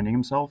and finding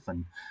himself.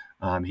 And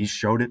he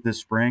showed it this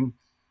spring.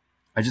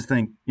 I just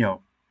think,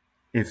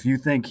 if you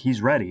think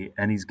he's ready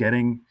and he's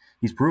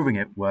proving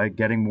it by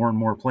getting more and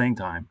more playing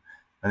time,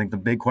 I think the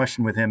big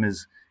question with him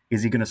is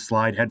he going to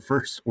slide head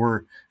first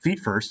or feet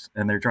first?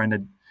 And they're trying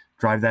to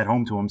drive that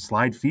home to him.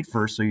 Slide feet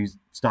first so you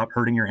stop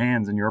hurting your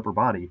hands and your upper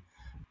body.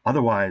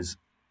 Otherwise,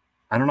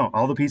 I don't know.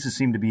 All the pieces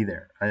seem to be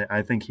there.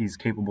 I think he's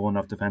capable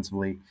enough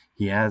defensively.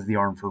 He has the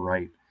arm for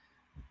right.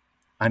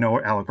 I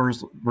know Alec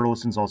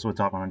Burleson's also a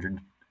top 100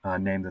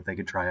 name that they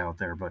could try out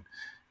there, but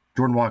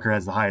Jordan Walker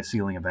has the highest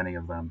ceiling of any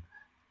of them,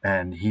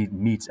 and he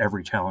meets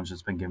every challenge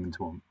that's been given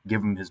to him.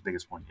 Give him his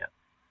biggest one yet.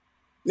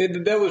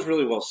 That was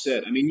really well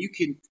said. I mean, you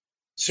can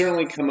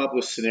certainly come up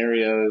with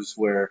scenarios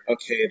where,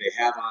 okay,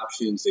 they have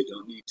options. They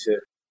don't need to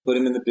put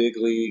him in the big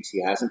leagues.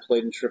 He hasn't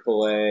played in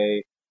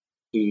AAA.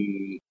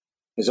 He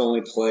has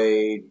only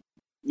played,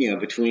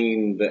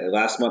 between the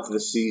last month of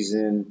the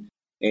season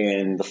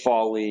and the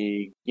fall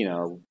league,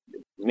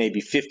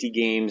 maybe 50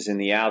 games in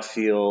the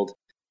outfield.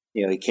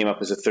 He came up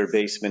as a third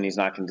baseman. He's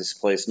not going to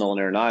displace Nolan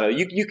Arenado.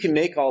 You can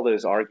make all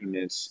those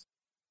arguments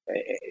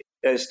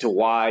as to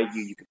why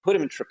you could put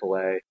him in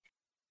AAA.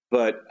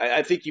 But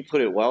I think you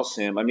put it well,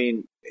 Sam. I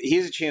mean, he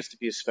has a chance to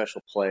be a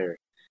special player.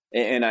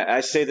 And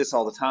I say this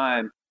all the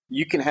time.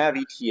 You can have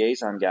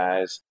ETAs on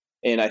guys.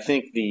 And I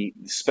think the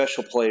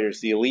special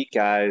players, the elite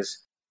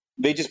guys,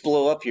 they just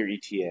blow up your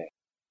ETA.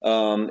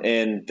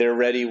 And they're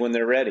ready when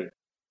they're ready.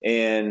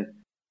 And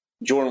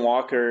Jordan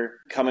Walker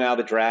coming out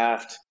of the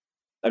draft,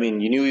 I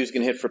mean, you knew he was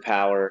going to hit for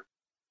power.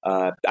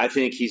 I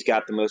think he's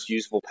got the most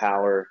usable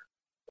power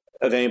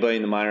of anybody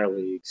in the minor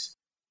leagues.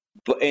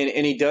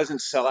 And he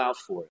doesn't sell out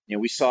for it.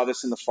 We saw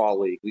this in the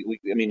fall league.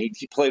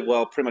 He played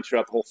well pretty much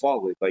throughout the whole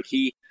fall league. Like,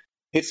 he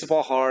hits the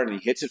ball hard and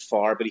he hits it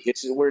far, but he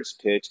hits it where it's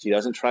pitched. He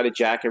doesn't try to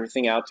jack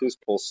everything out to his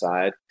pull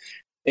side.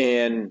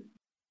 And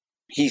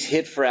he's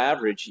hit for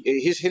average.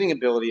 His hitting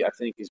ability, I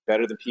think, is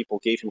better than people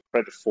gave him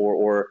credit for,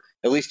 or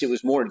at least it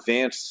was more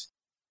advanced.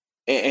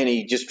 And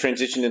he just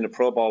transitioned into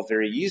pro ball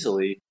very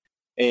easily.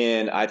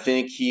 And I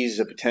think he's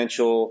a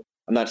potential,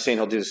 I'm not saying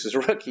he'll do this as a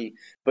rookie,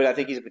 but I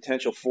think he's a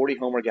potential 40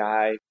 homer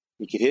guy.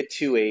 He could hit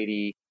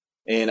 280.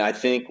 And I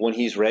think when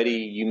he's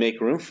ready, you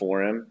make room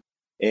for him.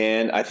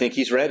 And I think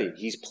he's ready.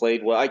 He's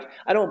played well.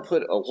 I don't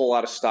put a whole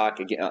lot of stock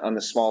on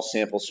the small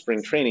sample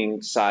spring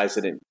training size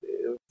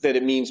that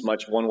it means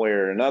much one way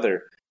or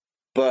another.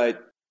 But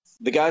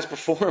the guy's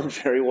performed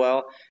very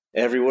well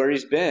everywhere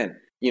he's been.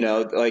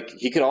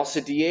 He could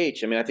also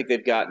DH. I think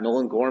they've got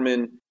Nolan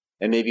Gorman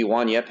and maybe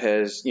Juan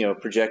Yepez,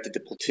 projected to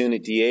platoon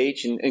at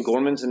DH. And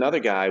Gorman's another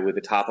guy with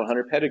a top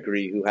 100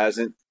 pedigree who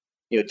hasn't,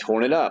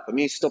 torn it up.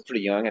 He's still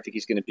pretty young. I think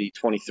he's going to be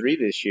 23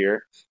 this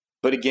year.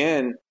 But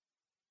again,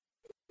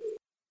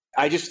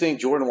 I just think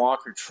Jordan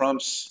Walker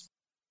trumps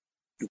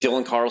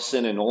Dylan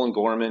Carlson and Nolan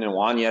Gorman and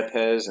Juan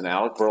Yepez and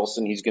Alec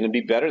Burleson. He's going to be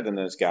better than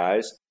those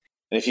guys.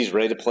 And if he's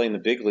ready to play in the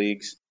big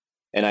leagues,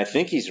 and I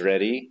think he's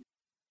ready,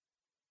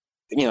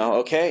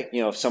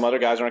 if some other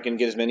guys aren't going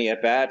to get as many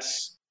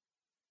at-bats,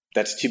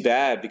 that's too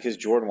bad, because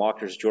Jordan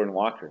Walker is Jordan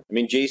Walker.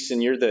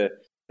 Jason,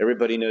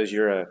 everybody knows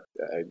you're a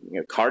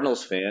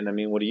Cardinals fan.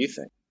 What do you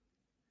think?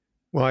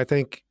 Well, I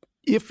think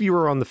if you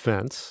were on the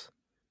fence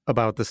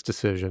about this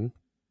decision,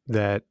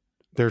 that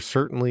there's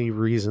certainly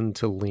reason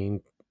to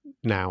lean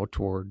now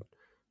toward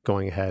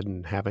going ahead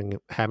and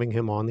having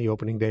him on the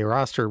opening day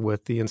roster,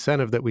 with the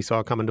incentive that we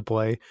saw come into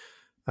play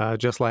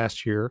just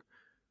last year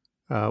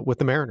with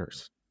the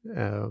Mariners.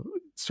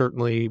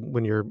 Certainly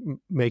when you're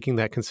making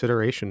that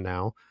consideration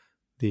now,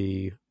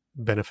 the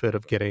benefit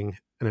of getting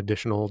an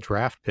additional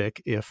draft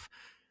pick, if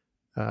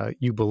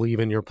you believe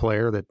in your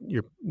player, that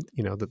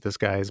that this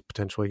guy is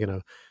potentially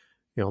going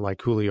to,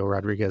 like Julio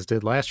Rodriguez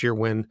did last year,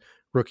 win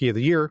Rookie of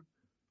the Year.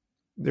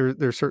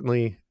 There's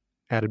certainly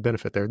added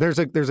benefit there. There's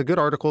a good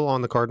article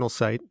on the Cardinals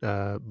site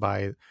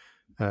by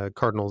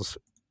Cardinals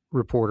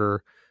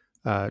reporter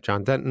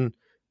John Denton,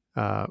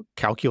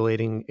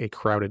 calculating a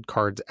crowded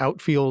Cards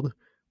outfield,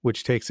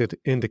 which takes it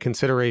into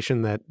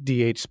consideration that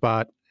DH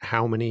spot,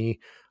 how many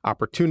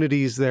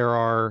opportunities there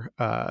are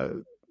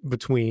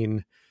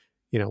between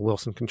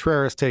Wilson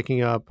Contreras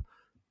taking up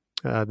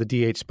the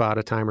DH spot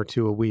a time or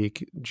two a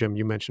week. Jim,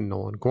 you mentioned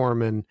Nolan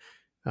Gorman.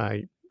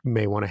 You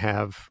may want to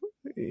have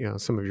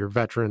some of your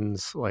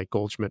veterans like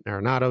Goldschmidt and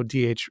Arenado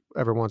DH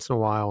every once in a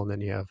while. And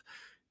then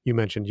you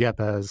mentioned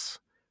Yepes,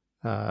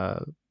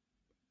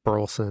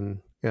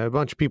 Burleson, a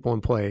bunch of people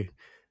in play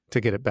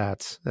to get at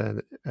bats.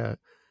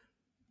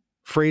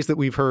 Phrase that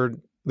we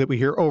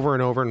hear over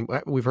and over, and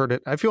we've heard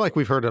it. I feel like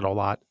we've heard it a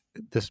lot.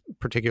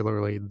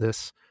 Particularly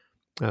this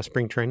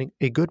spring training,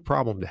 a good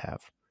problem to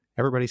have.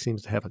 Everybody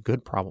seems to have a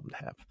good problem to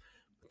have.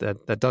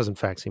 That does in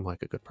fact seem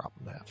like a good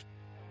problem to have.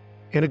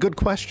 And a good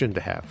question to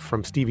have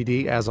from Stevie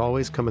D, as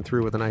always, coming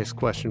through with a nice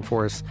question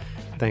for us.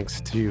 Thanks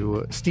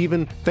to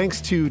Steven.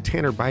 Thanks to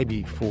Tanner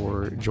Bibee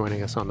for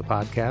joining us on the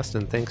podcast.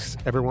 And thanks,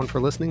 everyone,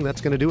 for listening. That's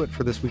going to do it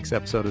for this week's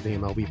episode of the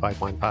MLB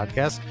Pipeline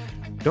Podcast.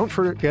 Don't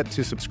forget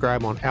to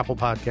subscribe on Apple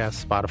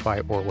Podcasts,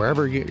 Spotify, or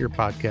wherever you get your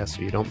podcasts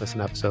so you don't miss an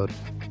episode.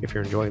 If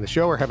you're enjoying the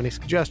show or have any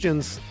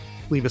suggestions,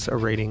 leave us a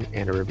rating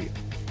and a review.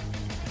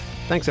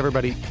 Thanks,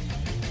 everybody.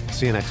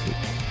 See you next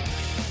week.